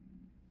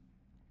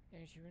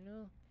 Energy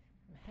renew,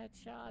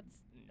 headshots,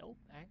 nope.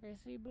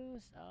 Accuracy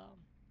boost,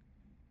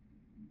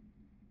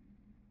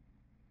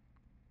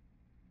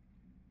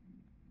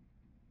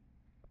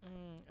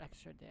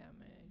 extra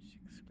damage,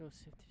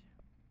 exclusive to.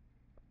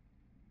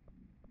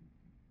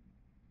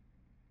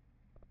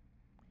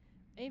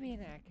 Maybe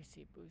an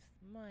accuracy boost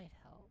might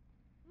help.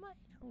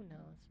 Who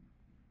knows?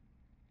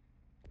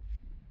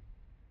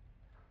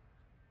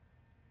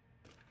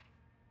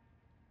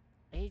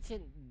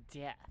 Agent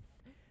Death.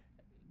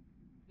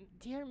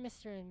 Dear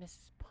Mr. and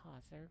Mrs.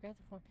 Potts, I regret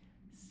to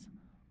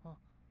inform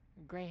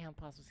Graham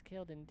Potts was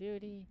killed in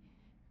duty.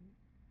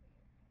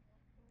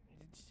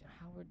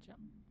 Howard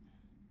John.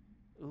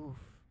 Oof.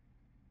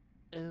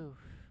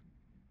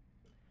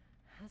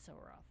 That's a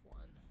rough one.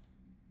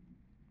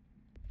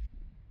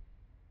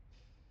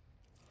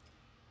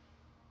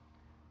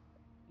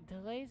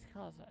 Delays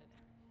cause it.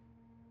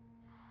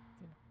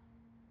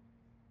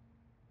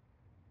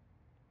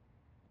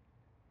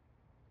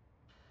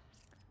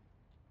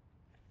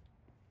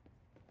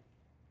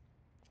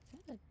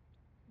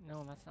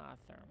 No, that's not a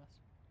thermos.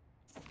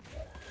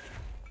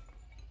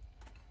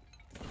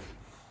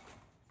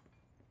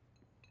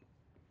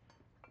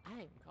 I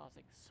am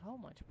causing so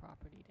much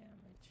property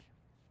damage.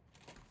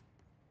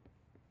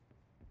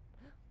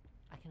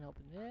 I can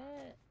open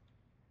it.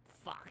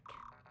 Fuck.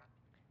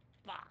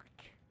 I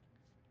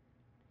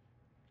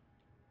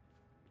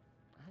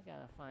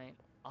gotta find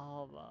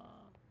all the...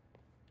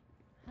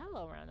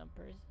 Hello, random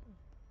person.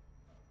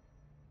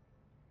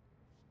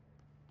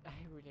 I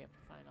really have to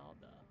find all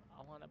the...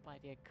 I want to buy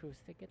the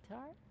acoustic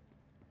guitar.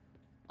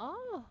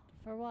 Oh,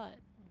 for what?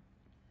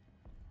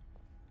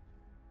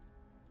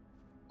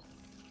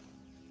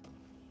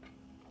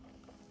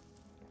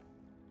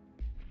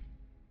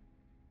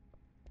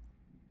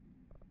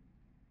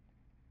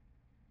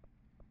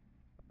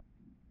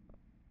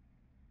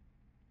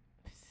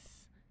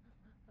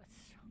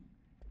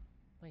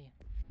 But yeah.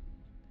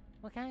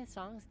 What kind of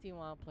songs do you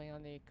want to play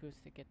on the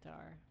acoustic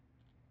guitar?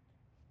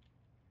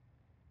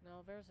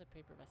 No, there's a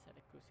paper that said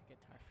acoustic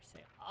guitar for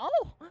sale.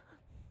 Oh!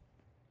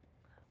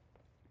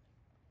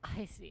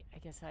 I see. I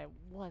guess I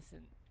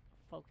wasn't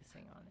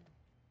focusing on it.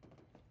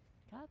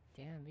 God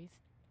damn,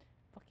 these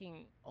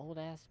fucking old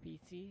ass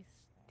PCs.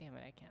 Damn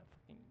it, I can't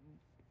fucking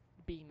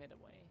beam it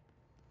away.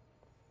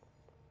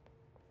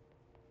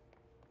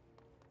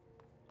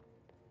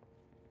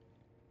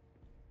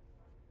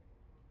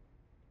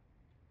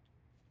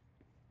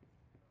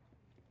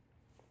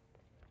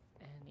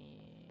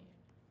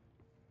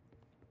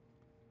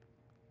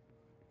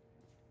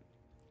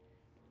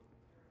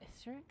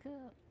 Is there a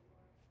good...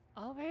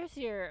 Oh, there's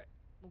your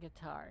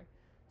guitar.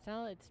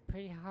 So it's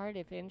pretty hard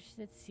if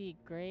interested. See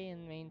Greg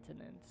in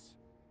maintenance.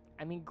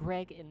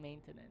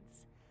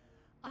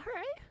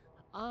 Alright.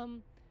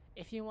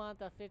 If you want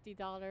the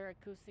 $50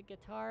 acoustic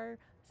guitar,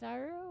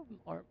 Zaru,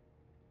 or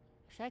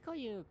should I call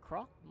you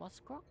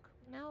Muskrock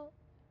now?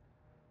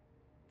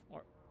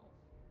 Or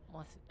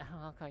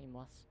I'll call you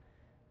Mus.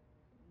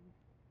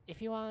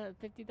 If you want a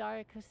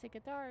 $50 acoustic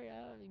guitar,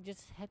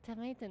 just head to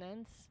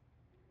maintenance.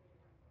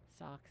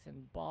 Socks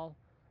and ballerinas,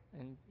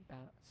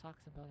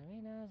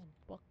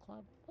 book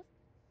club. What?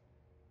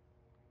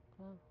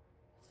 Club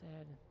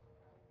said.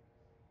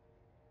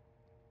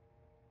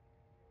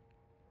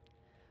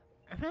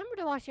 Remember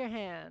to wash your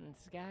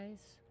hands,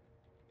 guys.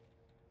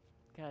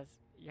 Because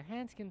your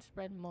hands can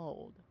spread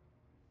mold.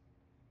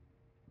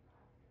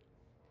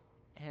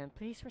 And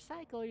please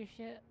recycle your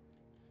shit.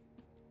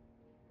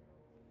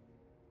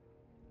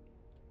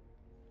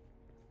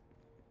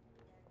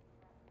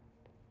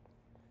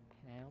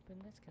 Can I open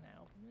this? Can I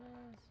open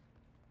this?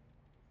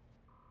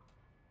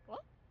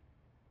 What?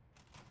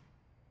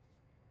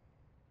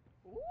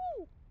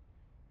 Ooh!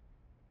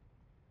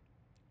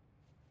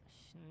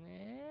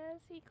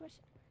 Snazzy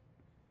question.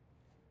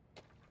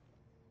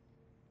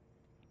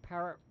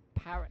 Power.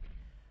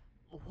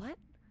 What?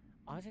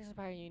 Objects of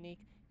power unique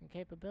and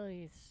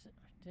capabilities.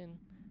 Then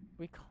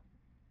recall.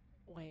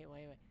 Wait.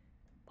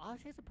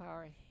 Objects of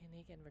power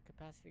unique and their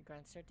capacity to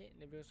grant certain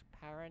individuals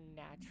power and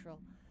natural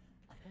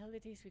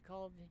abilities. We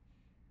call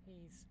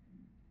these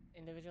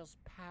individuals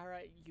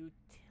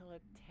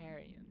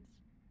para-utilitarians.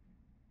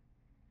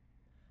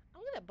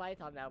 I'm gonna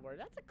bite on that word.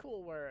 That's a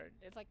cool word.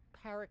 It's like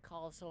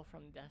Paracolso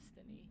from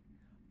Destiny.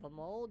 The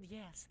mold?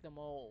 Yes, the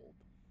mold.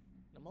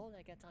 The mold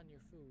that gets on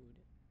your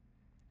food.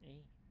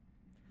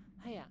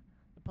 Oh yeah.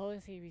 The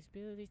potency of these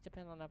abilities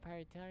depend on the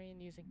paritarian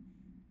using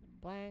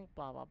blank,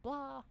 blah blah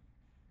blah.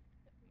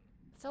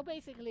 So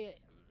basically, a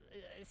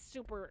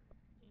super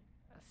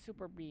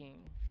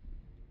being.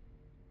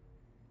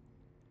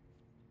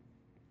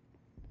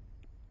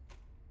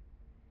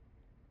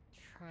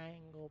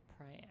 Triangle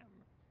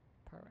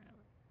parameter.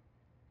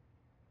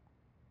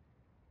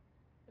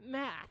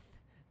 Math.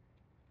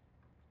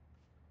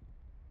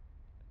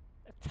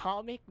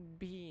 Atomic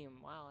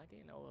beam. Wow, I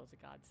didn't know it was a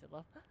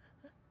Godzilla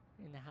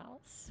in the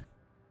house.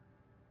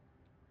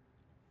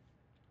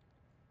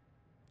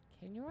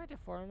 Can you write a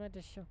format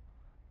to show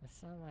the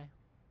sun my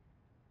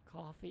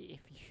coffee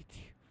if you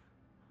do?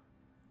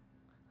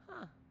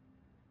 Huh.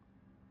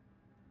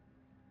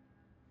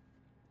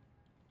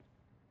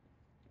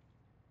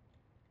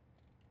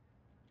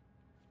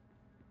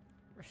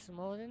 There's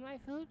mold in my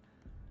food?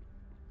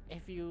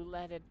 If you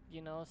let it,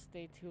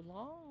 stay too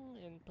long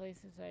in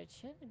places that it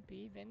shouldn't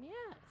be, then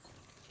yes.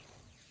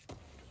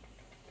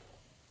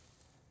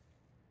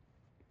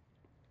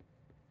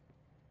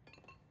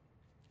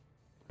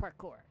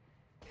 Parkour.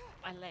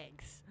 My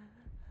legs.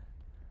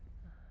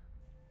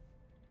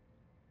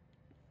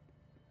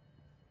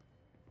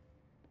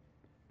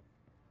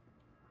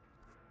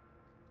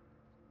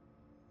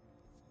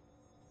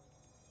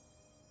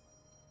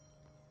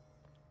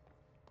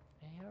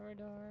 Any other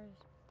doors?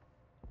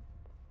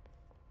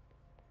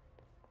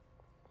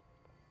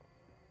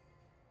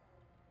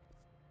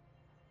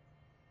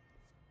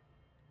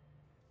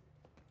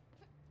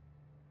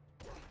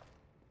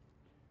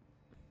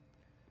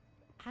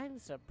 I'm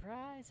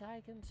surprised I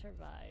can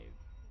survive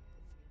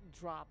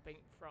dropping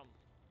from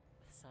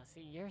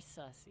Sussy. You're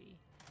Sussy.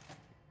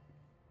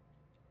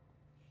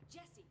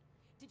 Jesse,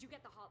 did you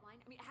get the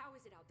hotline? I mean, how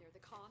is it out there? The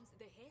comms,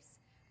 the hiss?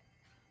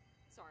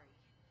 Sorry,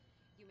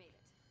 you made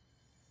it.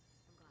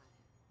 I'm glad.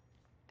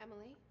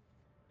 Emily?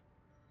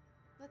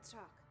 Let's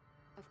talk.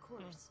 Of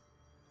course.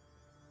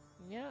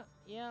 Yep.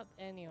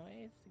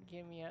 Anyways,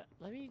 give me a...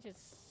 Let me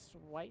just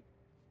swipe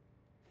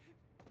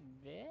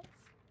this.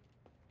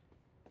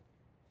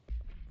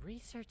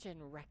 Research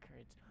and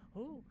records.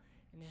 Ooh,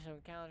 initial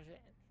encounters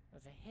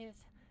was a hit.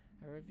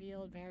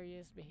 Revealed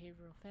various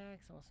behavioral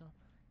facts. Also,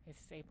 it's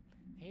stable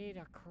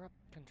data,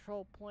 corrupt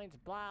control points.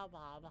 Blah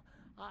blah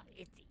blah.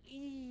 It's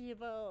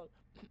evil.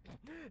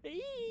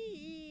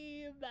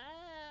 Evil.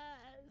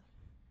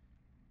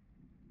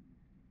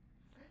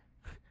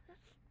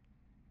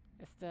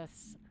 It's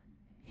this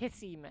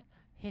hissy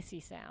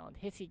sound,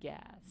 hissy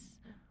gas.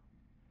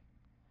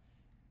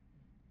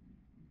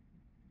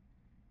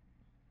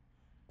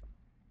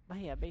 But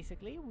yeah,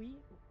 basically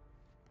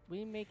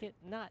we make it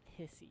not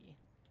hissy.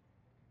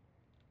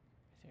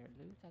 Is there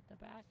loot at the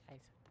back?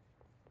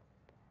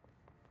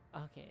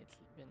 Okay, it's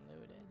been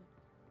looted.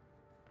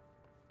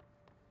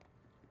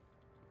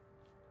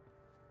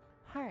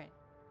 Alright.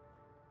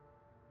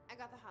 I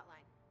got the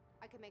hotline.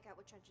 I can make out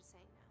what Trench is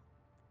saying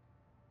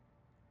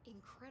now.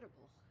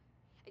 Incredible.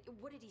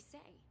 What did he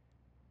say?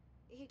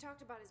 He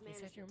talked about his He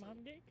management said your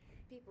mom team. did?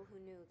 People who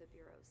knew the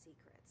Bureau's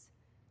secrets.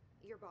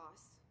 Your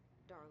boss,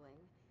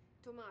 Darling.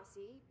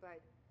 Tomasi, but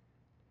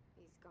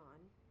he's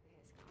gone.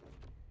 He's gone.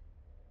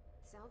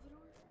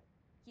 Salvador?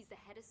 He's the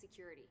head of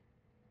security.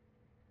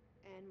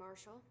 And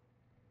Marshall?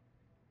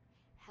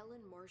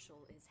 Helen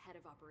Marshall is head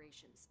of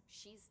operations.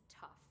 She's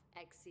tough,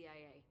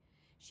 ex-CIA.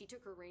 She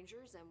took her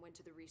Rangers and went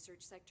to the research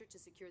sector to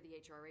secure the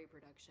HRA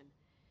production.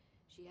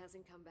 She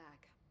hasn't come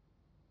back.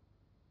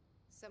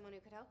 Someone who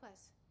could help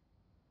us.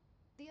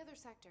 The other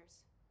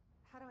sectors.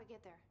 How do I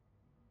get there?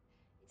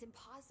 It's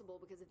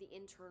impossible because of the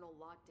internal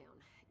lockdown.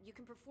 You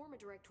can perform a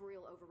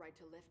directorial override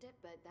to lift it,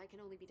 but that can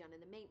only be done in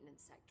the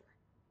maintenance sector.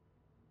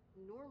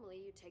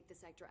 Normally, you take the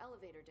sector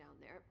elevator down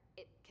there.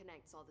 It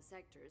connects all the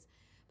sectors,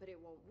 but it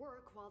won't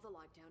work while the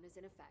lockdown is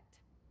in effect.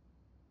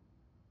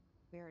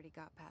 We already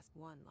got past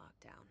one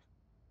lockdown.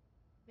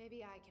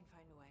 Maybe I can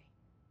find a way.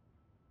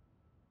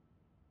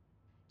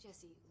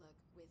 Jesse, look,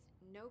 with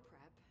no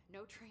prep,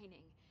 no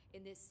training,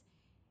 in this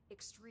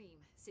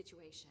extreme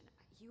situation,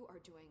 you are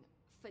doing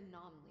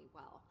phenomenally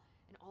well.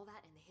 And all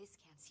that and the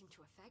hiss can't seem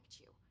to affect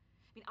you.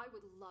 I mean, I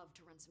would love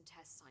to run some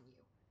tests on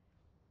you.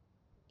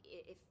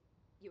 If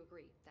you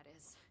agree, that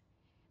is.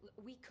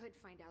 We could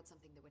find out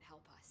something that would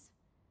help us.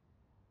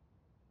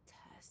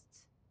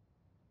 Tests?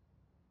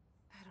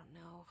 I don't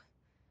know.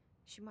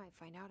 She might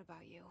find out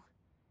about you.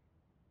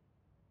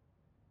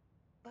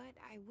 But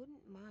I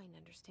wouldn't mind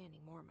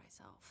understanding more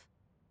myself.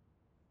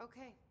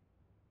 Okay.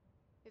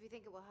 If you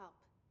think it will help.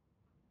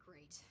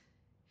 Great.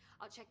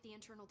 I'll check the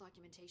internal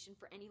documentation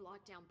for any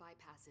lockdown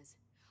bypasses.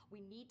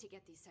 We need to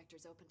get these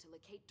sectors open to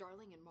locate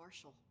Darling and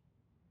Marshall.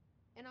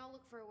 And I'll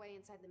look for a way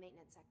inside the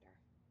maintenance sector.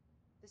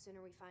 The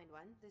sooner we find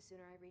one, the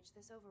sooner I reach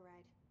this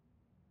override.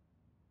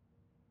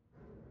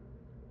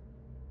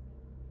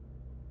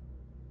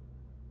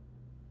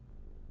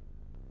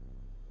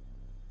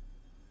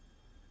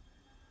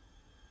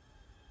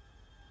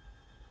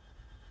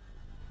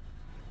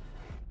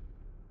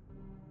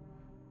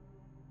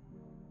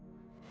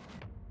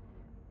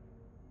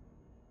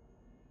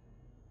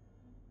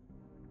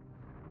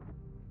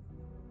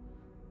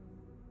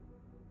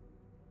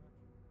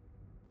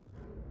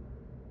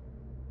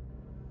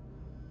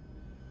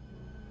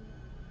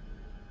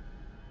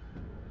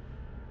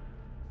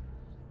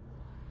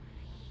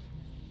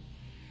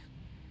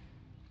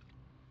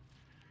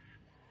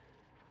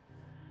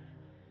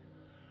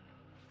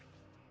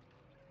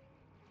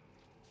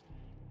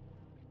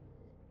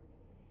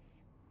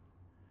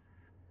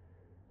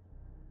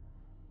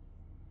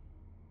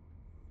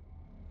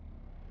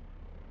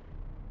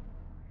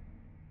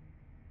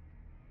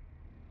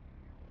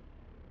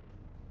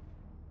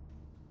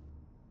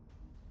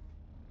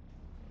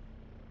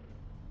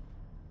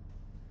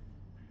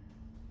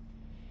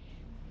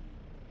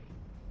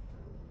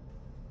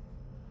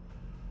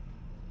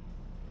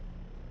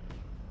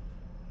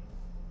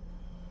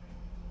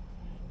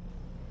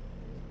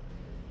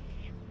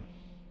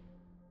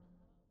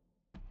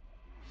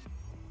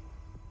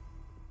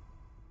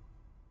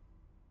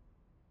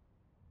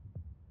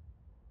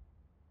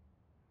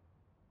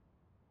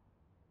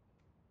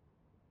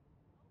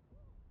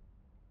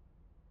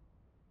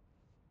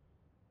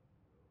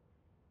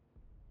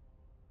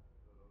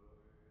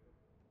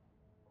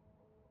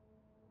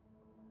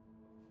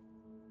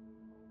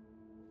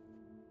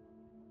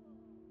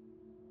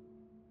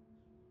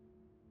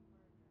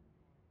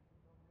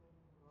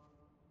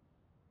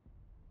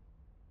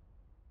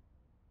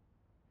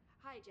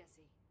 Hi,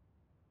 Jesse.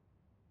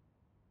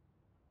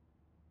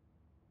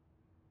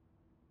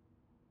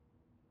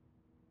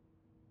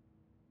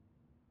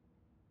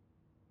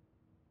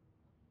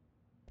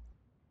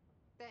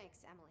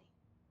 Thanks, Emily.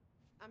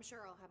 I'm sure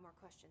I'll have more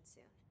questions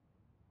soon.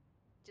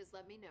 Just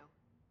let me know.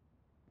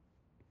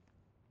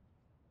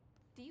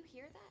 Do you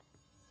hear that?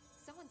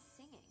 Someone's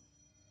singing.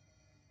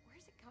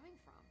 Where's it coming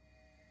from?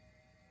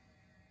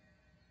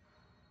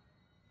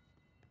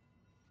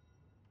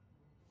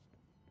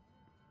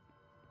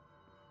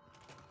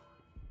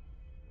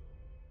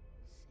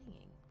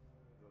 Singing.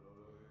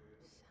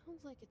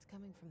 Sounds like it's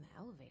coming from the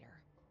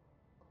elevator.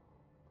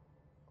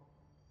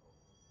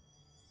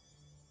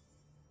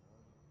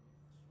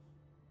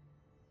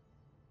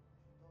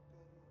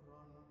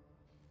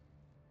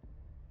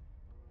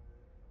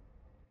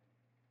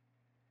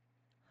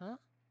 Huh?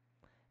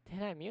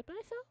 Did I mute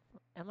myself?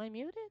 Am I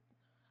muted?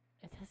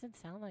 It doesn't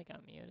sound like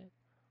I'm muted.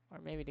 Or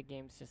maybe the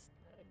game's just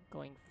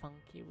going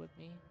funky with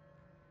me.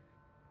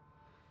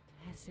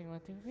 Testing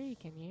 1, 2, 3.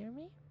 Can you hear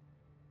me?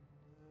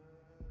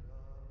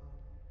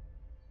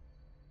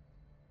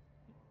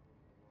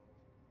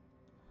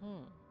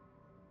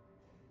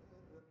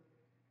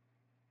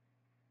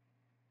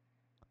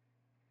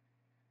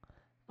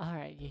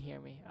 Alright, you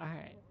hear me.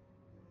 Alright.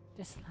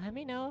 Just let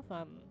me know if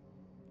I'm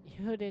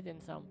muted in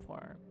some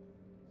form.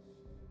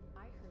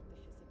 I heard the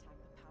Hiss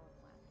attacked the power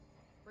plant.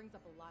 Brings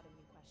up a lot of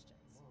new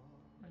questions.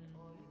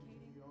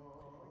 Communicating?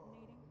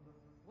 Coordinating?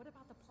 What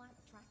about the plant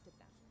attracted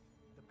them?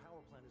 The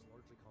power plant is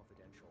largely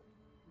confidential.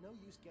 No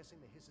use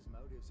guessing the Hiss's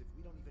motives if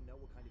we don't even know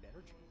what kind of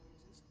energy it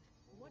uses.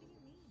 What do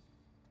you mean?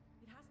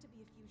 It has to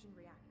be a fusion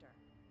reactor.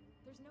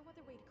 There's no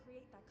other way to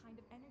create that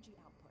kind of energy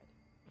output,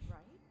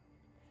 right?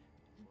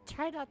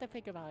 Try not to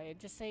think about it.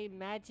 Just say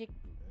magic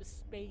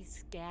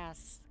space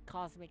gas,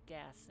 cosmic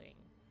gassing.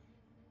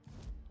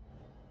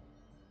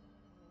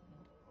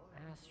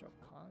 Astral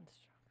constructs.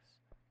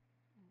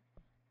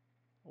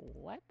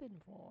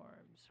 Weapon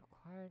forms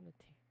required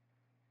material.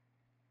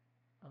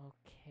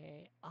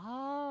 Okay.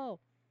 Oh!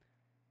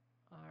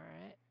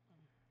 Alright.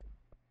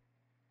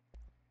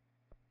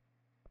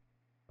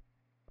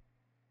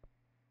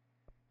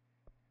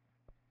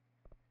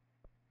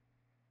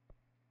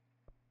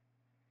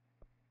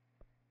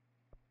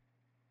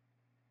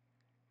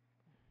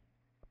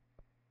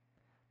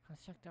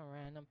 Construct a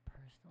random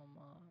personal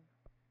mod.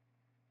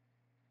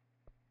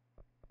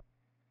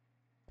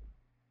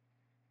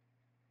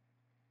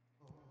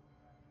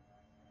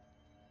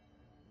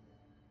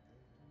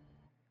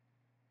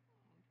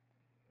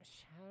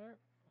 Shatter.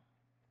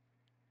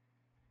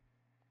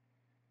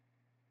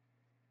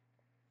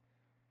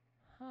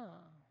 Huh.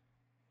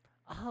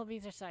 All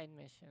these are side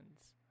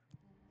missions.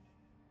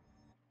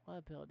 What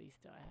abilities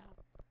do I have?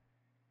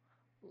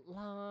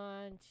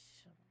 Launch,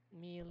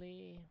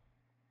 melee,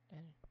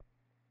 and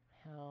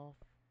health.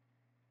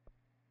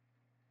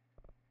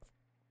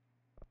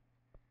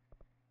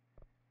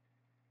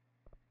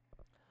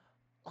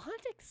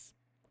 Launch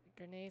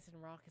grenades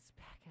and rockets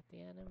back at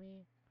the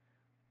enemy.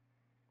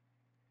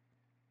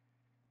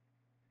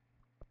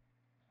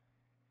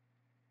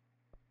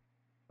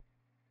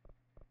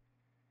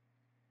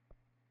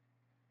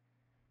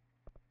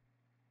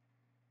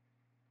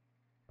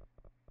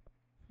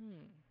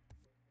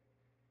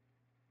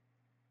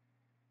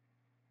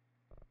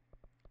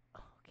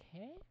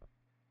 Okay.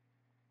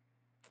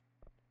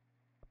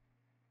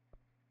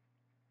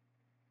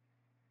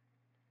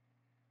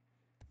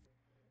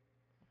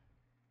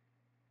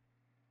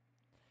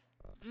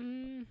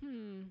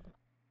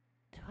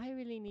 Do I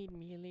really need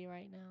melee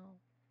right now?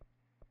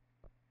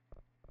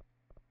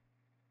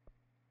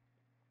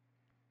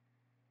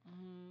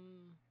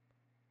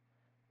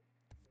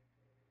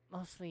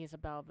 Mostly it's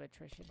about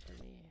attrition for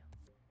me.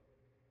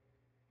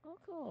 Oh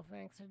cool,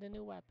 thanks for the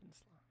new weapon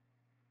slot.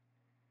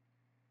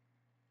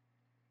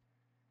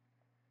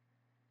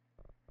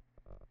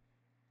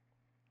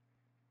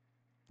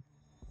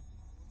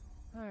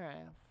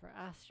 Alright, for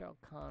astral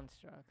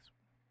constructs.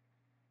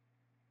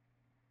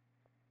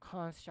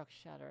 Construct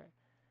shatter.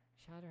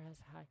 Shatter has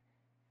high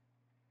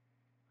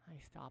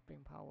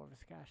stopping power of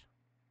scash.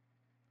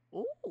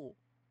 Ooh!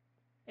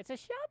 It's a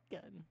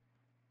shotgun!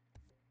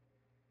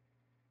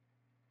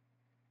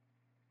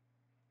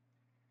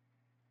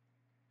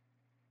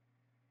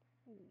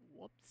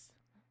 Whoops.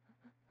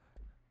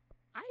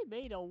 I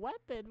made a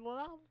weapon,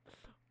 well...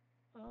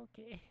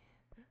 Okay.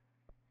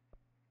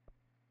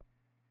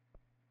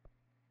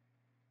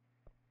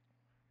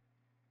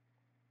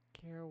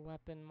 Gear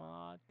weapon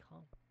mod.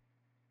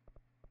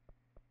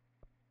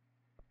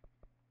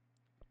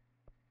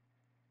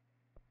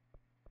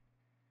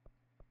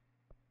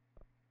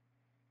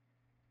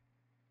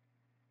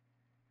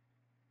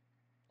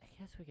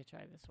 I guess we could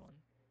try this one.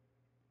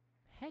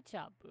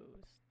 Headshot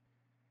boost.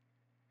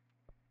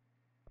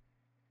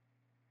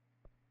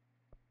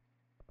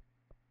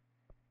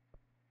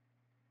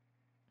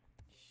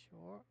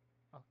 Sure.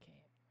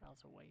 Okay, that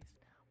was a waste.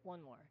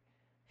 One more.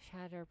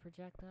 Shatter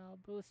projectile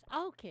boost.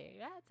 Okay,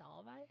 that's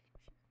all right.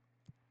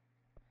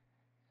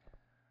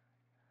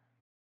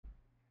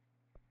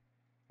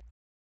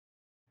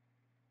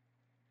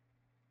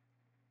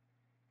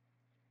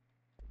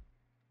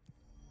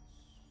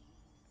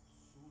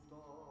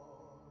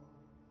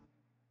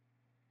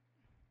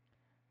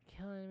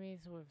 Kill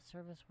enemies with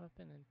service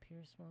weapon and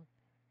pure smoke.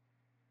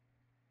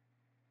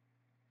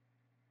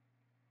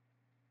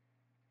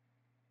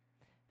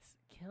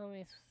 Kill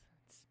enemies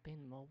with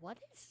spin mode. What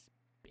is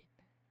spin?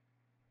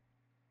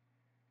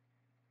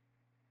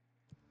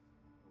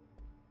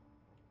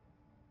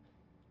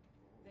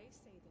 They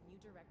say the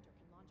new director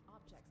can launch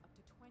objects up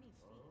to 20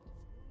 feet.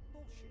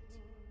 Bullshit.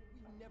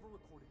 We've never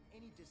recorded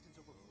any distance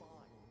over 5.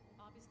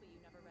 Obviously, you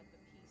never read the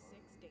P6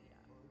 data.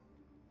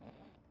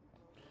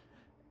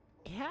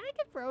 Yeah, I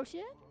can throw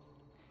shit.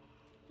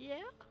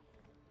 Yeah.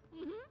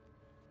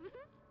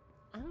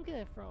 I'm good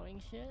at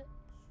throwing shit.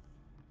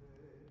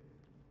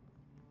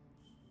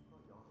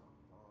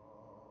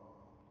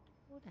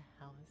 Who the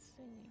hell is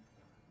singing?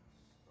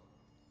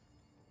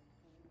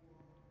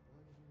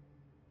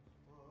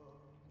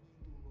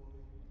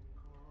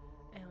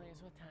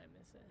 Anyways, what time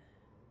is it?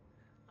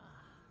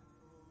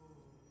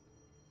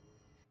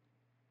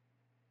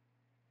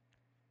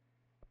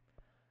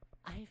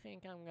 I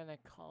think I'm gonna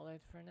call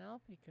it for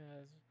now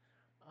because,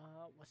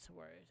 what's the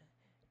word?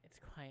 It's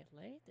quite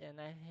late,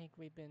 and I think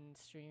we've been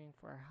streaming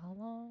for how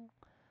long?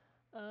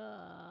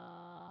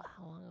 How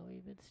long have we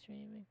been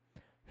streaming?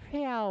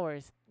 3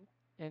 hours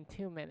and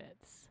 2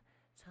 minutes.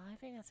 So I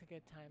think that's a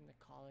good time to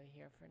call it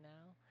here for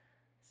now.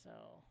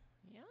 So,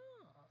 yeah.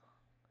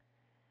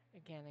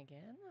 Again.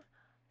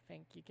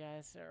 Thank you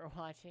guys for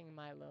watching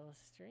my little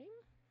stream.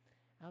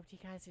 I hope you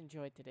guys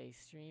enjoyed today's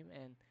stream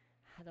and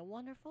had a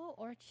wonderful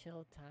or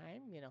chill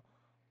time,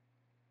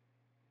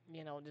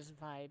 just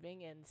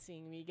vibing and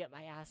seeing me get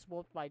my ass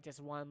whooped by just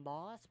one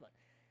boss, but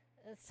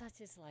such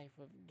is life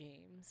with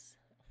games.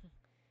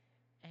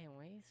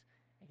 Anyways,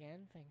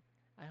 again,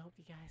 I hope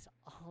you guys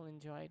all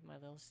enjoyed my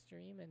little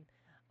stream, and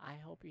I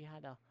hope you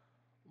had a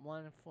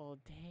wonderful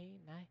day,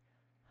 night,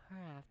 or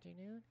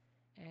afternoon,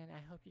 and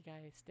I hope you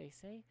guys stay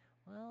safe.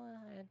 Well,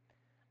 and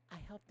I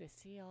hope to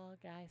see y'all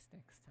guys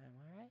next time,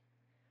 alright?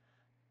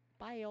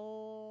 Bye,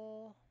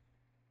 y'all!